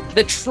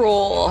 The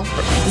troll.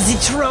 The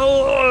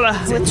troll.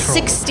 With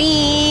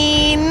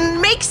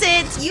 16 makes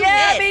it. You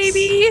Yeah, hit.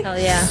 baby. Hell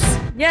yeah.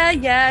 Yeah.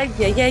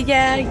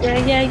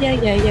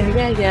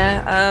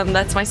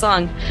 That's my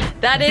song.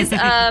 That is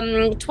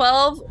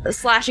 12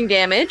 slashing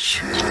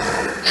damage.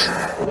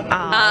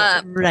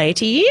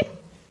 Righty.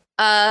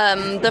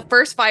 The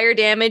first fire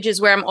damage is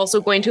where I'm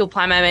also going to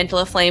apply my Mantle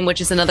of Flame, which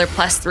is another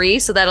 +3.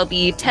 So that'll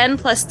be 10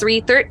 +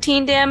 3,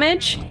 13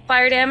 damage,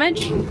 fire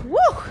damage. Woo.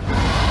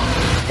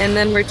 And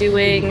then we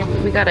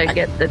gotta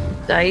get the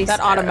dice.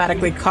 That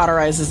automatically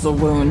cauterizes the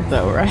wound,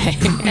 though, right?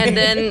 And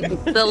then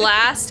the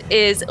last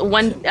is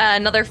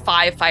another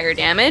 5 fire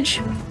damage.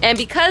 And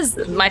because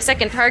my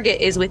second target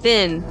is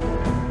within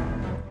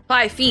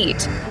 5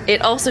 feet,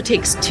 it also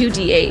takes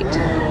 2d8.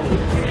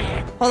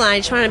 Hold on, I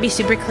just want to be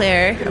super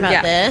clear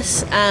about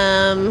this.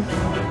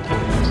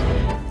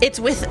 It's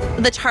with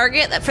the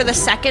target that for the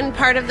second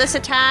part of this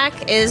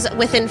attack is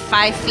within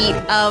 5 feet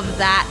of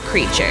that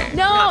creature.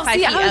 No, not 5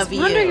 see, feet I was of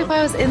wondering you. if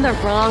I was in the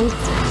wrong.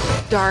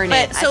 Darn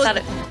it! But so I thought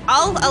it.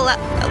 I'll allow.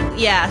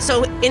 Yeah.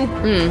 So in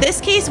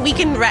this case, we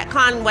can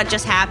retcon what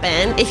just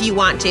happened if you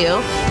want to.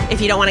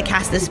 If you don't want to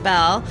cast this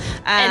spell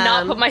And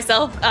not put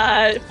myself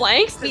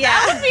flanked. Yeah.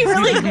 That would be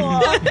really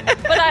cool.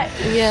 But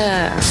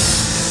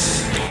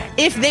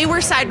If they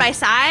were side by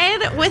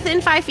side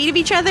within 5 feet of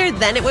each other,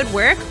 then it would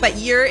work. But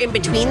you're in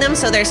between them,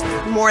 so there's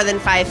more than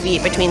 5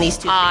 feet between these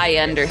two. I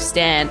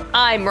understand.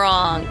 I'm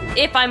wrong.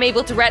 If I'm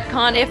able to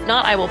retcon, if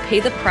not, I will pay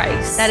the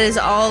price. That is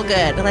all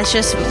good. Let's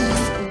just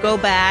go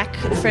back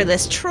for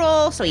this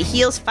troll. So he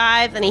heals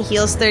 5, then he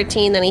heals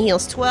 13, then he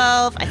heals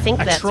 12. I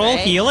think A that's troll right.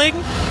 healing?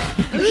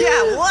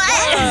 Yeah,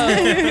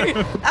 what?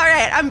 All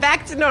right, I'm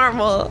back to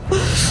normal.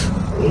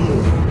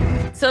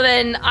 So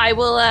then I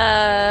will,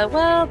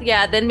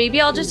 then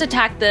maybe I'll just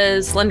attack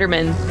the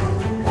Slenderman.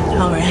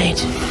 All right.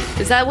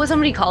 Is that what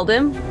somebody called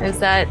him? Is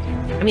that...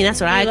 I mean,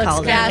 that's what I looks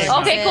called good. it.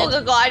 Okay, cool.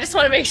 I just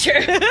want to make sure.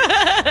 John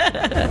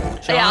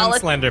I'll,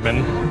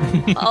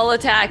 Slenderman. I'll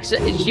attack.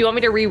 Do you want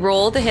me to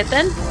re-roll to hit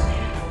then?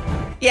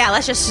 Yeah,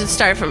 let's just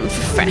start from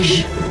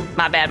fresh.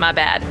 My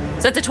bad.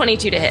 So that's a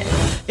 22 to hit.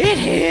 It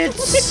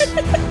hits.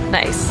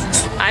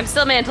 Nice. I'm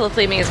still Mantle of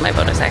Flaming as my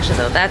bonus action,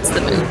 though. That's the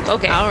move.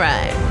 Okay. All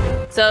right.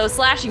 So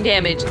slashing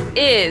damage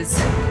is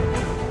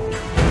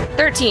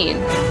 13.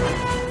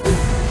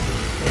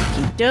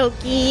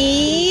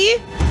 Dokie.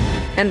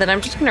 And then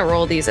I'm just going to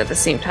roll these at the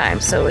same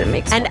time, so it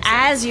makes And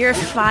as your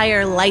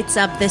fire lights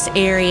up this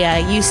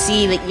area, you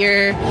see that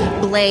your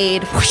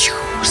blade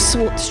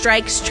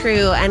strikes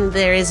true, and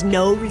there is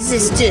no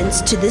resistance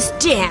to this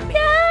damage.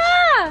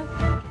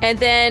 Yeah! And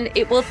then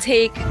it will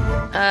take...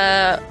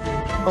 I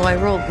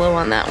rolled low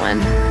on that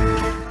one.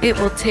 It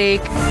will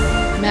take...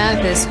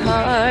 Math is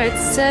hard.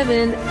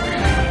 7,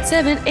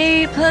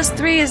 8 plus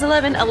 3 is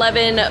 11.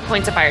 11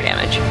 points of fire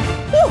damage.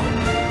 Woo.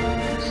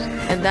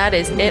 And that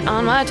is it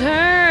on my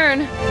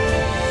turn.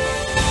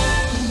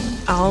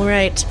 All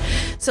right.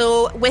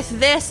 So with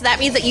this, that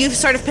means that you've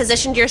sort of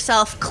positioned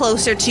yourself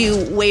closer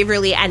to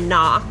Waverly and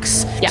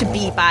Nox to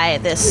be by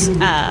this.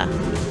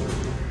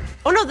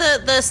 Oh no,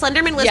 the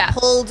Slenderman was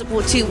pulled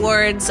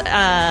towards.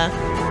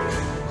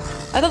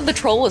 I thought the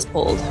troll was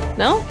pulled.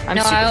 No?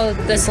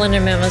 The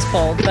Slenderman was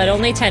pulled, but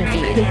only 10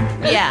 feet.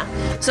 Yeah.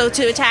 So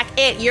to attack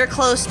it, you're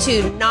close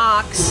to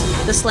Nox,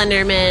 the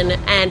Slenderman,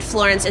 and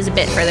Florence is a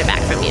bit further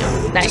back from you.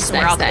 Nice, Just so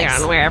we're all clear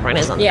on where everyone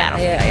is on the battle.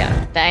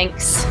 Yeah.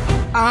 Thanks.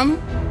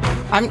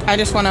 I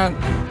just want to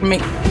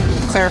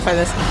clarify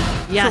this.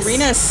 Yes.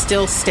 Karina is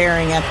still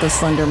staring at the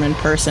Slenderman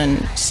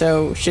person,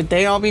 so should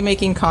they all be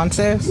making con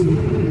saves?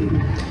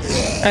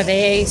 Are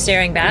they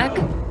staring back?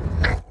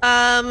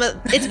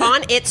 It's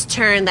on its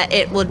turn that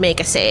it would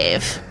make a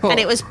save, Cool. and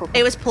it was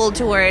pulled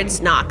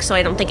towards Nox, so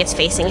I don't think it's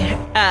facing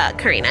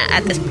Karina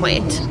at this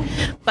point.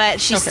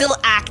 But she's still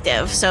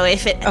active, so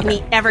if it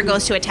ever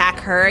goes to attack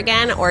her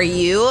again or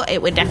you,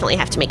 it would definitely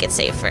have to make it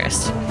save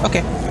first.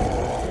 Okay.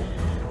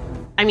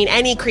 I mean,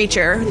 any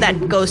creature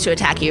that goes to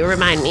attack you,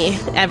 remind me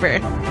ever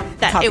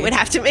that Copy. it would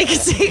have to make a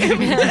save.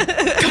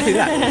 Copy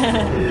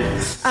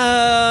that.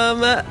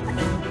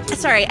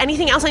 Sorry.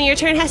 Anything else on your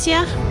turn,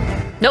 Hestia?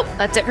 Nope,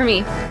 that's it for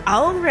me.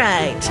 All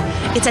right.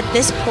 It's at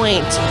this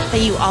point that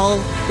you all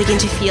begin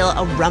to feel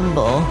a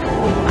rumble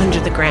under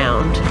the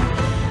ground.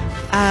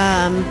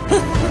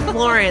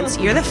 Lawrence,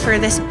 you're the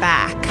furthest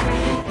back.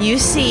 You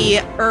see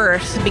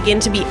earth begin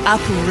to be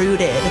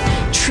uprooted.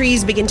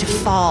 Trees begin to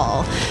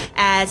fall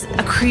as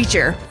a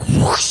creature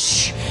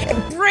whoosh, it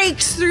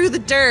breaks through the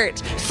dirt,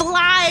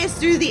 flies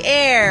through the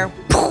air,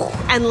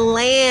 and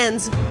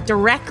lands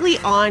directly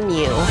on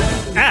you.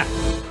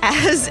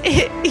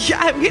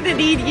 I'm gonna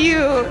need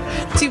you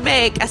to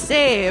make a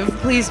save.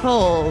 Please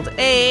hold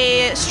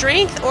a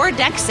strength or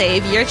dex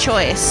save, your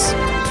choice.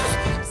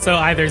 So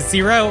either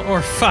 0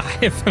 or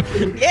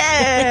 5.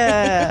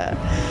 Yeah.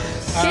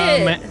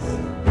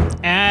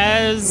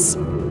 As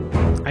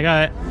I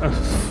got a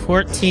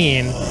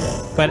 14,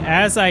 but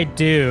as I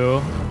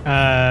do,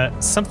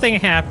 something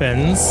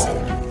happens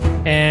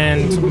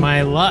and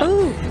my luck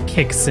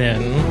kicks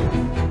in,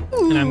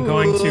 and I'm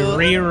going to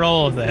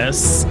re-roll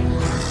this.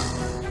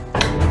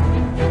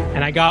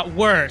 And I got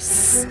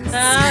worse.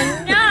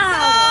 Oh, no!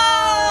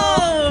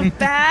 Oh,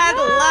 bad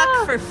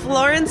luck for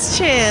Florence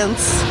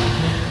Chance.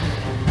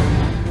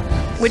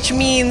 Which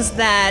means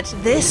that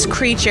this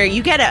creature,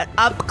 you get an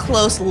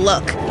up-close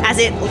look as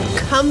it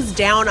comes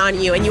down on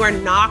you and you are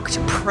knocked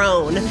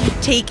prone,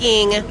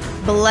 taking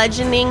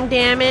bludgeoning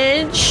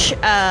damage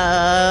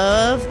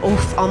of,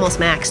 almost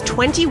max,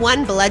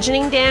 21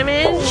 bludgeoning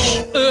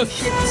damage,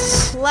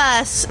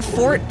 plus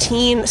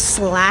 14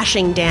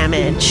 slashing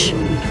damage.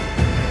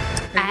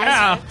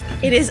 Yeah.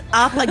 It is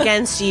up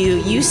against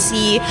you. You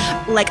see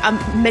like a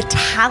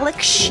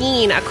metallic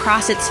sheen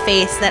across its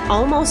face that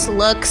almost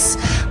looks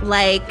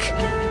like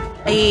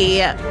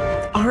a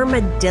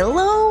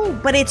armadillo,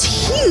 but it's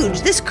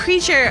huge. This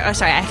creature, I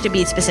have to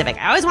be specific.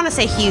 I always want to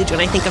say huge when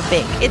I think of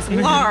big. It's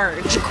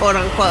large, quote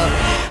unquote,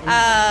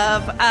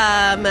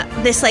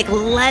 of this like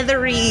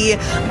leathery,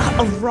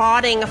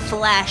 rotting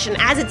flesh. And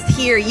as it's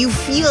here, you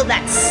feel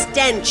that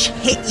stench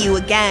hit you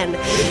again.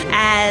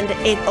 And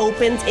it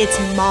opens its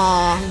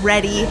maw,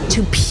 ready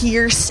to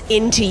pierce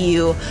into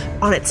you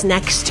on its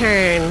next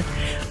turn.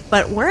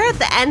 But we're at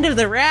the end of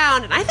the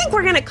round, and I think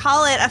we're going to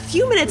call it a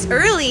few minutes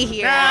early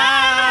here.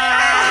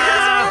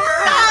 Battle!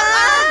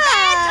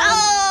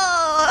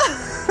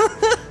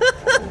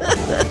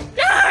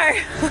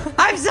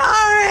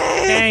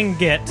 Dang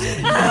it.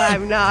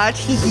 I'm not.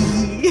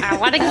 I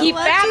want to keep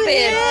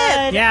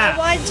fapping. Yeah. I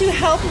want to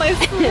help my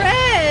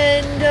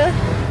friend.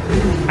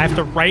 I have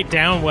to write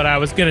down what I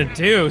was going to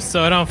do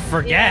so I don't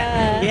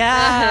forget.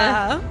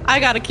 Yeah. I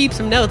got to keep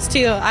some notes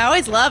too. I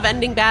always love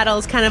ending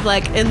battles kind of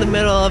like in the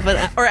middle of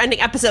or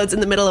ending episodes in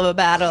the middle of a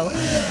battle.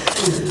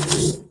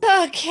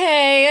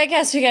 Okay, I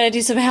guess we gotta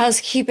do some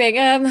housekeeping.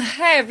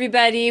 Hi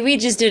everybody. We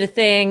just did a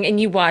thing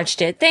and you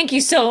watched it. Thank you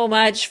so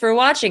much for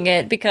watching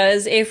it,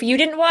 because if you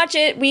didn't watch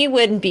it, we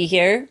wouldn't be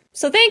here.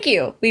 So thank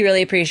you. We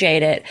really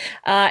appreciate it.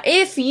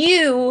 If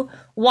you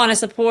want to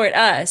support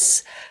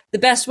us, the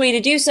best way to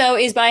do so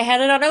is by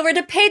heading on over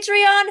to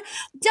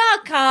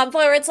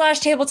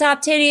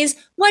patreon.com/tabletop titties.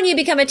 When you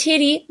become a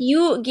titty,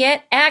 you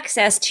get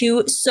access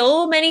to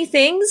so many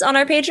things on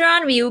our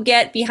Patreon. You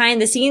get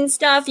behind the scenes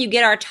stuff. You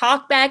get our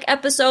talkback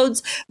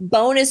episodes,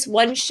 bonus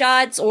one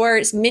shots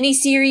or mini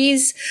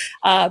series,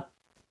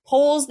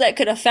 polls that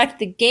could affect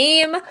the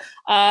game,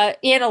 and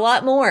a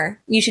lot more.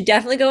 You should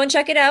definitely go and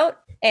check it out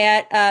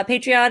at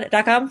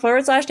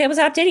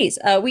patreon.com/tabletop titties.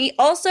 We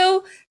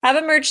also have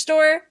a merch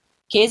store.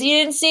 In case you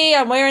didn't see,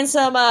 I'm wearing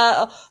some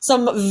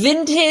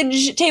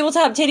vintage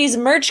Tabletop Titties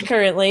merch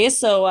currently.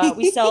 So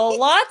we sell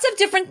lots of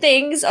different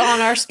things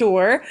on our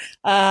store.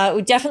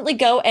 We definitely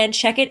go and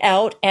check it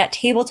out at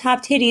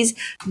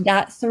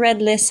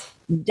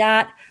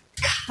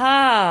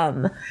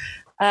tabletoptitties.threadless.com.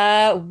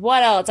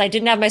 What else? I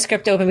didn't have my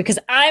script open because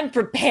I'm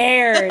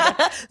prepared.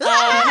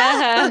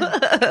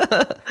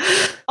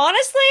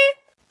 Honestly,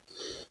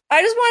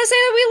 I just want to say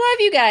that we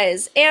love you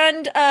guys,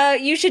 and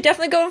you should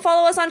definitely go and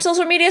follow us on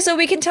social media so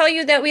we can tell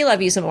you that we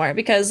love you some more,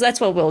 because that's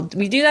what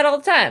we do that all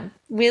the time.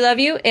 We love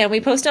you, and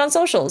we post it on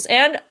socials,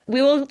 and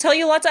we will tell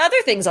you lots of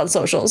other things on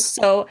socials.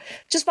 So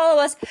just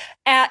follow us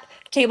at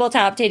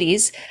Tabletop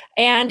Titties,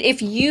 and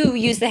if you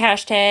use the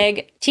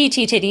hashtag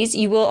TTTitties,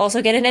 you will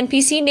also get an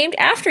NPC named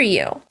after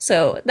you.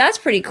 So that's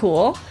pretty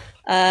cool.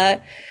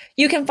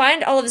 You can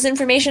find all of this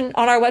information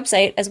on our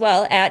website as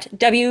well at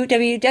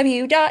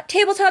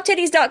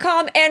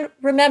www.tabletoptitties.com. And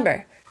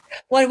remember,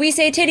 when we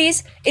say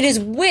titties, it is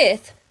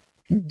with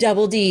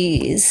double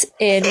D's.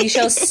 And we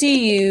shall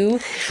see you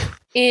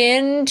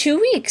in 2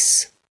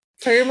 weeks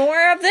for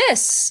more of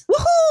this.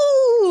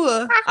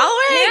 Woohoo! All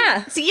right.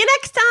 Yeah. See you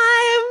next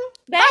time.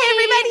 Bye, Bye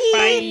everybody.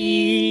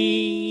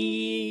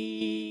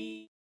 Bye.